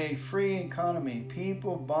 In a free economy,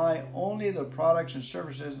 people buy only the products and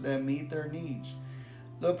services that meet their needs.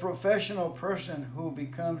 The professional person who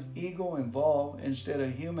becomes ego-involved instead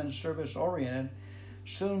of human service-oriented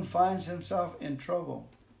soon finds himself in trouble.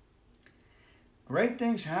 Great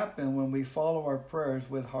things happen when we follow our prayers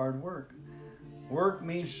with hard work. Work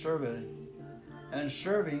means serving, and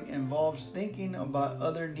serving involves thinking about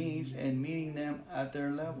other needs and meeting them at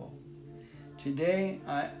their level. Today,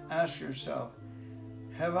 I ask yourself,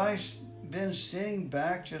 have I been sitting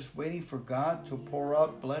back just waiting for God to pour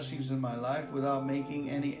out blessings in my life without making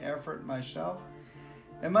any effort myself?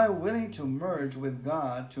 Am I willing to merge with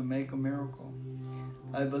God to make a miracle?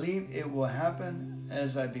 I believe it will happen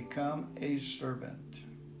as I become a servant.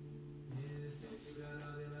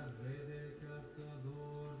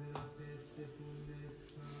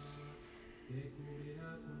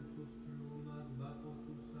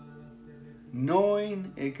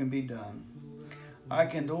 Knowing it can be done. I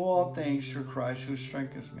can do all things through Christ who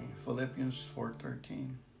strengthens me. Philippians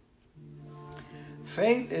 4:13.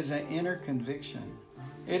 Faith is an inner conviction.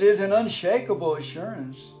 It is an unshakable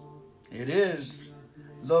assurance. It is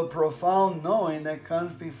the profound knowing that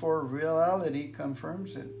comes before reality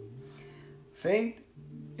confirms it. Faith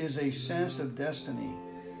is a sense of destiny.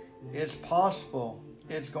 It's possible.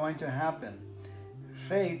 It's going to happen.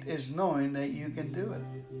 Faith is knowing that you can do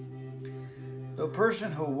it. The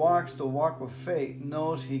person who walks the walk of faith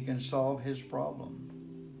knows he can solve his problem.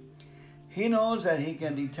 He knows that he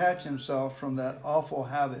can detach himself from that awful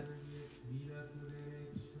habit.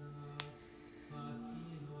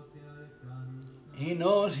 He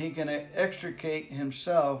knows he can extricate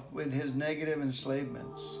himself with his negative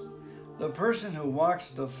enslavements. The person who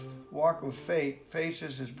walks the walk of faith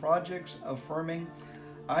faces his projects affirming,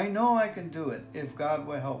 I know I can do it if God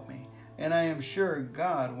will help me, and I am sure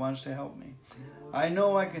God wants to help me. I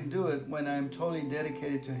know I can do it when I am totally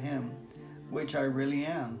dedicated to Him, which I really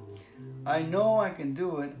am. I know I can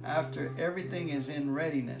do it after everything is in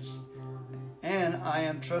readiness, and I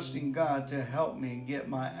am trusting God to help me get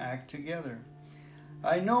my act together.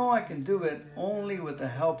 I know I can do it only with the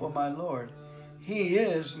help of my Lord. He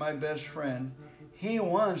is my best friend. He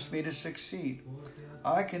wants me to succeed.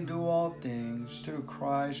 I can do all things through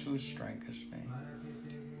Christ who strengthens me.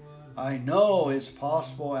 I know it's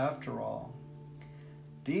possible after all.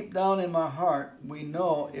 Deep down in my heart, we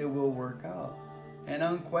know it will work out. An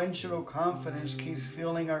unquenchable confidence keeps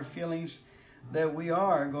fueling our feelings that we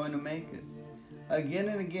are going to make it. Again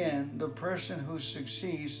and again, the person who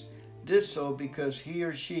succeeds did so because he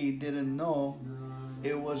or she didn't know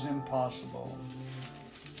it was impossible.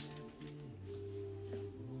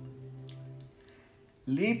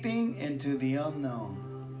 Leaping into the unknown.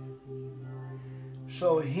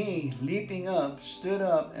 So he, leaping up, stood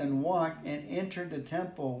up and walked and entered the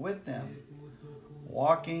temple with them,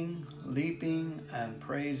 walking, leaping, and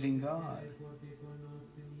praising God.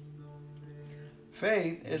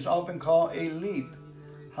 Faith is often called a leap.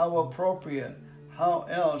 How appropriate. How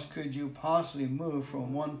else could you possibly move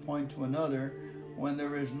from one point to another when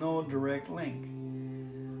there is no direct link?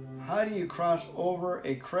 How do you cross over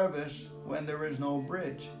a crevice when there is no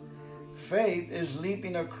bridge? Faith is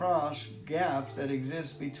leaping across gaps that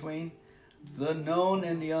exist between the known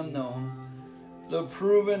and the unknown, the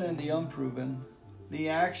proven and the unproven, the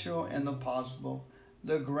actual and the possible,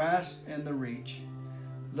 the grasp and the reach,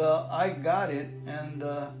 the I got it and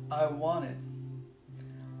the I want it,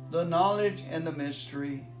 the knowledge and the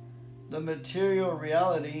mystery, the material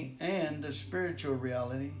reality and the spiritual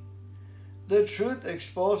reality, the truth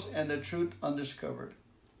exposed and the truth undiscovered,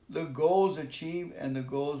 the goals achieved and the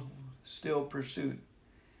goals still pursued.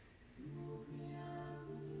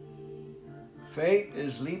 Faith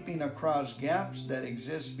is leaping across gaps that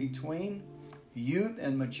exist between youth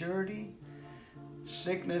and maturity,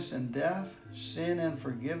 sickness and death, sin and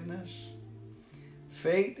forgiveness.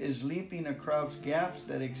 Faith is leaping across gaps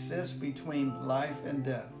that exist between life and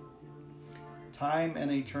death, time and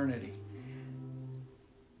eternity.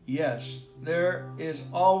 Yes, there is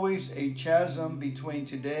always a chasm between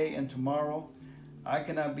today and tomorrow. I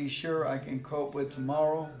cannot be sure I can cope with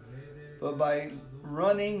tomorrow, but by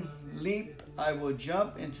running leap, I will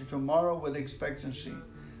jump into tomorrow with expectancy.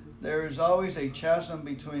 There is always a chasm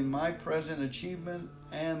between my present achievement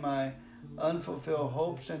and my unfulfilled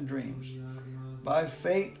hopes and dreams. By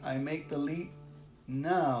faith, I make the leap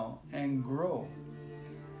now and grow.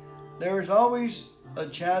 There is always a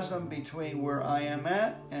chasm between where I am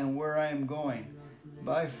at and where I am going.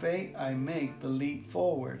 By faith, I make the leap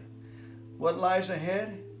forward. What lies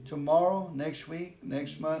ahead? Tomorrow, next week,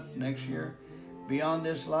 next month, next year, beyond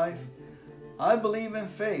this life? I believe in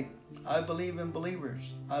faith. I believe in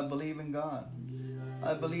believers. I believe in God.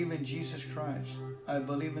 I believe in Jesus Christ. I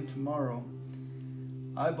believe in tomorrow.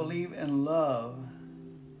 I believe in love.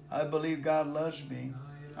 I believe God loves me.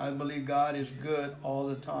 I believe God is good all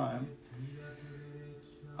the time.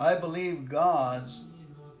 I believe God's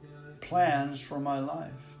plans for my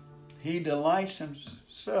life. He delights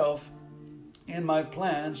himself in my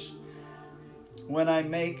plans when I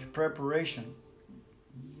make preparation.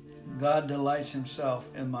 God delights himself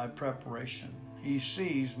in my preparation. He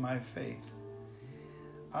sees my faith.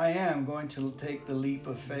 I am going to take the leap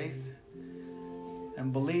of faith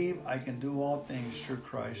and believe I can do all things through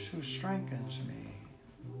Christ who strengthens me.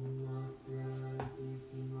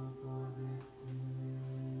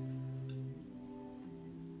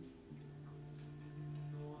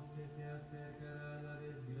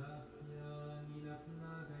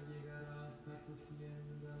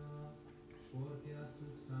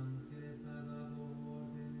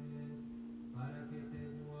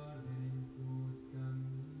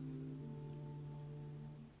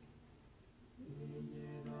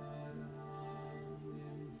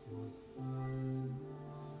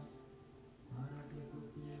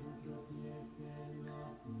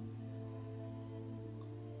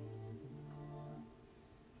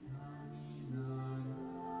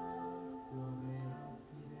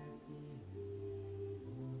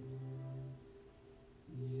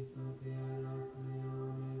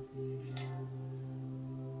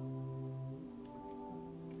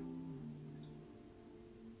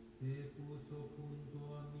 Se puso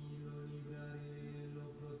junto a mí, lo libraré,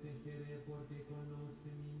 lo protegeré porque conoce